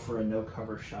 And go for a no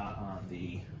cover shot on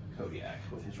the Kodiak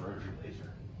with his rotary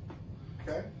laser.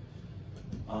 Okay.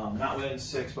 Not within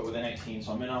 6, but within 18,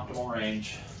 so I'm in optimal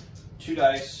range. 2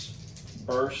 dice,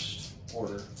 burst,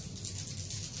 order.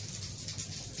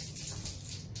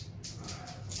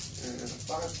 And a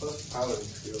 5+ piloting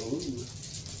skill. Ooh.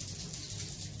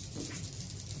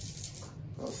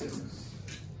 Well, 6.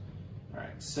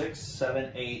 Alright, 6,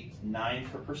 7, 8, 9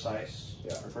 for precise,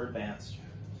 Yeah. or for advanced.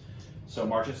 So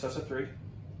margin sets of 3.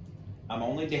 I'm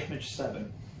only damaged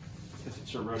 7, because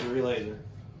it's a rotary laser.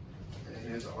 And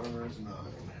his armor is 9.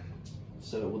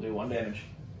 So we'll do 1 damage.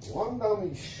 1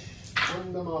 damage.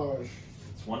 1 damage.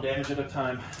 It's 1 damage at a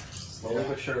time, slowly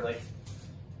but surely.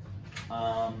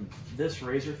 This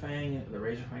Razor Fang, the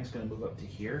Razor Fang is going to move up to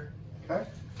here. Okay.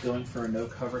 Going for a no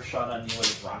cover shot on you with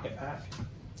his rocket pack.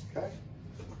 Okay.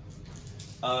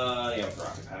 Yeah, with the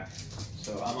rocket pack.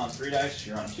 So I'm on 3 dice,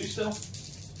 you're on 2 still.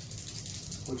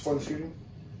 Which one's shooting?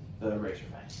 The Razor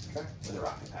Fang. Okay. With a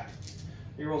rocket pack.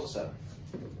 He rolls a 7.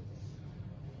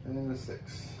 And then a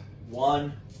 6.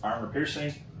 1 armor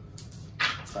piercing.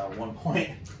 1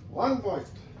 point. 1 point.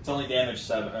 It's only damage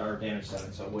 7,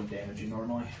 so it wouldn't damage you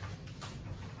normally.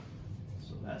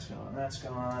 So that's gone, that's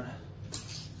gone.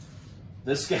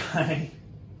 This guy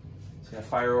is going to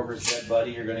fire over his dead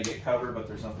buddy. You're going to get covered, but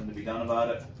there's nothing to be done about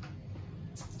it.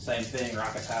 Same thing,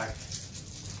 rocket pack.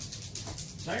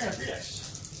 Now you're on 3 dice.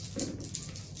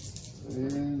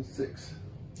 And 6.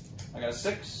 I got a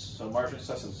 6, so margin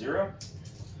success is 0.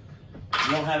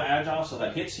 You don't have agile, so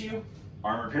that hits you.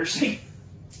 Armor piercing.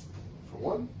 For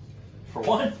 1. For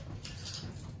 1.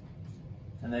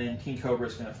 And then King Cobra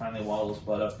is going to finally waddle his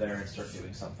butt up there and start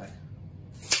doing something.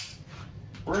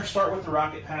 We're going to start with the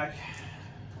rocket pack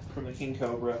from the King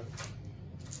Cobra.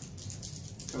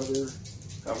 Cover.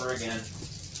 Cover again.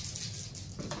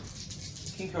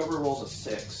 King Cobra rolls a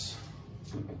 6.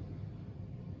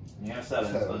 And you have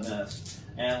 7, so it missed.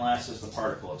 And last is the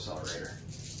particle accelerator.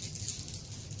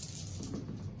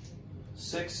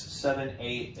 6, 7,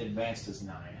 8, advanced is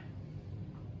 9.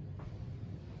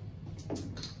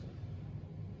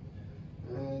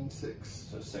 And 6.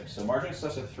 So 6. So margin of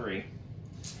success of 3.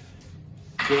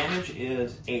 Damage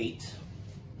is 8.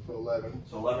 So 11.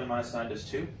 So 11 minus 9 does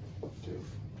 2. 2.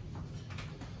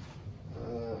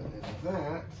 And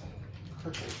that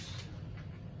cripples.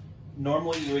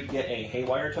 Normally you would get a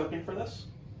Haywire token for this.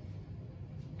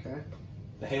 Okay.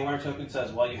 The Haywire token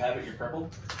says while you have it, you're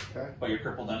crippled. Okay. But you're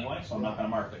crippled anyway, so I'm not going to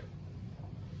mark it.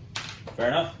 Fair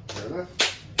enough? Fair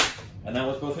enough. And that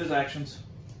was both his actions.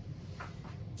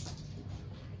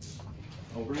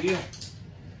 Over to you.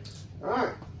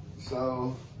 Alright.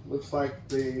 So, looks like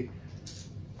the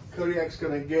Kodiak's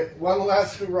going to get one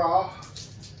last hurrah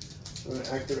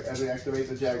as we activate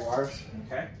the Jaguars.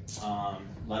 Okay.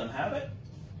 Let him have it.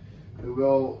 We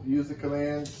will use the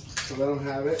commands to let them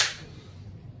have it.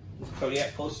 Is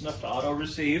Kodiak close enough to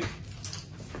auto-receive?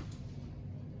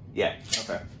 Yeah,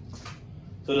 okay.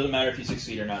 So it doesn't matter if you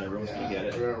succeed or not, everyone's going to get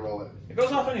it. We're going to roll it. It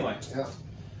goes off anyway. Yeah.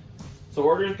 So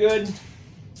order is good.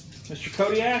 Mr.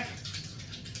 Kodiak,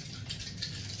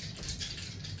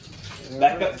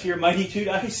 back up to your mighty 2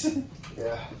 dice.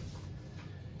 Yeah.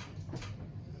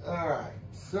 Alright,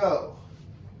 so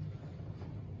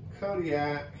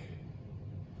Kodiak.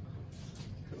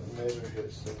 Gonna measure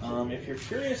his sensitivity. If you're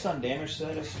curious on damage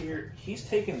status here, he's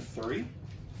taken 3.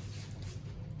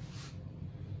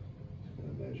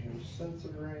 Gonna measure his sensor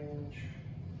range.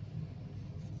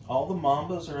 All the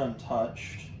Mambas are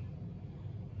untouched.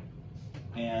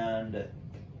 And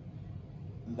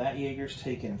that Jaeger's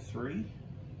taken 3.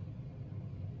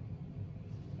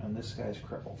 And this guy's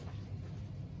crippled.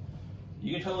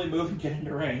 You can totally move and get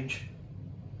into range.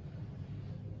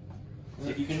 See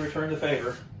if you can return the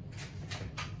favor.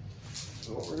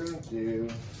 So what we're going to do,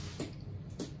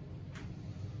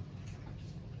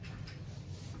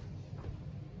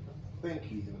 I think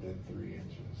he's within 3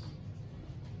 inches.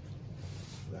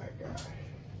 That guy.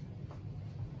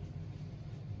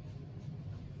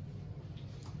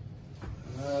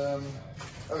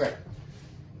 Okay.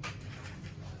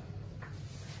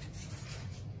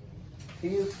 He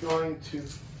is going to,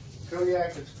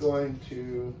 Kodiak is going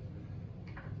to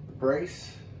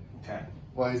brace. Okay.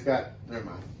 Well, he's got, never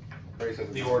mind. Brace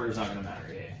doesn't The matter. order's not going to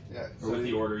matter, yeah. Yeah. Or with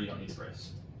the order, you don't need to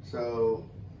brace. So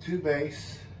 2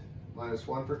 base, minus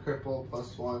 1 for cripple,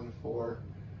 plus 1 for.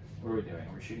 What are we doing?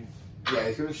 Are we shooting? Yeah,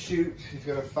 he's gonna shoot. He's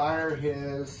gonna fire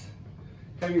his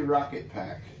heavy rocket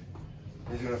pack.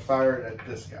 He's gonna fire it at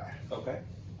this guy. Okay.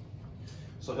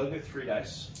 So he'll get 3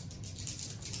 dice.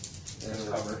 And Just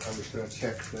I'm cover. just gonna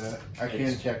check that. I can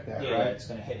It's- check that, Yeah, right? it's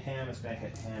going to hit him, and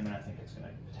I think it's going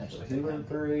to potentially hit 2 him. and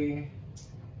 3.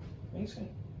 I think it's going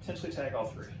to potentially tag all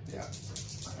 3. Yeah.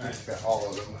 Alright. He's got all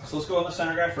of them. So let's go on the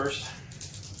center guy first.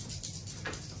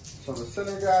 So the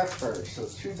center guy first. So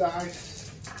 2 dice.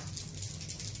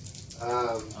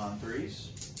 On 3s.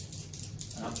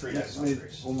 And on 3 dice on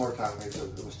 3s. One more time. So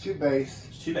it was 2 base,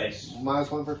 It's 2 base. minus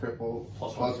 1 for cripple,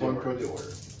 Plus plus one 1 for for the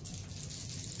order.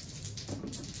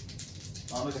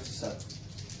 Mama gets a 7.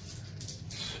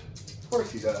 Of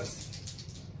course he does.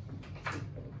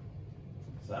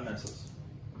 So that misses.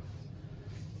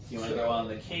 You want to go on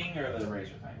the king or the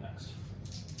razor fang next?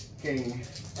 King.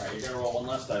 Alright, you're going to roll 1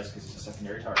 less dice because it's a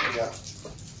secondary target. Yeah.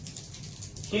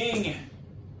 King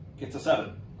gets a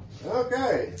 7.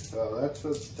 Okay, so that's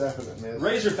a definite miss.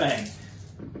 Razor fang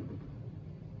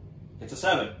gets a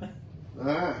 7.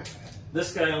 Alright.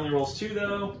 This guy only rolls 2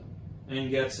 though, and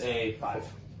gets a 5.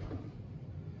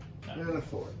 And a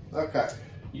 4. Okay.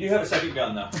 You do have a second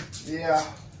gun though. Yeah.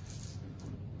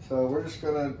 So we're just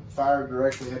gonna fire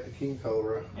directly at the King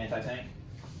Cobra. Anti-tank,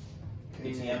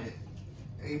 ATM,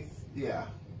 Yeah.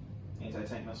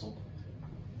 anti-tank missile.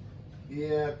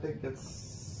 Yeah, I think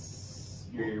that's.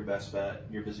 You're your best bet.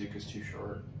 Your bazooka's too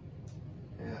short.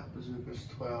 Yeah, bazooka's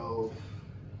 12.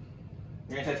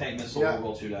 Your anti-tank missile Yeah. will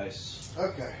roll 2 dice.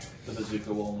 Okay. The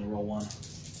bazooka will only roll 1.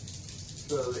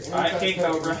 So the Alright, King anti-tank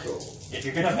Cobra. missile. If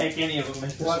you're gonna make any of them,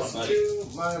 make this one, Plus buddy. 2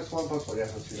 minus 1 plus 1. Yeah,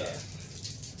 that's 2 Yeah. dice.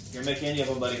 If you're making any of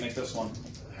them, buddy, make this one.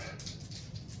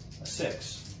 A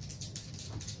 6.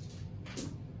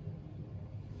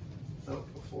 Oh,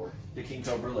 a 4. The King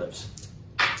Cobra lives.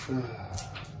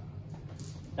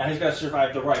 Now he's got to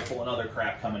survive the rifle and other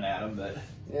crap coming at him, but.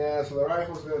 Yeah, so the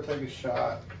rifle's gonna take a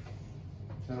shot.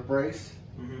 Gonna brace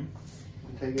Mm-hmm.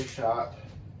 and take a shot.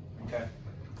 Okay.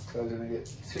 So he's gonna get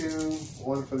 2,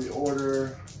 1 for the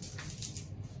order.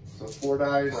 So 4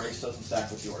 dice. Brace doesn't stack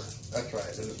with the order. That's right,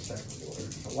 it doesn't stack with the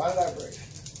order. So why did I brace?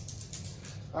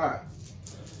 Alright.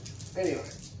 Anyway,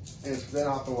 and it's then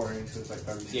off the warning, so it's like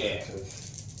 36 Yeah.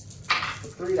 inches. So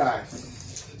 3 dice.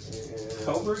 And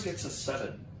Cobra gets a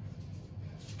 7.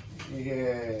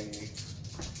 yay.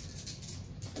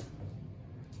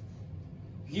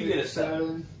 You get a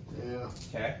 7. Yeah.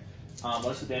 Okay.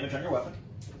 What's the damage on your weapon?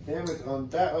 Damage on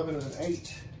that weapon is an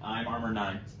 8. I'm armor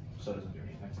 9, so it doesn't do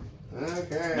anything.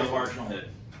 Okay. No marginal hit.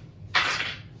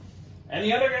 And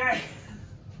the other guy.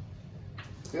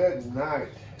 Good night.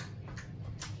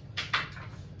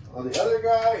 Well, the other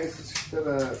guy is just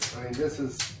gonna, I mean, this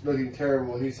is looking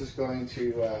terrible. He's just going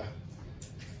to,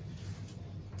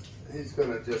 he's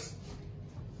gonna just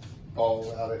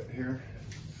ball out it here.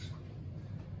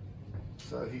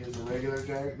 So he is a regular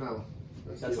jag? No.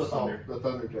 That's the Thunder. The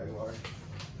Thunder Jaguar.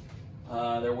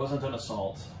 There wasn't an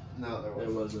assault. No, there There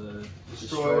was was a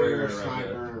destroyer, and a regular.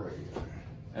 sniper, and a regular.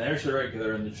 And there's the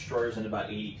regular, and the destroyer's in about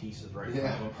 80 pieces right Yeah.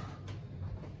 now.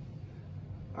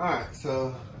 Alright,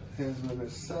 so his move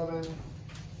is 7.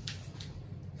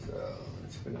 So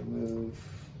it's going to move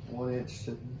 1 inch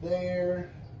to there.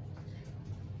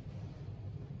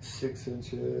 6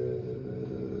 inches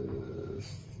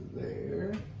to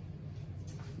there.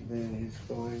 Then he's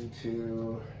going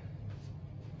to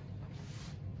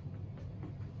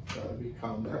be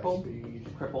combat Crippled. speed.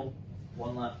 Crippled.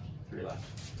 1 left, 3 left.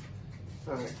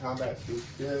 Alright, combat speed's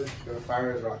good. He's going to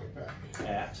fire his rocket pack.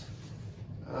 At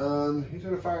He's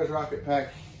going to fire his rocket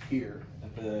pack here.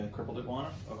 the crippled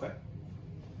iguana. Okay.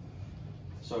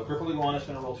 So crippled iguana is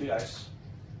going to roll 2 dice.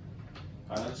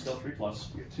 Island skill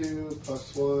 3+. Get 2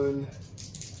 plus 1.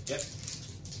 Yep.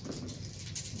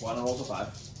 Iguana rolls a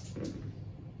 5.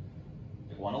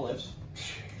 Iguana lives.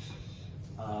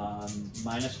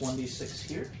 Minus 1d6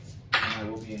 here. And I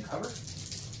will be in cover.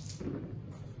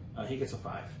 He gets a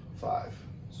 5. 5.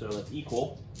 So that's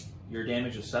equal. Your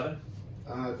damage is 7.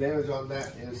 Damage on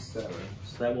that is 7.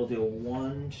 So that will deal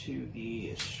 1 to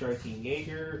the striking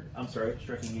Jaeger. I'm sorry,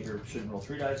 striking Jaeger shouldn't roll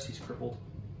 3 dice. He's crippled.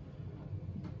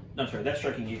 No, I'm sorry, that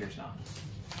striking Jaeger's not.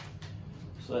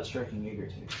 So that striking Jaeger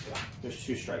takes. Yeah, there's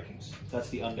 2 strikings. That's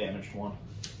the undamaged one.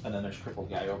 And then there's crippled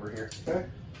guy over here. Okay.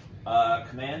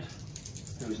 Command,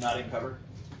 who's not in cover.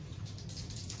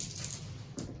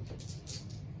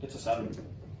 It's a 7.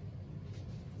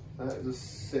 That is a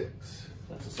 6.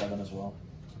 That's a 7 as well.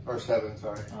 Or 7,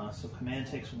 sorry. So command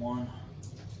takes 1.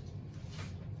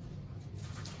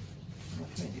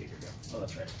 Where'd command Jaeger go? Oh,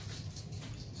 that's right.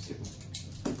 Stupid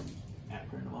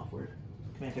acronym off word.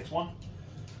 Command takes 1.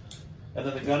 And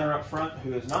then the gunner up front,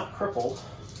 who is not crippled,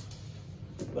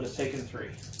 but has taken 3.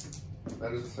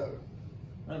 That is a 7.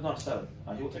 That's not 7.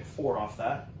 He will take 4 off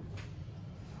that.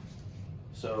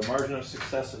 So margin of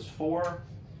success is 4.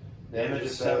 Damage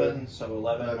is 7, so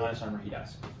 11 minus armor, he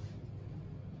dies.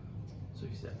 So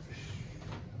he's dead.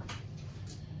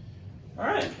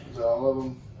 Alright. Is that all of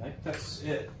them? I think that's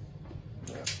it.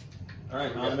 Yeah.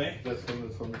 Alright, on me. This one,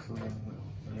 this one, this one.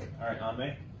 Alright, on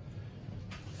me.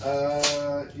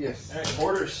 Yes. Alright,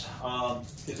 orders.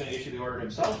 He's going to issue the order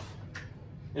himself.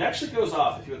 It actually goes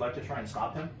off if you would like to try and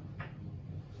stop him.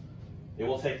 It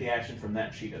will take the action from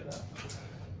that cheetah, though.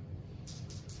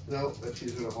 No, but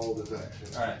she's going to hold his action.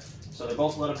 Alright, so they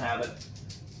both let him have it.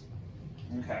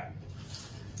 Okay.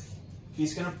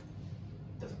 He's going to...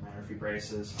 Doesn't matter if he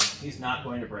braces. He's not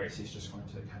going to brace. He's just going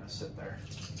to kind of sit there.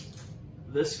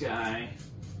 This guy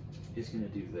is going to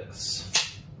do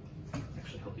this.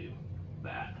 Actually, he'll do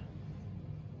that.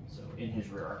 So, in his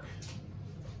rear arc.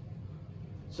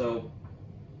 So,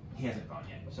 he hasn't gone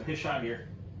yet. So, his shot here.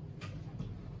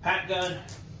 Pack gun.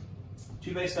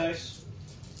 2 base dice.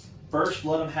 First,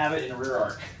 let him have it in a rear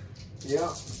arc.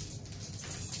 Yeah.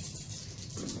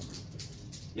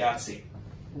 Yahtzee.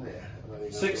 Yeah.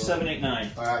 6, 7, 8,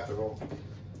 9. I have to roll.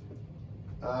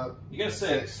 You got a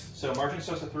 6, so margin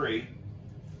success of 3.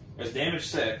 There's damage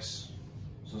 6,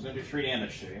 so it's going to do 3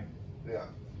 damage to you. Yeah.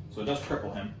 So it does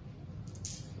cripple him.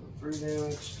 So 3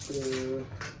 damage to...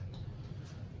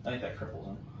 I think that cripples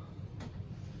him.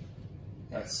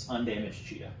 That's undamaged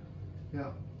cheetah.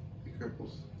 Yeah. He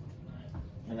cripples.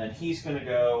 And then he's going to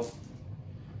go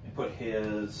and put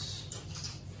his...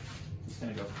 He's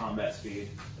going to go combat speed.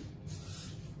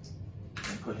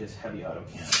 And put his heavy auto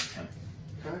cannon on him.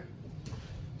 Okay.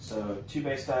 So 2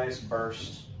 base dice,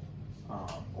 burst,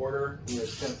 order. He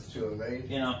has 10 to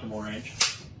evade. In optimal range.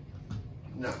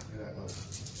 No, you're not going to.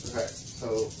 Okay,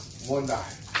 so 1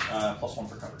 die. Plus 1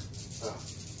 for cover.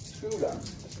 2 die.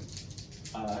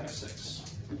 I got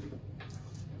 6.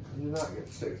 You did not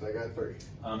get 6, I got 3.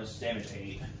 It's damage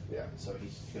 8. Yeah. So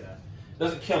he's gonna. It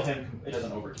doesn't kill him. It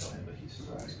doesn't overkill him, but he's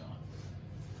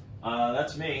gone.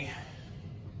 That's me.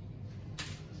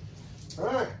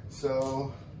 Alright,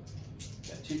 so...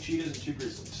 Got 2 cheetahs and 2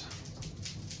 grizzlies.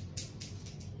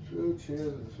 2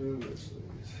 cheers and 2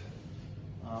 grizzlies.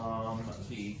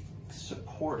 The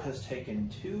support has taken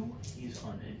 2. He's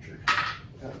uninjured.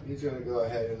 He's going to go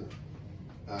ahead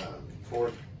and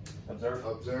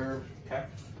observe. Okay.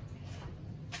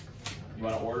 You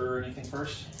want to order anything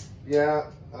first? Yeah.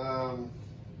 Who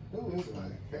is it?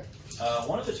 Okay.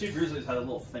 One of the two grizzlies had a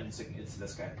little thing. It's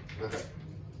this guy. Okay.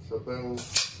 So boom.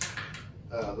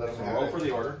 Let him So have roll it. for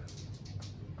the order.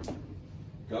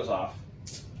 Goes off.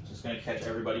 So it's going to catch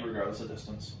everybody regardless of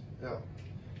distance. Yeah.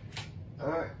 All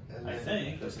right. And I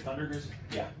think that's the thunder grizzly.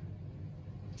 Yeah,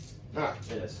 All right.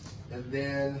 it is. And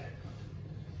then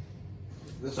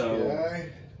this So- guy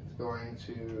is going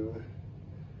to.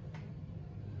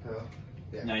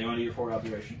 Yeah. Now you want to do your forward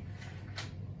observation.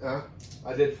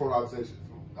 I did forward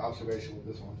observation with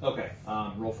this one. Okay.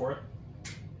 Roll for it.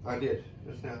 I did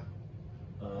just now.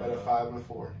 I had a 5 and a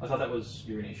 4. I thought that was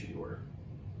you were going to issue the order.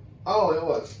 Oh, it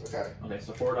was. Okay. Okay,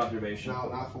 so forward observation. No,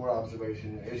 not forward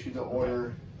observation. Issue the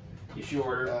order. Issue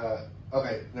order.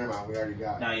 Okay, never mind. We already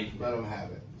got Now it. you can Let them have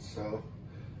it. So,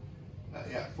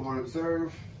 yeah, forward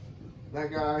observe that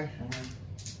guy.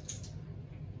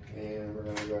 And we're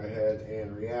going to go ahead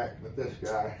and react with this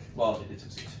guy. Well, it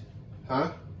succeeds.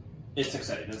 Huh? It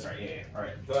succeeded. That's right. Yeah. All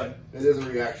right. Go ahead. It is a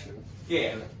reaction.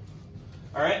 Yeah.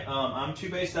 All right. I'm 2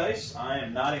 base dice. I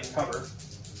am not in cover.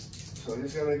 So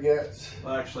he's going to get.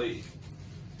 Well, actually,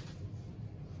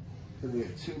 Going to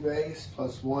get 2 base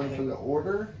plus 1 for the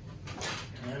order.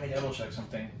 let me double check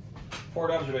something.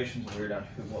 Forward observation's weird on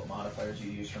what modifiers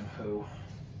you use from who.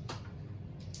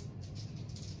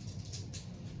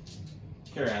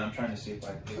 Carry on. I'm trying to see if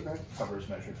Okay. cover is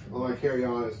measured from. Well, my carry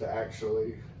on is to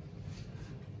actually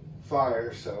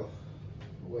fire, so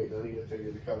wait, I need to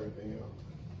figure the cover thing out.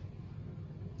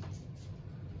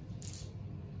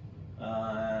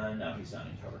 No, he's not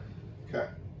in cover. Okay.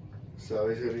 So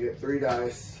he's going to get 3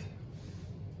 dice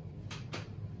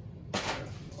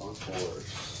on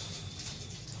 4s.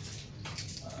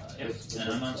 Yep.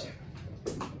 And I'm on 2.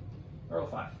 Roll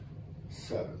 5.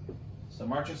 7. So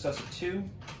marching success of 2.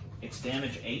 It's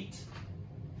damage 8.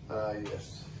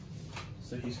 Yes.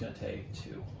 So he's going to take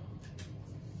 2.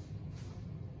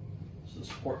 So the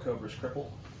support cover is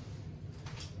crippled.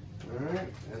 Alright,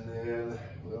 and then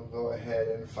we'll go ahead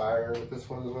and fire with this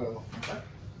one as well. Okay.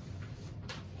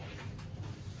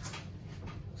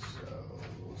 So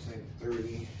we'll sink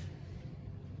 3.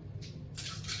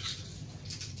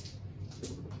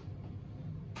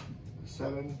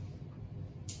 Seven.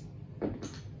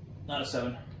 Not a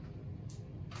 7.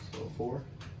 So 4.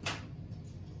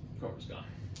 Cover's gone.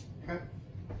 Okay.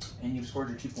 And you've scored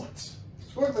your 2 points.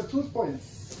 Scored the 2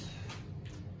 points.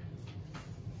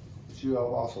 But you have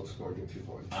also scored your 2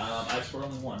 points. I've scored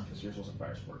only 1 because yours wasn't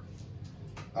fire sport.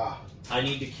 Ah, I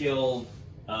need to kill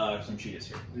some cheetahs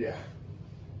here. yeah.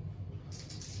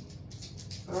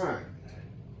 Alright.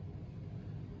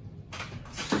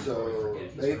 So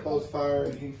they both fired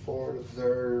and he forward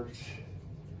observed.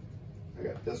 I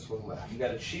got this one left. You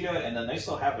got a cheetah, and then they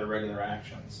still have their regular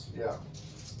actions. Yeah.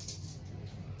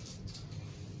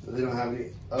 So they don't have any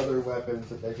other weapons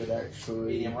that they could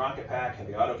actually. Medium rocket pack,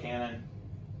 heavy autocannon.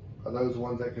 Are those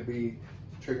ones that could be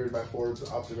triggered by forward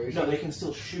observation? No, they can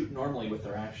still shoot normally with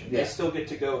their action. Yeah. They still get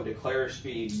to go declare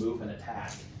speed, move, and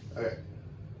attack. Okay.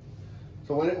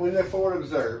 So when they forward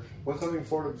observe, when something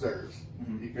forward observes,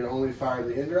 Mhm. you can only fire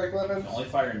the indirect weapons? Only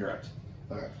fire indirect.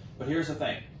 Okay. But here's the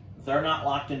thing. They're not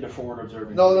locked into forward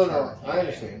observing. No. turn. I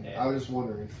understand. Yeah. I was just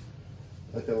wondering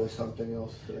if there was something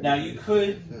else. that- Now you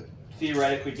could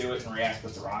theoretically do it and react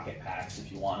with the rocket packs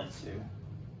if you wanted to,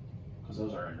 because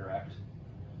those are indirect.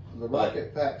 The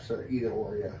rocket packs are either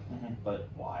or, yeah. But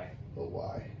why? But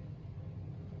why?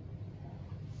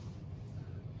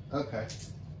 Okay.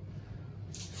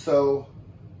 So,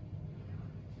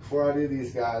 before I do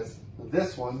these guys,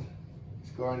 this one is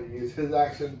going to use his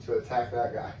action to attack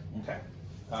that guy. Okay.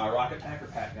 Rocket pack or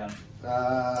pack gun?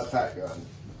 Pack gun.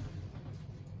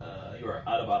 You are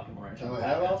out of optimal range. Do I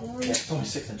have optimal range? Yeah, it's only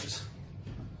 6 inches.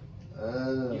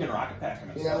 You can rocket pack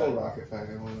him. Yeah, a little rocket pack.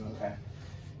 I want to. Okay.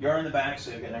 You're in the back,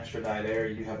 so you get an extra die there.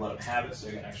 You have let him have it, so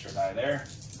you get an extra die there.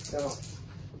 No.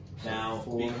 Now,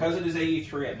 4. because it is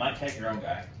 83, it might take your own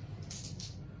guy.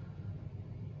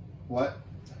 What?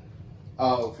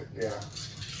 Oh, okay. Yeah.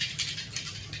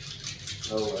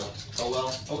 Oh well. Oh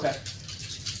well. Okay.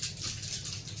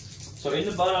 So in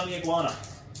the butt on the iguana.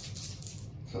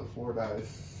 So 4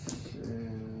 dice.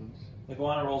 And The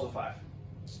iguana rolls a 5.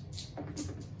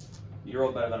 You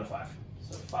rolled better than a 5.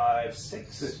 So 5,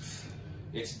 6. 6.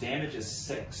 Its damage is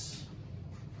 6.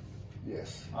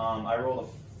 Yes. I rolled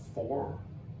a 4.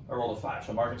 I rolled a 5.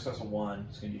 So margin success of 1.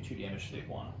 It's going to do 2 damage to the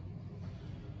iguana.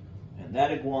 And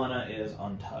that iguana is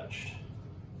untouched.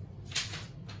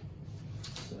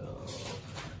 So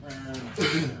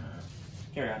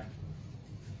carry on.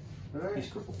 Alright. He's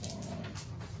crippled 1.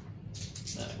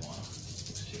 That iguana.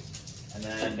 6, 2. And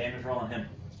then damage roll on him.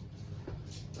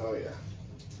 Oh yeah.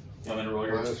 You want me to roll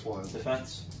your -1.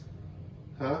 defense?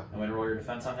 Huh? I'm going to roll your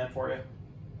defense on him for you?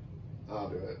 I'll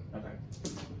do it. Okay.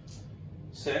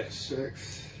 6.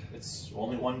 6. It's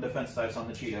only 1 defense dice on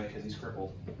the cheetah because he's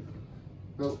crippled.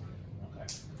 Nope. Okay.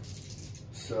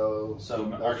 So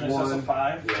Arjun has a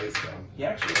 5. Yeah, he's done. He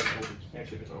actually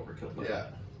gets overkilled. With Yeah.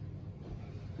 that.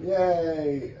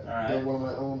 Yay! Alright. They're one of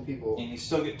my own people. And you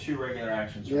still get 2 regular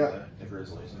actions from Yeah. the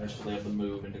Grizzlies, and they're still able to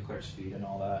move and declare speed and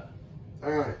all that.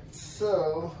 Alright,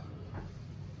 so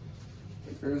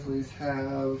the Grizzlies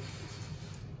have.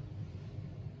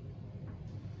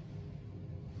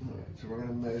 Alright, so we're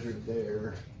gonna measure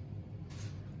their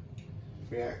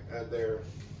their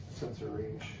sensor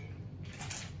range.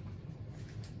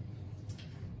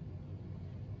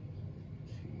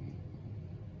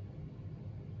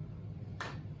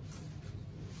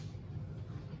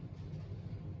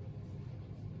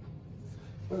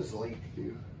 What does Link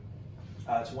do?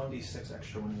 It's 1d6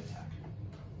 extra when you attack.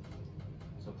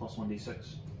 So plus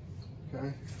 1d6.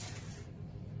 Okay.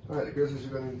 Alright, the Grizzlies are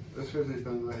going to. This Grizzly's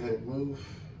going to go ahead and move.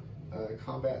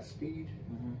 Combat speed.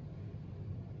 Mm-hmm.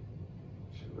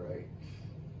 Right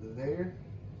there.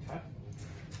 Okay.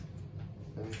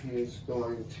 And he's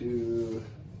going to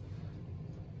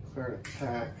clear an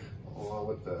attack along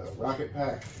with the rocket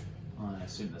pack I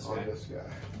assume this on guy. this guy.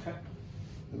 Okay.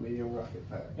 The medium rocket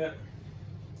pack. Yep.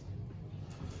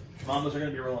 Combos are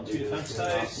going to be rolling 2 defense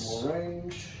dice. Optimal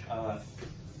range.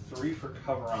 3 for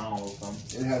cover on all of them.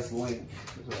 It has link.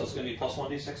 So it's going to be plus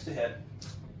 1d6 to hit.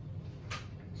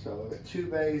 So we got 2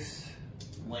 base,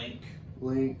 Link.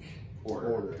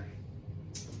 order.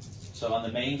 So on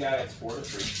the main guy, it's 4 to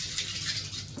 3.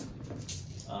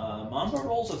 Mamba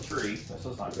rolls a 3. So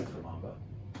it's not good for Mamba.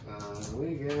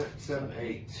 We get 7,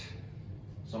 8.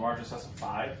 So Marcus has a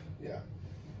 5. Yeah.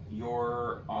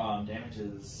 Your damage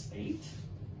is 8.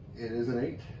 It is an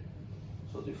 8.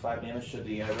 So we'll do 5 damage to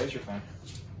the Razor Fang.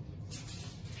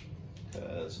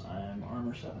 Because I'm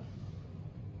armor 7.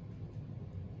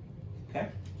 Okay.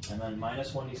 And then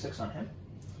minus 1d6 on him.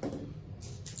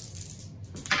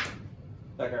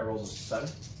 That guy rolls a 7.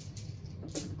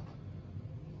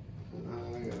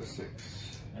 I got a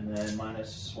 6. And then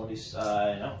minus 1d6.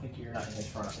 I don't think you're not in his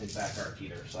front, his back arc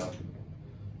either, so.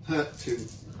 2.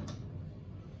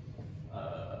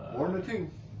 1 to 2.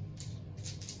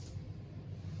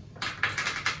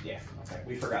 Yeah, okay.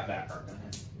 We forgot back arc on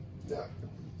him. Yeah.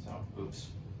 So, oops.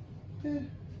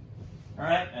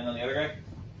 Alright, and then the other guy?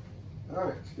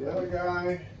 Alright, so the other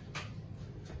guy.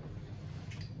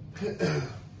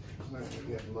 Not going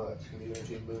to get much, because even if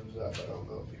he moves up, I don't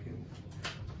know if he can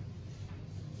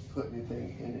put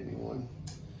anything in anyone.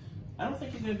 I don't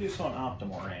think he's going to do so in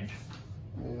optimal range.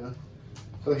 Yeah.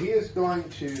 So he is going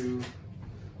to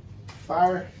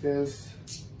fire his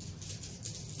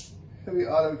heavy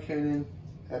auto-cannon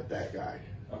at that guy.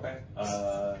 Okay.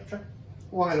 Sure.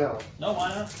 Why not? No, why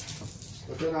not?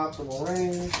 Within optimal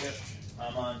range. Yep.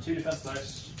 I'm on 2 defense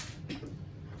dice.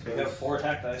 So you have 4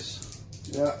 attack dice.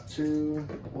 Yeah, 2,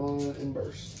 1, and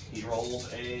burst. He rolled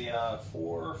a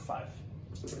 4, 5.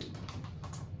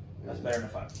 That's better than a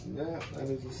 5. Yeah, that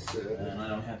is a 7. And I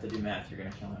don't have to do math. You're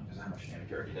going to kill him because of how much damage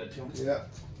you already did to him. Yeah.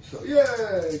 So,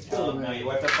 yay! Kill him. Now you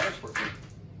wiped out fire support group.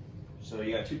 So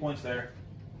you got 2 points there.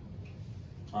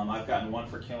 I've gotten 1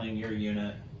 for killing your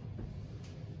unit,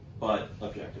 but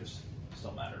objectives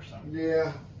still matter. So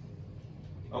Yeah.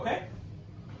 okay.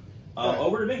 Right.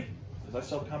 Over to me because I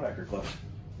still have a combat group left.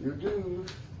 You do.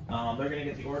 They're going to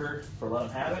get the order for let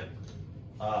them have it.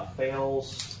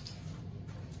 Fails,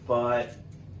 but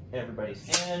everybody's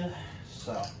in.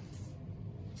 So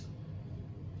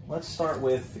let's start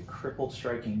with the crippled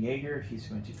striking Jaeger. He's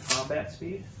going to combat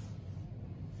speed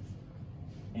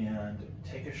and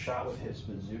take a shot with his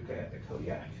bazooka at the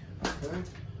Kodiak. Okay.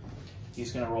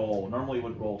 He's going to roll, normally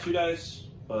would roll 2 dice,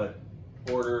 but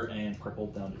order and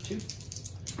crippled down to 2.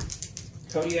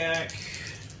 Kodiak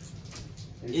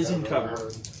is in cover.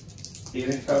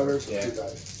 He's in cover, so yeah. 2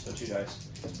 dice. So 2 dice.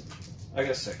 I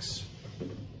got 6.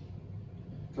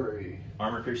 3.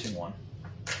 Armor piercing 1.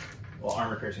 Well,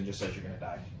 armor piercing just says you're going to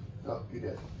die. Oh, you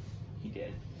did. He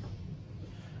did.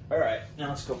 Alright, now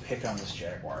let's go pick on this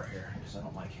Jaguar here, because I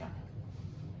don't like him.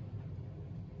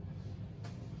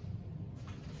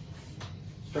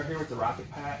 Start here with the rocket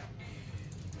pack.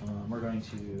 We're going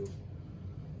to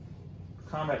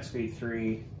combat speed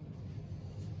 3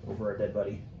 over our dead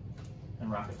buddy and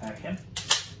rocket pack him.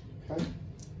 Okay.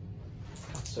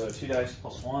 So 2 dice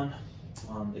plus 1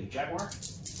 on the Jaguar,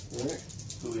 Alright.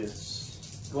 who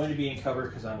is going to be in cover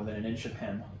because I'm within an inch of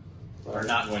him. Or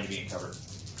not going to be in cover.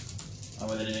 I'm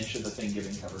within an inch of the thing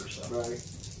giving cover, so. Right.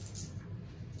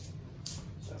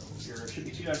 So there should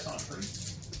be 2 dice on a 3.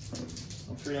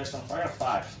 3 dice on fire.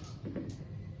 5.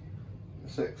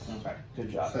 6. Okay,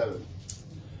 good job. 7.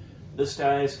 This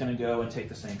guy is going to go and take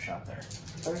the same shot there.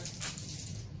 Okay.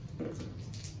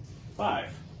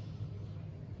 5.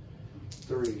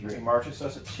 3. Marches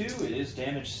us at 2. It is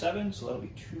damage 7, so that'll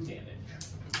be 2 damage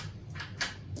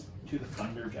to the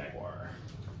Thunder Jaguar.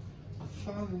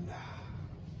 Thunder.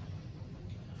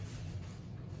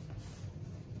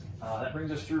 That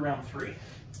brings us through round 3.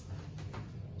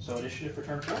 So initiative for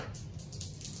turn 4.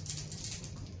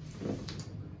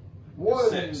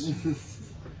 1.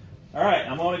 6. All right,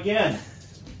 I'm on again.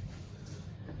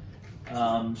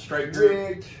 Strike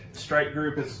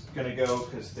group is going to go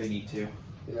because they need to.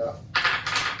 Yeah.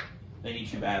 They need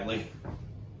to badly.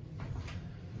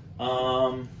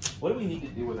 What do we need to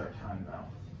do with our time now?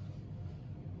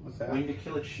 What's that? We need to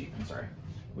kill a cheetah. I'm sorry.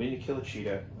 We need to kill a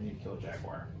cheetah. We need to kill a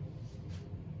jaguar.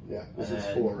 Yeah. This And is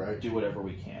then 4, right? Do whatever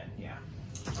we can. Yeah.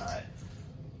 All right.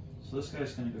 So this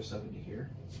guy's going to go 70 here.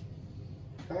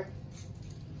 Okay.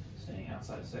 Staying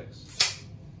outside 6.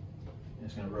 And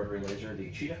it's going to rotary laser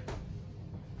the cheetah.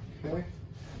 Okay.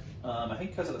 I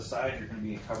think because of the side, you're going to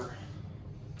be in cover.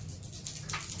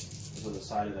 Because of the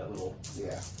side of that little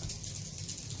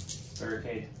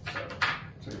barricade.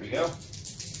 So here we go.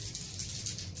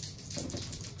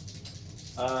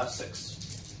 6.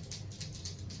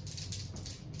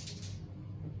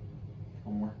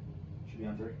 One more. Should be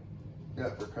on 3. Yeah,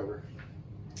 for cover.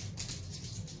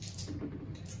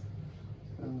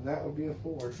 And that would be a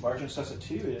 4. Margin success at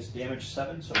 2 is damage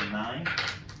 7, so 9.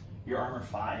 Your armor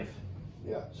 5.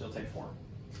 Yeah. So you'll take 4.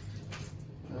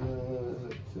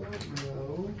 Don't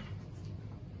know.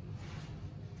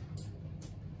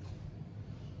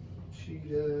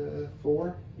 Cheetah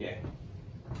 4? Yeah.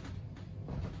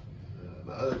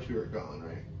 The other 2 are gone,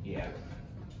 right? Yeah.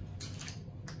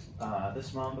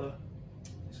 This Mamba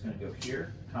is going to go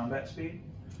here, combat speed.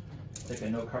 Take a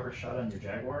no cover shot on your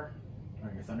Jaguar,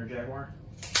 or your Thunder Jaguar.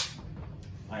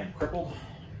 I am crippled.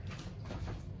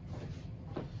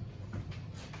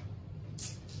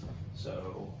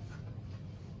 So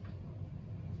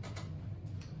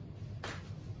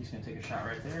he's going to take a shot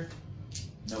right there.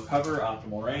 No cover,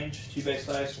 optimal range, 2 base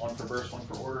dice, 1 for burst, 1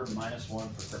 for order,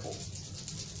 -1 for crippled.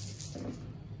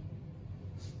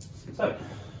 7.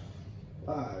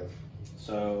 5.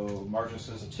 So Marcus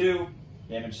is a 2,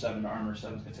 damage 7 to armor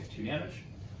 7 is going to take 2 damage,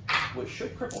 which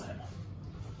should cripple him.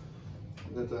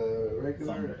 Is that the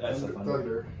regular? Thunder. That's the Thunder.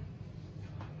 Thunder.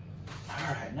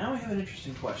 Alright, now we have an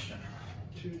interesting question.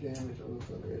 2 damage on the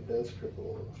Thunder. It does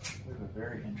cripple. We have a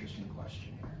very interesting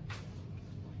question here.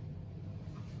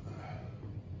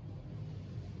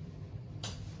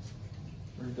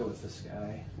 We're going to go with this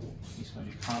guy. He's going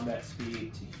to do combat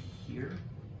speed to here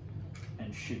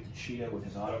and shoot the cheetah with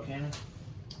his autocannon.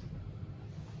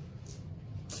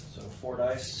 So 4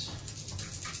 dice.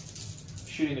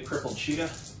 Shooting the crippled cheetah.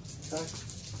 Okay.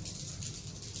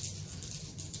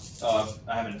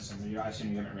 I haven't assumed. I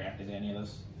assume you haven't reacted to any of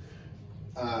this.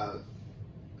 Who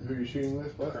are you shooting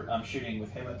with? What? I'm shooting with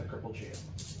him at the crippled cheetah.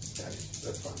 Okay,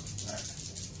 that's fine.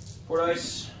 All right. 4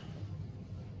 dice.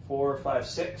 4, 5,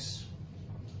 6.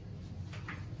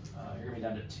 You're going to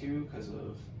be down to 2 because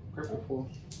of cripple. Cool.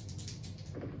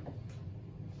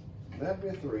 That'd be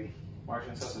a 3.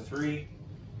 Margin success of 3.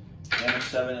 Damage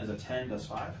 7 is a 10, does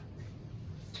 5.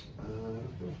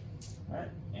 Alright,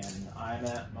 and I'm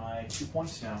at my 2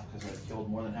 points now because I've killed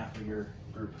more than half of your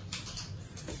group.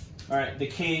 Alright, the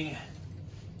king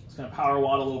is going to power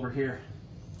waddle over here.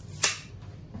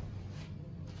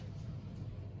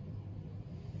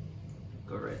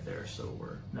 Go right there, so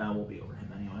we'll be over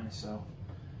him anyway, so.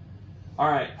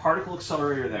 Alright, particle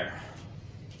accelerator there.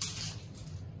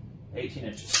 18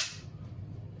 inches.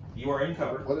 You are in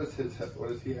cover. What is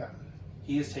he at?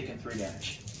 He has taken 3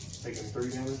 damage. Taking 3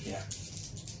 damage? Yeah.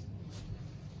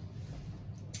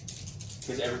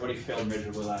 Because everybody failed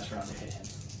miserably last round to hit him.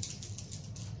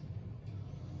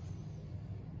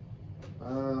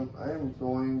 I am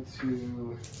going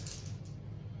to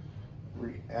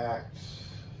react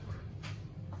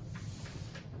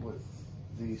with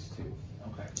these 2.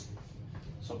 Okay.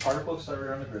 So particle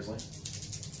accelerator on the grizzly.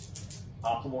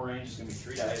 Optimal range is going to be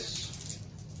 3 dice.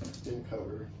 In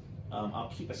cover.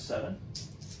 I'll keep a 7.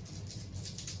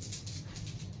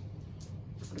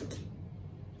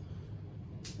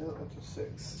 No, that's a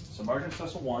 6. So margin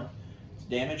plus a 1.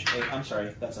 Damage 8. I'm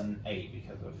sorry, that's an 8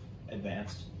 because of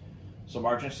advanced. So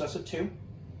margin plus a 2.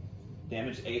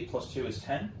 Damage 8 plus 2 is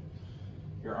 10.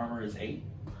 Your armor is 8.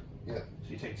 Yeah. So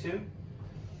you take 2.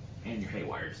 And you're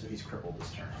haywired, so he's crippled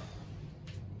this turn.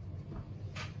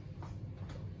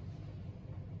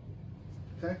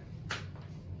 Okay.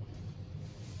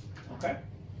 Okay.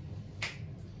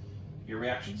 your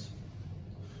reactions.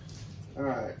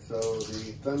 Alright, so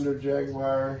the Thunder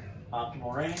Jaguar,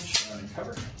 Optimal range, run and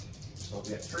cover. So we'll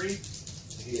get 3.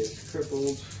 he is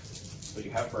crippled, But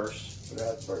you have burst. but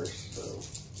at burst, so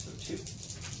So 2.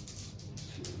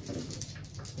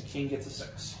 The king gets a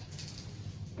 6.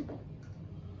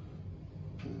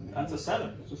 That's a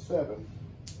 7. it's a 7.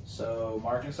 So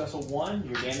margin success of 1.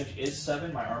 Your damage is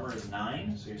 7. My armor is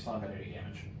 9. So you're still not going to do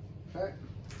damage. Okay.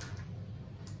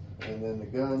 And then the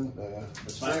gun,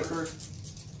 The sniper.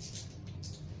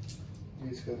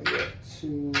 he's going to get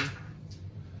 2.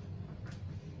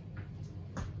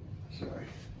 Sorry.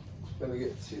 He's going to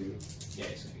get 2. Yeah,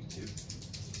 he's going to get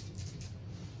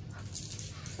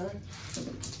 2. Okay.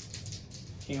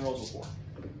 King rolls a 4.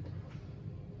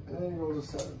 And then he rolls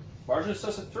a 7. Margin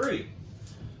success of 3.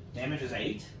 Damage is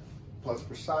 8. Plus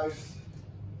precise.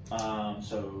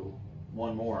 So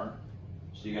 1 more.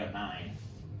 So you got a 9.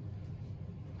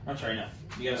 I'm sorry, no.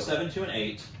 You got a 7 to an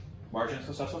 8. Margin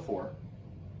success of 4.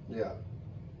 Yeah.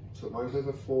 So mine says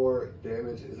a 4.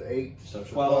 Damage is 8. So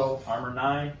 12. Armor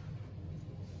 9.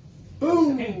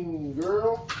 Boom,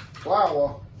 girl.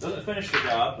 Wow. Doesn't finish the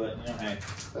job, but you know,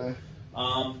 hey.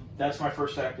 That's my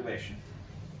first activation.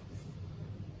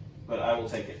 But I will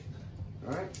take it.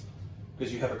 Alright.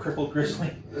 Because you have a crippled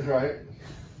grizzly. Right.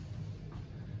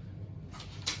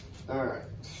 Alright.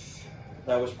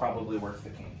 That was probably worth the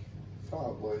king.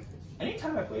 Probably.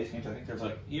 Anytime I play these games, I think there's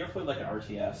like, you ever played like an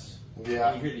RTS?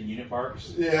 Yeah. And you hear the unit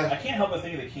barks? Yeah. I can't help but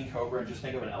think of the King Cobra and just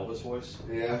think of an Elvis voice.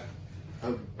 Yeah.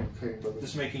 I'm King Brother.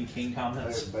 Just making king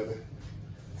comments. Hey, baby.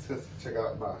 Let's check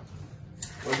out my.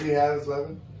 What does he have as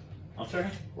weapon? I'm sorry?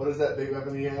 What is that big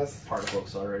weapon he has? Particle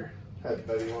accelerator. Hey,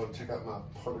 buddy, you want to check out my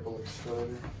particle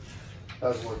accelerator? That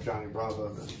was more Johnny Bravo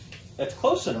than. It's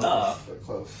close enough. But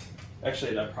close.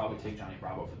 Actually, I'd probably take Johnny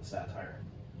Bravo for the satire.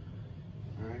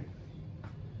 Alright.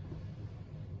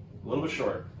 A little bit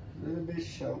short. A little bit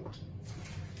short.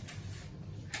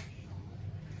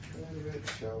 A little bit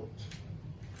short.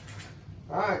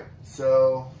 Alright,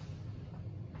 so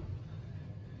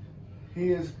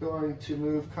he is going to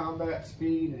move combat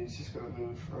speed, and he's just going to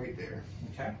move right there.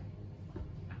 Okay.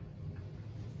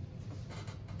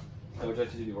 How would you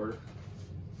like to do the order?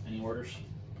 Any orders?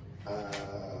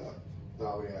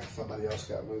 Oh yeah, somebody else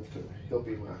got moved to. He'll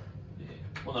be my. Yeah.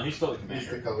 Well, no, he's still the He's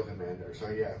the commander. color commander. So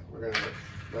yeah, we're gonna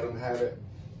let him have it.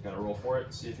 Got to roll for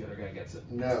it. See if the other guy gets it.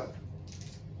 No.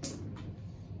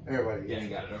 Everybody Yeah, gets he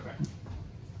got it. Okay. it.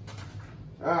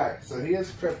 All right, so he is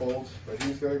crippled, but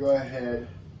he's gonna go ahead.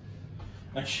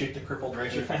 And shoot the crippled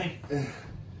Razor Fang.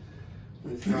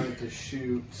 He's going to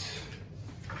shoot.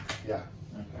 Yeah.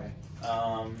 Okay.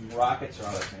 Rockets are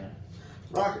out of here.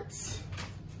 Rockets.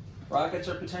 Rockets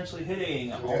are potentially hitting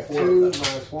We all got 4 2 of them.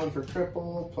 minus 1 for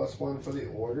cripple, plus 1 for the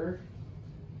order.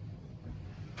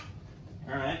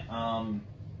 All right.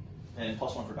 And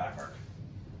plus 1 for back arc.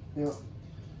 Yep.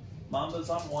 Mamba's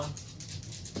on 1.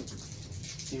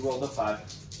 He rolled a 5.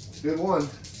 It's a good one.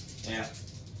 Yeah.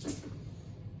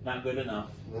 Not good enough.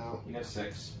 No. You got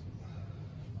 6.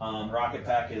 Rocket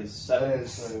pack is 7. That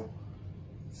is So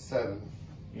 7.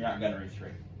 you're not gunnery 3.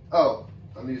 Oh,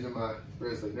 I'm using my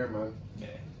grizzly. Never mind. Yeah.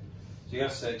 So you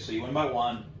got 6. So you win by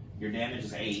 1. Your damage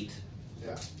is 8.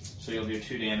 Yeah. So you'll do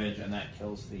 2 damage, and that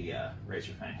kills the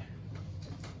Razor Fang.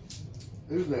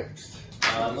 Who's next?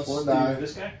 Let's one do die.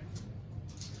 this guy.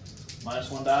 Minus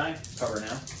 1 die. Cover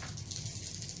now.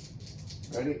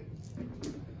 Ready?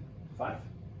 5.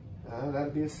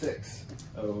 That'd be a 6.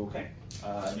 Okay.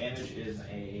 Damage is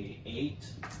a 8.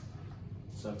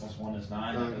 So plus 1 is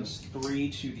 9. That goes 3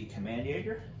 to the Command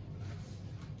Jaeger,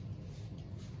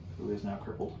 who is now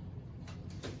crippled.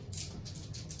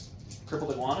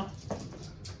 Crippled Iguana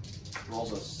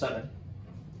rolls a 7.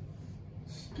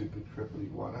 Stupid crippled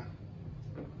iguana.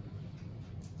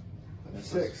 That's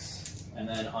 6. And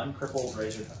then uncrippled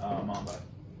Razor Mamba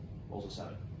rolls a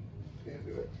 7. Can't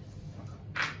do it.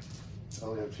 I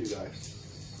only have 2 dice.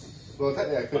 Well,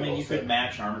 technically I I could mean, roll you 7. could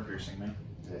match armor piercing, man.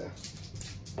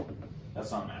 Yeah,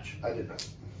 That's not a match. I did not.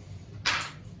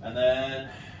 And then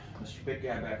Mr. Big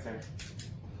Guy back there.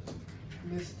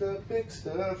 Mr. Big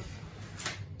Stuff.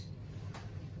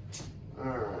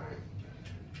 Alright.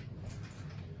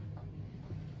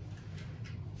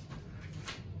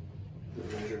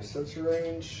 Measure sensor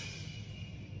range.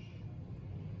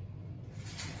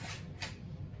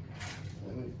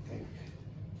 Let me think.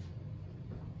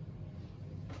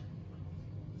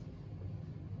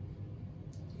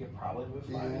 You could probably move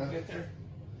 5 Yeah. to get there.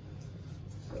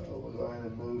 So we'll go ahead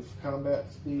and move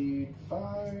combat speed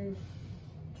 5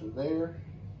 to there.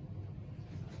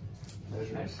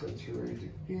 Measure Okay. sensor range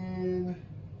again.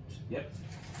 Yep.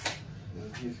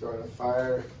 And he's going to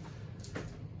fire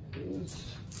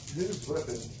Who's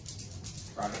weapon?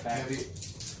 Rocket pack. Heavy.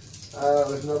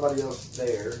 There's nobody else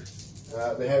there.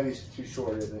 The heavy's too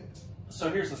short, isn't it? So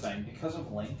here's the thing. Because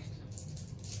of length,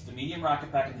 the medium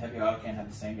rocket pack and heavy auto cannon have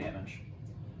the same damage.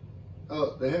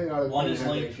 Oh, the heavy auto One cannon is has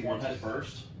linked, 18 one has inches.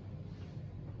 burst.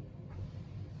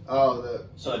 Oh,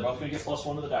 So they're both going to get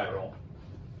 +1 to the die roll.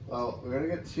 well, we're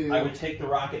gonna get two. I would take the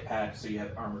rocket pack so you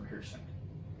have armor piercing.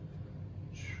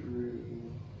 True.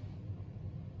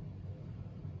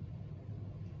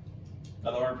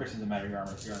 Now the armor piercing doesn't matter. Your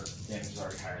damage is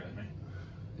already higher than me,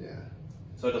 Yeah.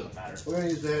 so it doesn't matter. We're gonna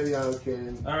use the heavy auto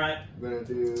cannon. All right. We're gonna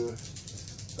do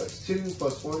 +2,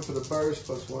 +1 for the burst,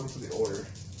 +1 for the order.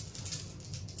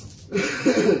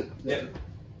 Yep.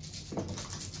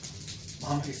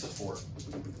 Mom makes a 4.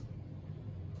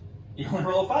 You only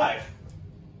roll a 5.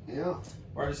 Yeah.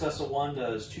 Our successful 1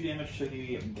 does 2 damage to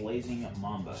the blazing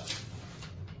mamba.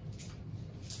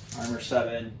 Armor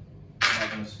 7,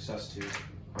 having a success 2,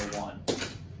 or 1,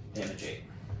 damage 8.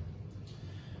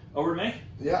 Over to me?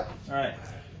 Yeah. Alright.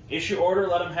 Issue order,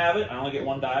 let him have it. I only get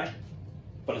 1 die,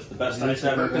 but it's the best dice Best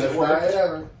ever because it die worked.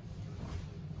 ever.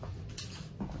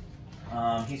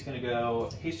 He's gonna go,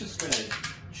 he's just gonna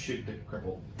shoot the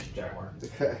crippled jaguar.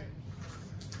 Okay.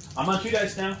 I'm on 2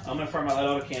 dice now. I'm gonna fire my light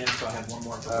auto cannon so I have 1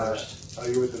 more for burst. Oh,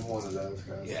 you're within one of those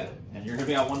guys. Yeah, and you're gonna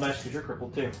be on 1 dice because you're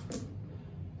crippled too.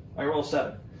 I roll a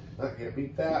 7. I can't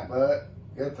beat that, but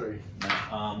got 3.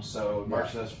 No. So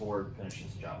marches us forward,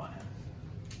 finishes the job on him.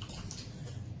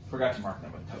 Forgot to mark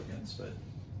them with tokens, but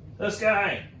this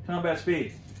guy, combat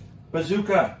speed,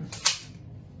 bazooka.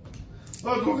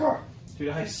 Oh, 2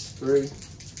 dice. 3.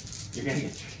 You're gonna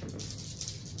get.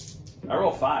 I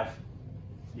roll 5.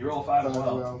 You roll 5 as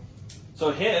well. So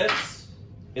it hits.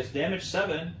 It's damage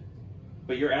 7,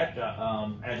 but you're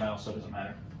agile, so it doesn't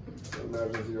matter. So now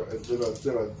it's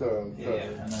 0. Yeah.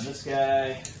 And then this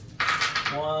guy.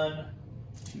 1,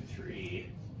 2, 3,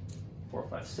 4,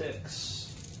 5,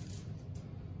 6.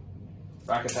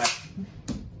 Rocket pack.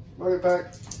 Rocket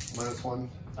pack. -1.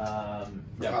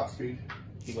 Yep. Top speed.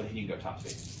 He can go top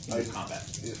speed. He can do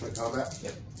combat. You just went combat?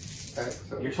 Yep. Okay,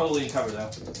 so. You're totally in cover though.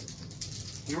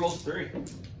 He rolls 3.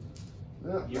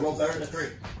 Yeah, You roll better than 3.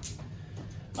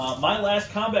 My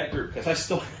last combat group, because I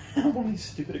still have one of these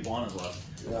stupid iguanas left.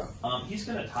 Yeah. He's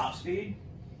going to top speed,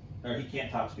 or he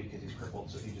can't top speed because he's crippled,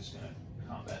 so he's just going to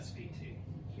combat speed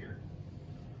to here.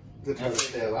 To try to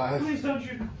stay alive. Please don't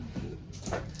shoot.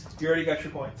 You already got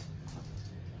your points.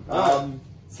 So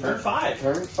Turn 5.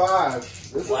 Turn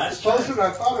 5. This Last is closer turn. than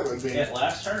I thought it would be. Yeah,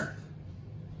 last turn.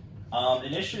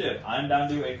 Initiative. I'm down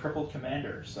to a crippled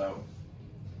commander, so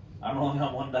I'm rolling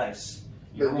on 1 dice.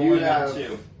 You're But you rolling on have-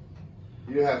 2.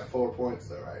 You have 4 points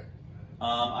though, right?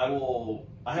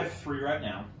 I have 3 right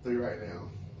now. 3 right now.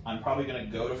 I'm probably going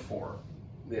to go to 4.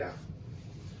 Yeah.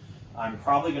 I'm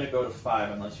probably going to go to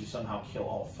 5 unless you somehow kill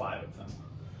all 5 of them.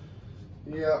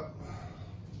 Yep.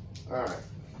 Alright.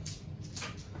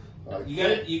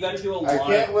 You got to do a lot. I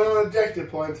can't win on objective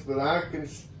points, but I can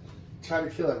try to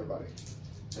kill everybody.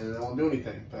 And I won't do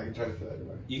anything, but I can try to kill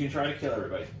everybody. You can try to kill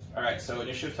everybody. All right. So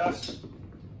initiative test.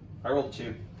 I rolled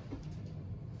 2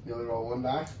 You only roll 1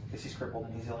 die? because he's crippled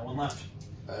and he's the only one left.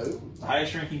 Oh. The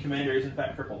highest ranking commander is in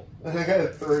fact crippled. I got a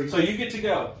 3. So you get to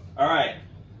go. All right.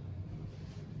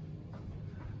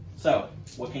 So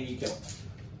what can you kill?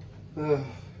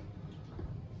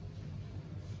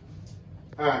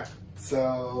 Alright.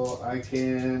 So I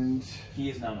can. He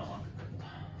is now no longer crippled.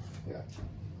 Yeah.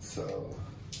 So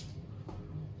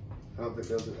I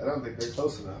don't think they're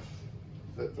close enough.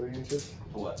 Is that 3 inches?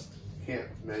 What? Can't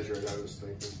measure it. I was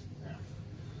thinking.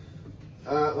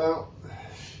 Yeah. Well.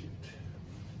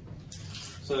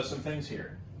 So some things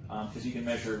here, because you can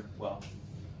measure. Well,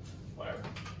 whatever.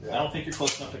 Yeah. I don't think you're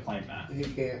close enough to claim that. He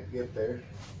can't get there.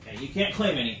 Okay, you can't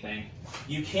claim anything.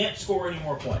 You can't score any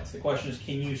more points. The question is,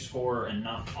 can you score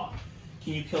enough off?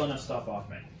 Can you kill enough stuff off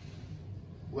me?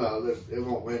 Well, it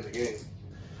won't win the game.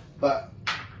 But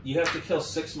You have to kill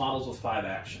 6 models with 5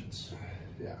 actions.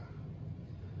 yeah.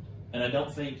 And I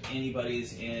don't think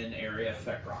anybody's in area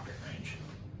effect rocket range.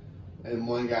 And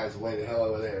one guy's way the hell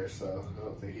over there, so I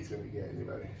don't think he's going to get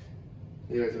anybody.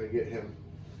 Anybody's going to get him.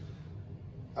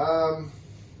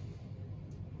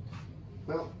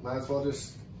 Well, might as well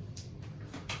just.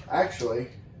 Actually,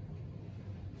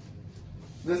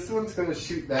 this one's going to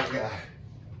shoot that guy.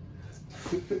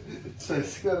 So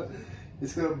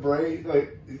he's gonna break,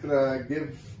 like he's gonna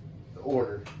give the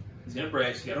order. He's going to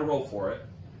brace. You got to roll for it.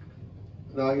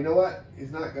 No, you know what?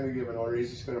 He's not gonna give an order. He's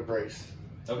just gonna brace.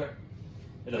 Okay.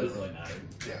 It doesn't really matter.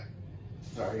 Yeah.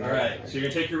 Sorry. All right. So you're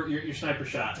going to take your sniper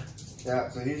shot. Yeah.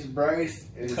 So he's braced.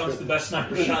 And Here he's comes gonna- the best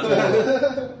sniper shot in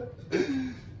the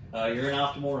world. You're in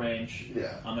optimal range.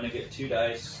 Yeah. I'm gonna get 2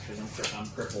 dice because I'm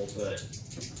crippled, but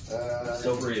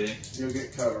still breathing. You'll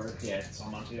get covered. Yeah, so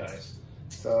I'm on 2 dice.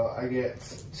 So I get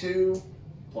 2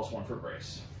 plus 1 for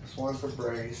brace. plus 1 for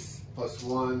brace plus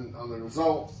 1 on the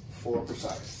result for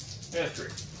precise. Yeah, 3.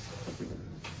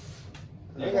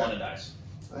 The iguana dies.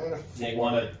 I got a 4. The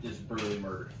iguana is brutally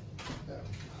murdered. Yeah.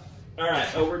 All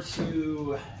right, over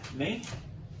to me.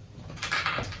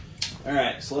 All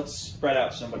right, so let's spread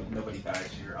out so nobody dies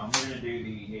here. We're going to do the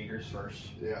Jaegers first.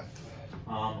 Yeah.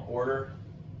 Order.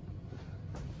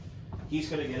 He's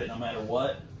going to get it no matter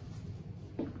what.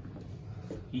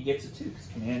 He gets it too, because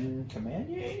Command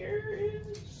Jaeger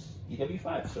is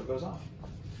EW5, so it goes off.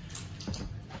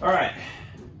 All right.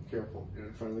 Careful, get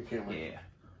in front of the camera. Yeah.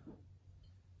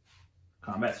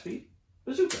 Combat speed,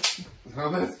 bazooka.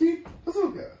 Combat speed,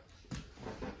 bazooka.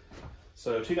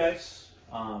 So 2 dice.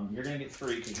 You're going to get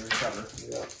 3 because you're in cover.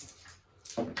 Yeah.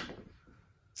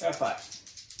 Got 5.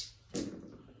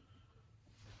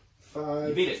 5.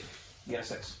 You beat it. You got a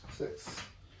 6. 6.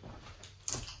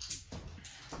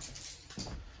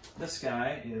 This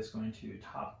guy is going to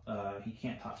top, he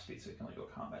can't top speed, so he can only go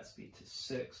combat speed to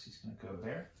 6. He's going to go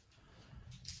there.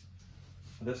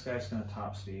 This guy's going to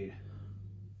top speed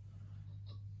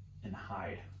and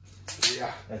hide.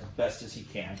 Yeah. As best as he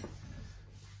can.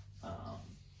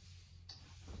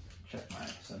 Check my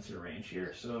sensor range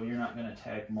here. So you're not going to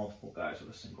tag multiple guys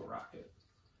with a single rocket.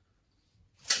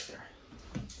 Right there.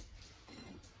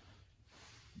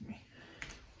 Me.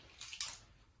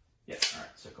 Yeah, alright,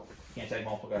 so cool. Can't tag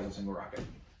multiple guys with a single rocket.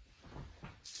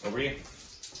 Over to you.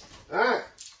 Alright.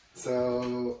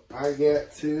 So I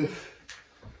get to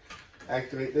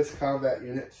activate this combat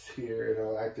unit here, and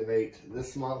I'll activate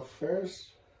this model first.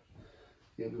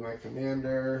 He'll be my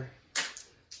commander.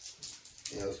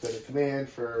 Spend a command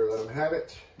for let him have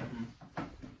it.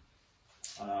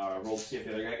 Roll to see if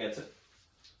the other guy gets it.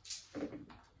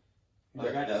 The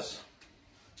other guy does.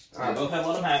 So they both have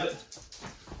let him have it.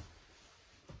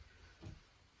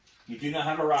 You do not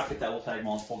have a rocket that will tag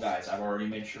multiple guys. I've already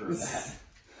made sure of that.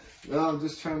 No, I'm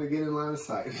just trying to get in line of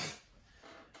sight.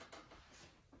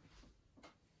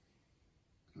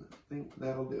 I think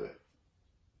that'll do it.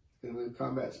 Gonna move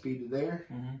combat speed to there.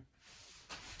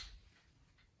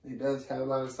 He does have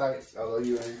line of sight, although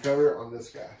you are in cover on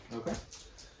this guy. Okay.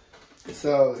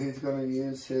 So he's going to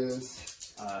use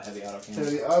his heavy autocannon.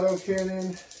 Heavy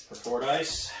autocannon For 4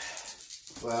 dice.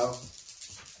 Well,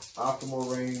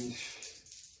 optimal range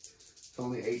is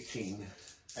only 18.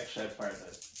 Actually, I'd fire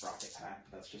the rocket pack.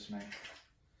 That's just me.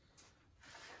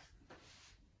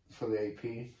 For the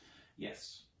AP?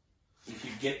 Yes. If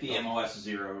you get the MOS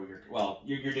 0,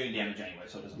 you're doing damage anyway,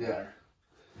 so it doesn't matter.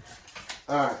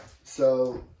 Alright,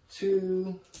 so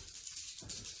 2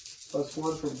 plus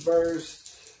 1 for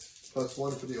burst, plus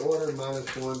 1 for the order,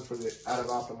 minus 1 for the out of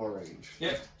optimal range.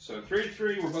 Yep, so 3 to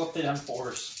 3, we're both dead on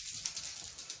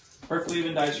 4s. Perfectly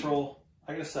even dice roll.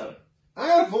 I got a 7. I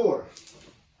got a 4.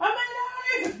 I'm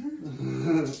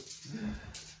alive!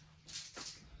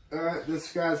 Alright,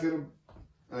 this guy's gonna.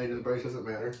 The brace doesn't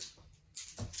matter.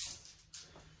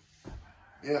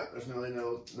 Yeah, there's really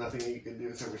nothing you can do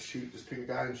except for shoot. Just pick a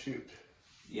guy and shoot.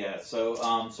 Yeah, so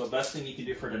best thing you can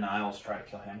do for denial is try to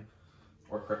kill him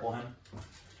or cripple him.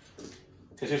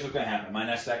 Because here's what's going to happen. My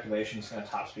next activation is going to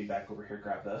top speed back over here,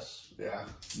 grab this. Yeah.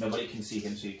 Nobody can see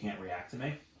him, so you can't react to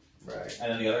me. Right.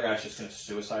 And then the other guy's just going to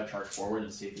suicide charge forward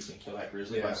and see if he can kill that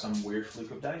grizzly by some weird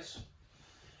fluke of dice.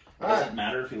 It doesn't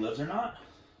matter if he lives or not.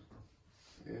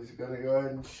 He's going to go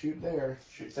ahead and shoot there.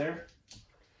 Shoot there.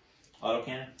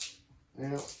 Autocannon.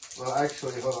 Yeah. Well,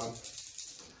 actually, hold on.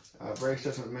 Brace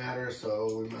doesn't matter,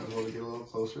 so we might as well get a little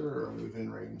closer or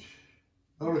within range.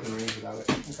 Oh, within range without it.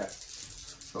 Okay.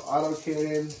 So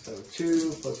autocannon, so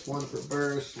 2 plus 1 for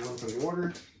burst, 1 for the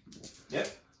order.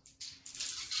 Yep.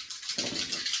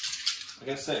 I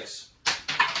got 6.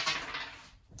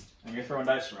 And you're throwing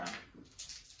dice around.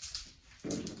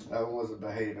 That one wasn't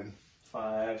behaving.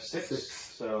 5, 6.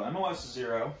 So MOS is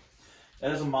 0.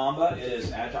 That is a Mamba. It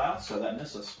is agile, so that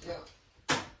misses. Yeah.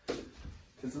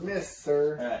 It's a miss,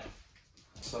 sir. Alright.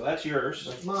 So that's yours.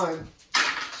 That's mine.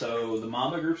 So the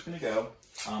Mamba group's going to go.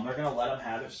 They're going to let him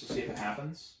have it just to see if it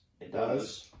happens. It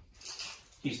does.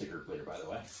 He's the group leader, by the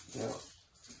way. Yeah.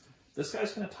 This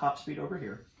guy's going to top speed over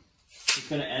here. He's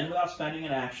going to end without spending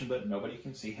an action, but nobody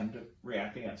can see him to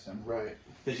react against him. Right.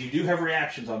 Because you do have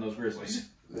reactions on those grizzlies.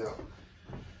 Yeah.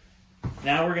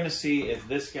 Now we're going to see if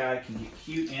this guy can get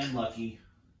cute and lucky.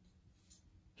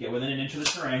 Get within an inch of the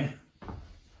terrain.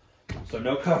 So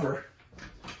no cover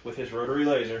with his rotary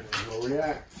laser. We'll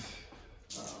react.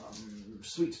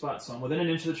 Sweet spot, so I'm within an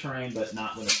inch of the terrain, but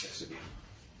not within 6 of you.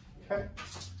 Okay.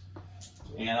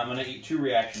 And I'm going to eat 2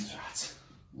 reaction shots.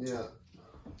 Yeah.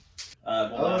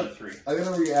 Well, down to 3. I'm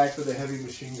going to react with a heavy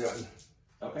machine gun.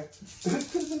 Okay.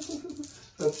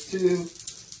 That's 2.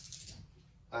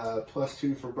 Plus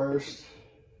 2 for burst.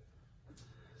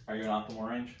 Are you in optimal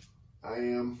range? I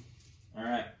am.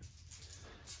 Alright.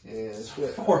 And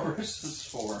 4 versus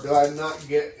 4. Do I not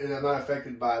get, and I'm not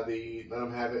affected by the, let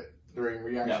them have it during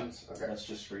reactions? No, okay. that's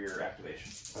just for your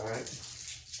activation. Alright.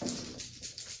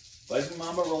 Blazing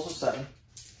Mamba rolls a 7.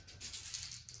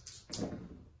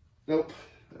 Nope.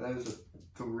 That is a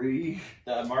 3.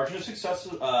 Margin of success,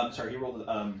 sorry, he rolls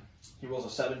a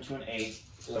 7 to an 8.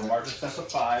 So margin of success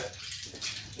of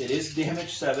 5. It is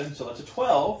damage 7, so that's a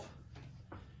 12.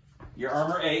 Your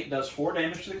armor 8 does 4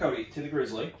 damage to the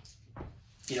grizzly.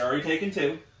 He'd already taken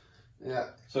 2. Yeah.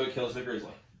 So it kills the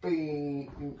grizzly.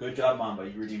 Bing. Good job, Mamba.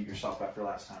 You redeemed yourself after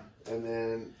last time. And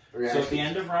then reaction. So at the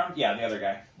end of round, yeah, the other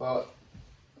guy. Well,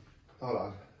 hold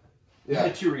on. You Yeah.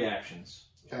 had 2 reactions.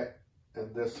 Okay.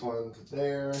 And this one's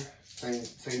there.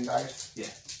 Same dice. Yeah.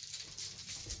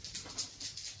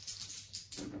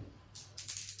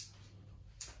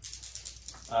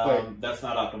 That's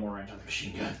not optimal range on the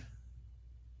machine gun.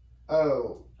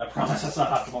 Oh. I promise that's not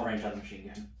optimal range on the machine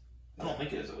gun. I don't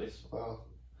think it is, at least. Well.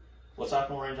 What's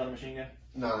optimal range on the machine gun?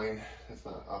 9. That's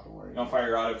not optimal range. You don't fire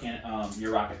your auto cannon,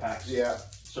 your rocket packs. Yeah.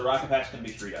 So rocket packs can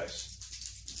be 3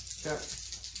 dice. Yeah.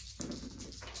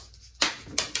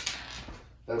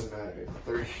 Doesn't matter.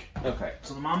 3. Okay,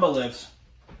 so the Mamba lives.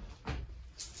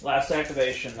 Last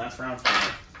activation, that's round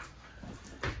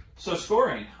 5. So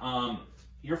scoring.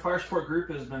 Your fire support group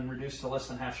has been reduced to less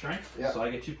than half strength. Yep. So I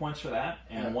get 2 points for that,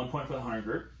 and Yep. 1 point for the hunter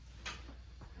group.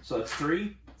 So it's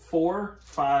 3, 4,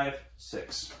 5,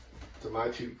 6. To my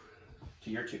 2. To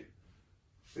your 2.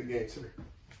 Good game, sir.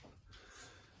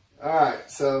 Alright,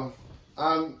 so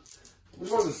I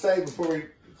just wanted to say before we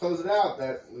close it out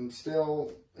that I'm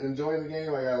still enjoying the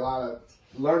game. I got a lot of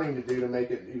learning to do to make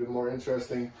it even more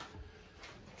interesting.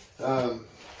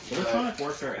 Electronic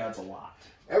warfare adds a lot.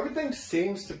 Everything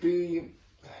seems to be...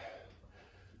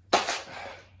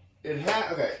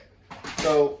 Okay,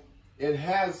 so it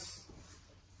has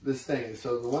this thing.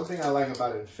 So the one thing I like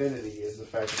about Infinity is the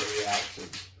fact of the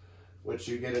reactions, which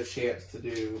you get a chance to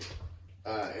do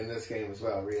in this game as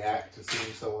well. React to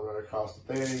seeing someone run across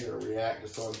the thing, or react to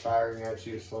someone firing at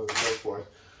you, so on and so forth.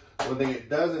 One thing it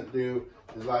doesn't do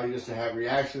is allow you just to have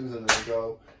reactions and then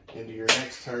go into your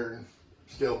next turn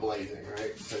still blazing,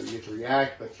 right? So you get to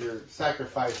react, but you're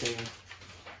sacrificing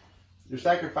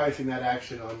that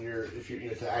action on your, if you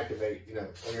to activate,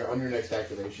 on your next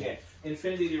activation. Yeah,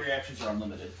 Infinity, the reactions are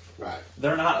unlimited. Right.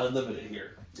 They're not unlimited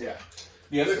here. Yeah.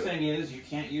 The other thing is you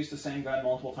can't use the same gun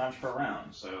multiple times per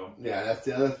round. So yeah, that's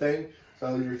the other thing.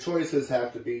 So your choices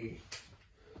have to be.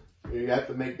 You have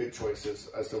to make good choices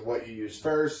as to what you use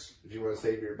first. If you want to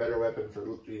save your better weapon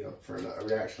for for a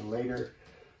reaction later,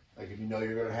 like if you know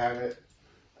you're going to have it.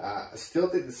 I still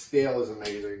think the scale is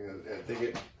amazing. I think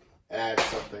it adds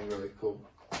something really cool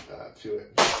to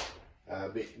it.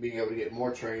 Being able to get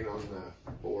more terrain on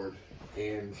the board,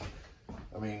 and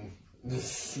I mean,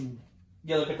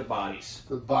 yeah, look at the bodies.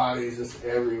 The bodies just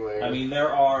everywhere. I mean,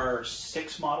 there are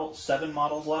 7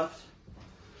 models left.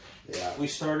 Yeah. We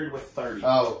started with 30.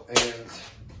 Oh, and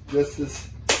this is,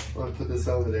 I want to put this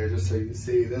over there just so you can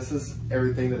see. This is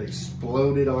everything that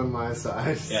exploded on my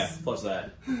side. Yeah, plus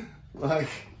that. Like,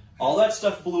 all that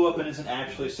stuff blew up and isn't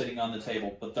actually sitting on the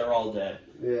table, but they're all dead.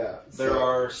 Yeah. There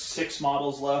are 6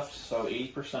 models left, so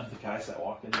 80% of the guys that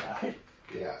walked in died.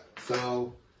 Yeah.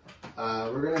 So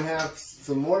we're going to have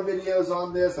some more videos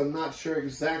on this. I'm not sure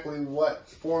exactly what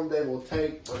form they will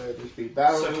take, whether it just be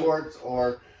battle reports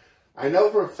or... I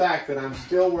know for a fact that I'm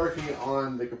still working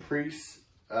on the Caprice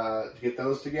to get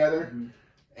those together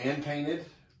and painted.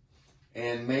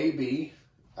 And maybe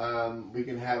we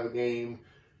can have a game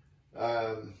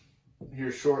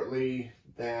here shortly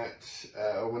that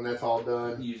when that's all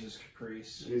done. Uses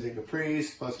Caprice. Using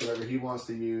Caprice plus whatever he wants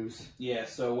to use. Yeah,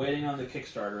 so waiting on the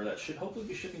Kickstarter. That should hopefully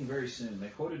be shipping very soon. They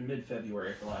quoted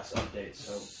mid-February for the last update,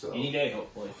 so any day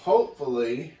hopefully.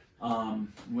 Hopefully. In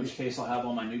which case I'll have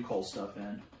all my new Cole stuff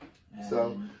in. And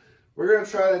so we're going to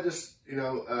try to just,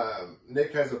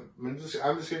 Nick has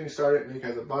I'm just getting started. Nick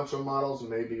has a bunch of models, and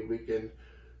maybe we can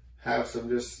have some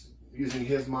just using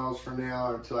his models for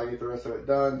now until I get the rest of it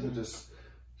done to just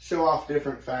show off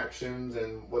different factions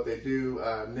and what they do.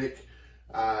 Nick,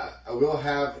 I will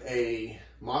have a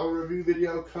model review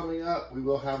video coming up. We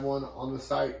will have one on the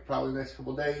site probably the next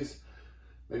couple days,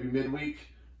 maybe midweek,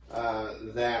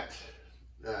 that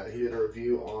he did a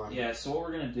review on. Yeah, so what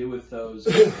we're going to do with those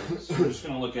is we're just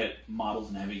going to look at models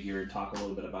in Heavy Gear and talk a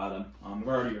little bit about them. We've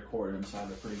already recorded them, so I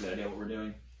have a pretty good idea what we're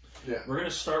doing. Yeah. We're going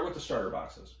to start with the starter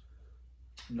boxes.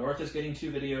 North is getting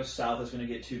 2 videos. South is going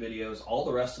to get 2 videos. All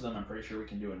the rest of them, I'm pretty sure we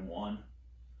can do in one.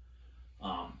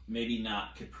 Maybe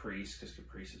not Caprice, because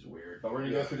Caprice is weird. But we're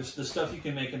going to go through the stuff you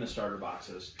can make in the starter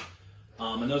boxes.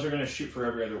 And those are going to shoot for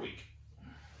every other week.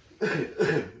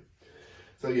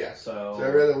 So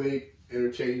every other week,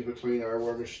 interchange between our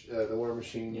the War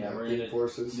Machine Theme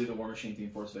Forces. Do the War Machine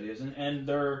Theme Force videos. And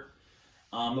they're,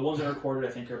 the ones that are recorded,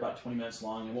 I think, are about 20 minutes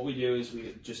long. And what we do is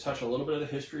we just touch a little bit of the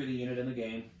history of the unit in the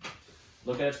game,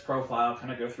 look at its profile,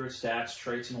 kind of go through its stats,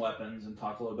 traits, and weapons, and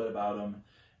talk a little bit about them.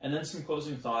 And then some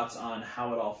closing thoughts on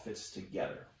how it all fits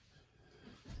together.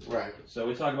 Right. So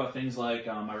we talk about things like,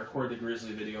 I recorded the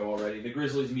Grizzly video already. The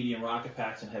Grizzly's medium rocket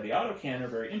packs and heavy autocannon are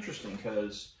very interesting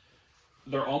because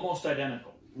they're almost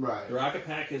identical. Right. The rocket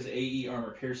pack is AE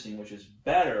armor piercing, which is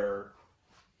better,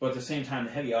 but at the same time,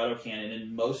 the heavy autocannon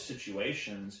in most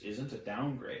situations isn't a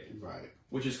downgrade. Right.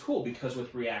 Which is cool because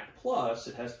with React Plus,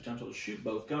 it has potential to shoot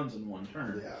both guns in one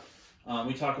turn. Yeah.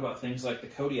 We talk about things like the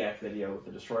Kodiak video with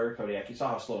the Destroyer Kodiak. You saw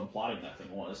how slow and plodding that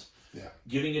thing was. Yeah.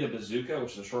 Giving it a bazooka,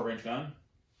 which is a short-range gun,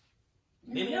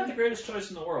 maybe not the greatest choice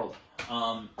in the world.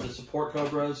 The support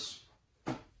Cobras,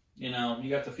 you know, you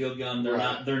got the field gun.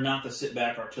 They're not the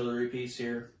sit-back artillery piece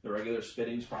here. The regular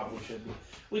Spittings probably should be.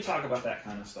 We talk about that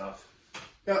kind of stuff.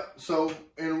 Yeah. So,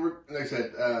 and like I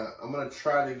said, I'm gonna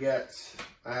try to get.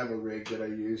 I have a rig that I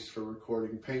use for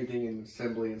recording painting and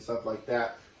assembly and stuff like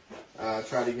that.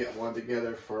 Try to get one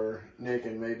together for Nick,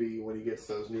 and maybe when he gets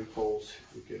those new poles,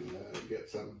 we can get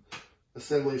some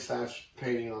assembly /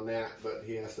 painting on that. But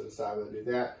he has to decide whether to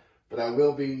do that. But I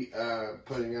will be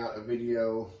putting out a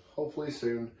video hopefully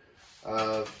soon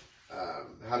of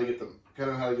how to get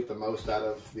the most out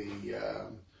of the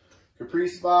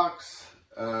Caprice box,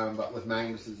 but with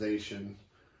magnetization,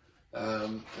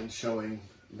 and showing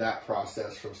that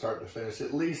process from start to finish,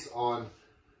 at least on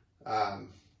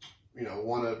you know,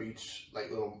 one of each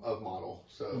little model.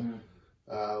 So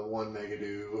one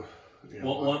Megadoo, you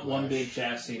know, one big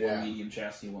chassis, one medium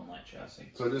chassis, one light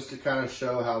chassis. So just to kind of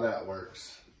show how that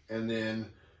works, and then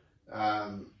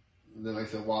like I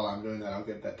said, while I'm doing that, I'll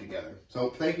get that together.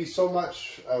 So thank you so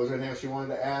much. Was there anything else you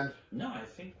wanted to add? No, I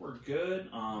think we're good.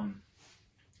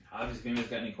 Obviously, if anybody's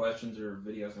got any questions or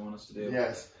videos they want us to do.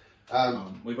 Yes.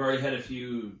 We've already had a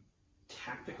few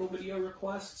tactical video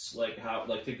requests, like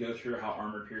to go through how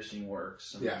armor piercing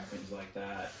works and things like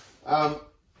that.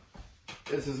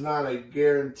 This is not a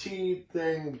guaranteed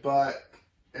thing, but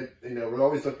you know, we're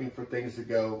always looking for things to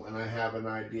go, and I have an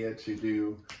idea to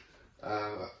do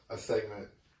a segment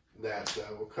that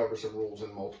will cover some rules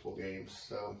in multiple games.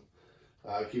 So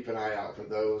keep an eye out for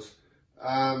those.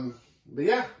 But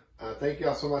yeah, thank you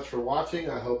all so much for watching.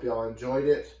 I hope y'all enjoyed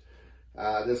it.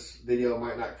 This video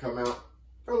might not come out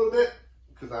for a little bit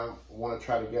because I want to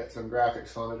try to get some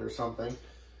graphics on it or something.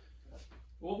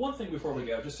 Well, one thing before we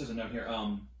go, just as a note here,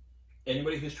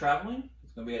 anybody who's traveling,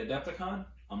 it's going to be at Adepticon.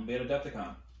 I'm going to be at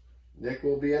Adepticon. Nick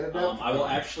will be at Adepticon. I will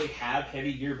actually have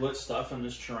Heavy Gear Blitz stuff in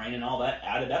this terrain and all that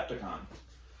at Adepticon.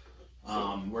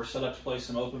 We're set up to play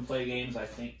some open play games, I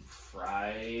think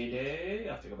Friday.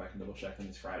 I have to go back and double check. I think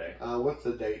it's Friday. What's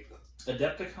the date?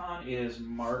 Adepticon is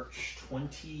March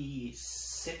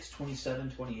 26,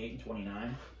 27, 28, and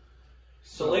 29.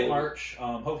 So late March.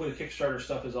 Hopefully the Kickstarter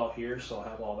stuff is all here, so I'll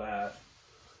have all that.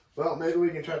 Well, maybe we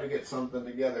can try to get something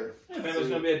together. Yeah, if anyone's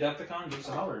going to be at Adepticon, give us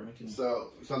a holler. We can...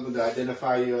 So, something to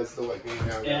identify you as the What Game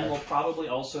Now guy. And we'll probably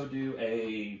also do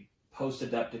a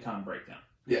post-Adepticon breakdown.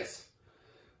 Yes.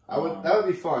 That would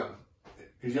be fun.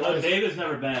 Dave has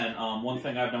never been. One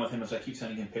thing I've done with him is I keep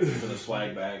sending him pictures of the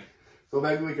swag bag. So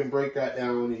maybe we can break that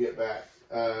down when you get back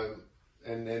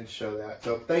and then show that.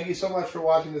 So thank you so much for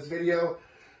watching this video.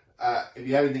 If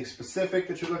you have anything specific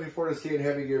that you're looking for to see in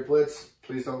Heavy Gear Blitz,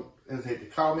 please don't hesitate to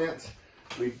comment.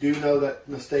 We do know that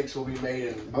mistakes will be made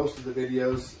in most of the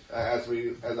videos as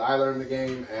I learn the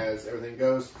game, as everything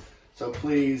goes. So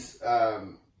please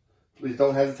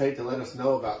don't hesitate to let us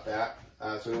know about that.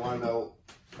 So we want to know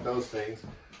those things.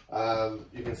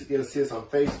 You can get to see us on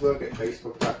Facebook at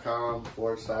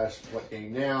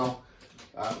facebook.com/WhatGameNow.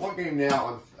 What Game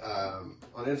Now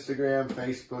on Instagram,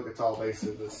 Facebook, it's all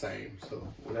basically the same. So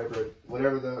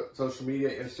whatever the social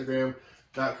media,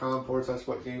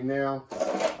 Instagram.com/WhatGameNow.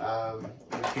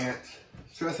 We can't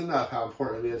stress enough how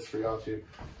important it is for y'all to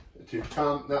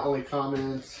not only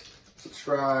comment,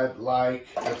 subscribe, like,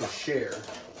 and to share.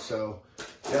 So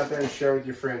get out there and share with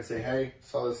your friends. Say, hey,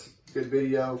 saw this good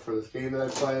video for this game that I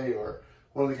play, or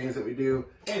one of the games that we do.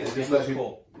 Hey, this just game was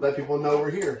cool. Let people know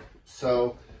we're here.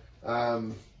 So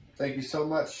thank you so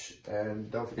much,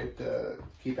 and don't forget to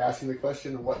keep asking the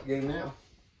question, what game now?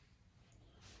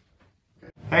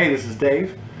 Hey, this is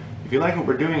Dave. If you like what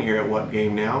we're doing here at What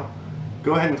Game Now,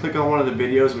 go ahead and click on one of the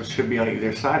videos which should be on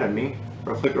either side of me,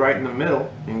 or click right in the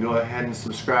middle and go ahead and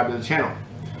subscribe to the channel.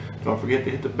 Don't forget to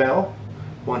hit the bell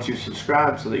once you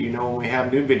subscribe so that you know when we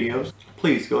have new videos.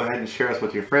 Please go ahead and share us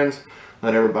with your friends.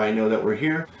 Let everybody know that we're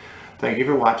here. Thank you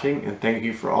for watching, and thank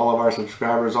you for all of our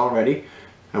subscribers already.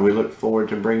 And we look forward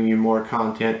to bringing you more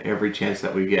content every chance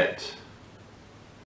that we get.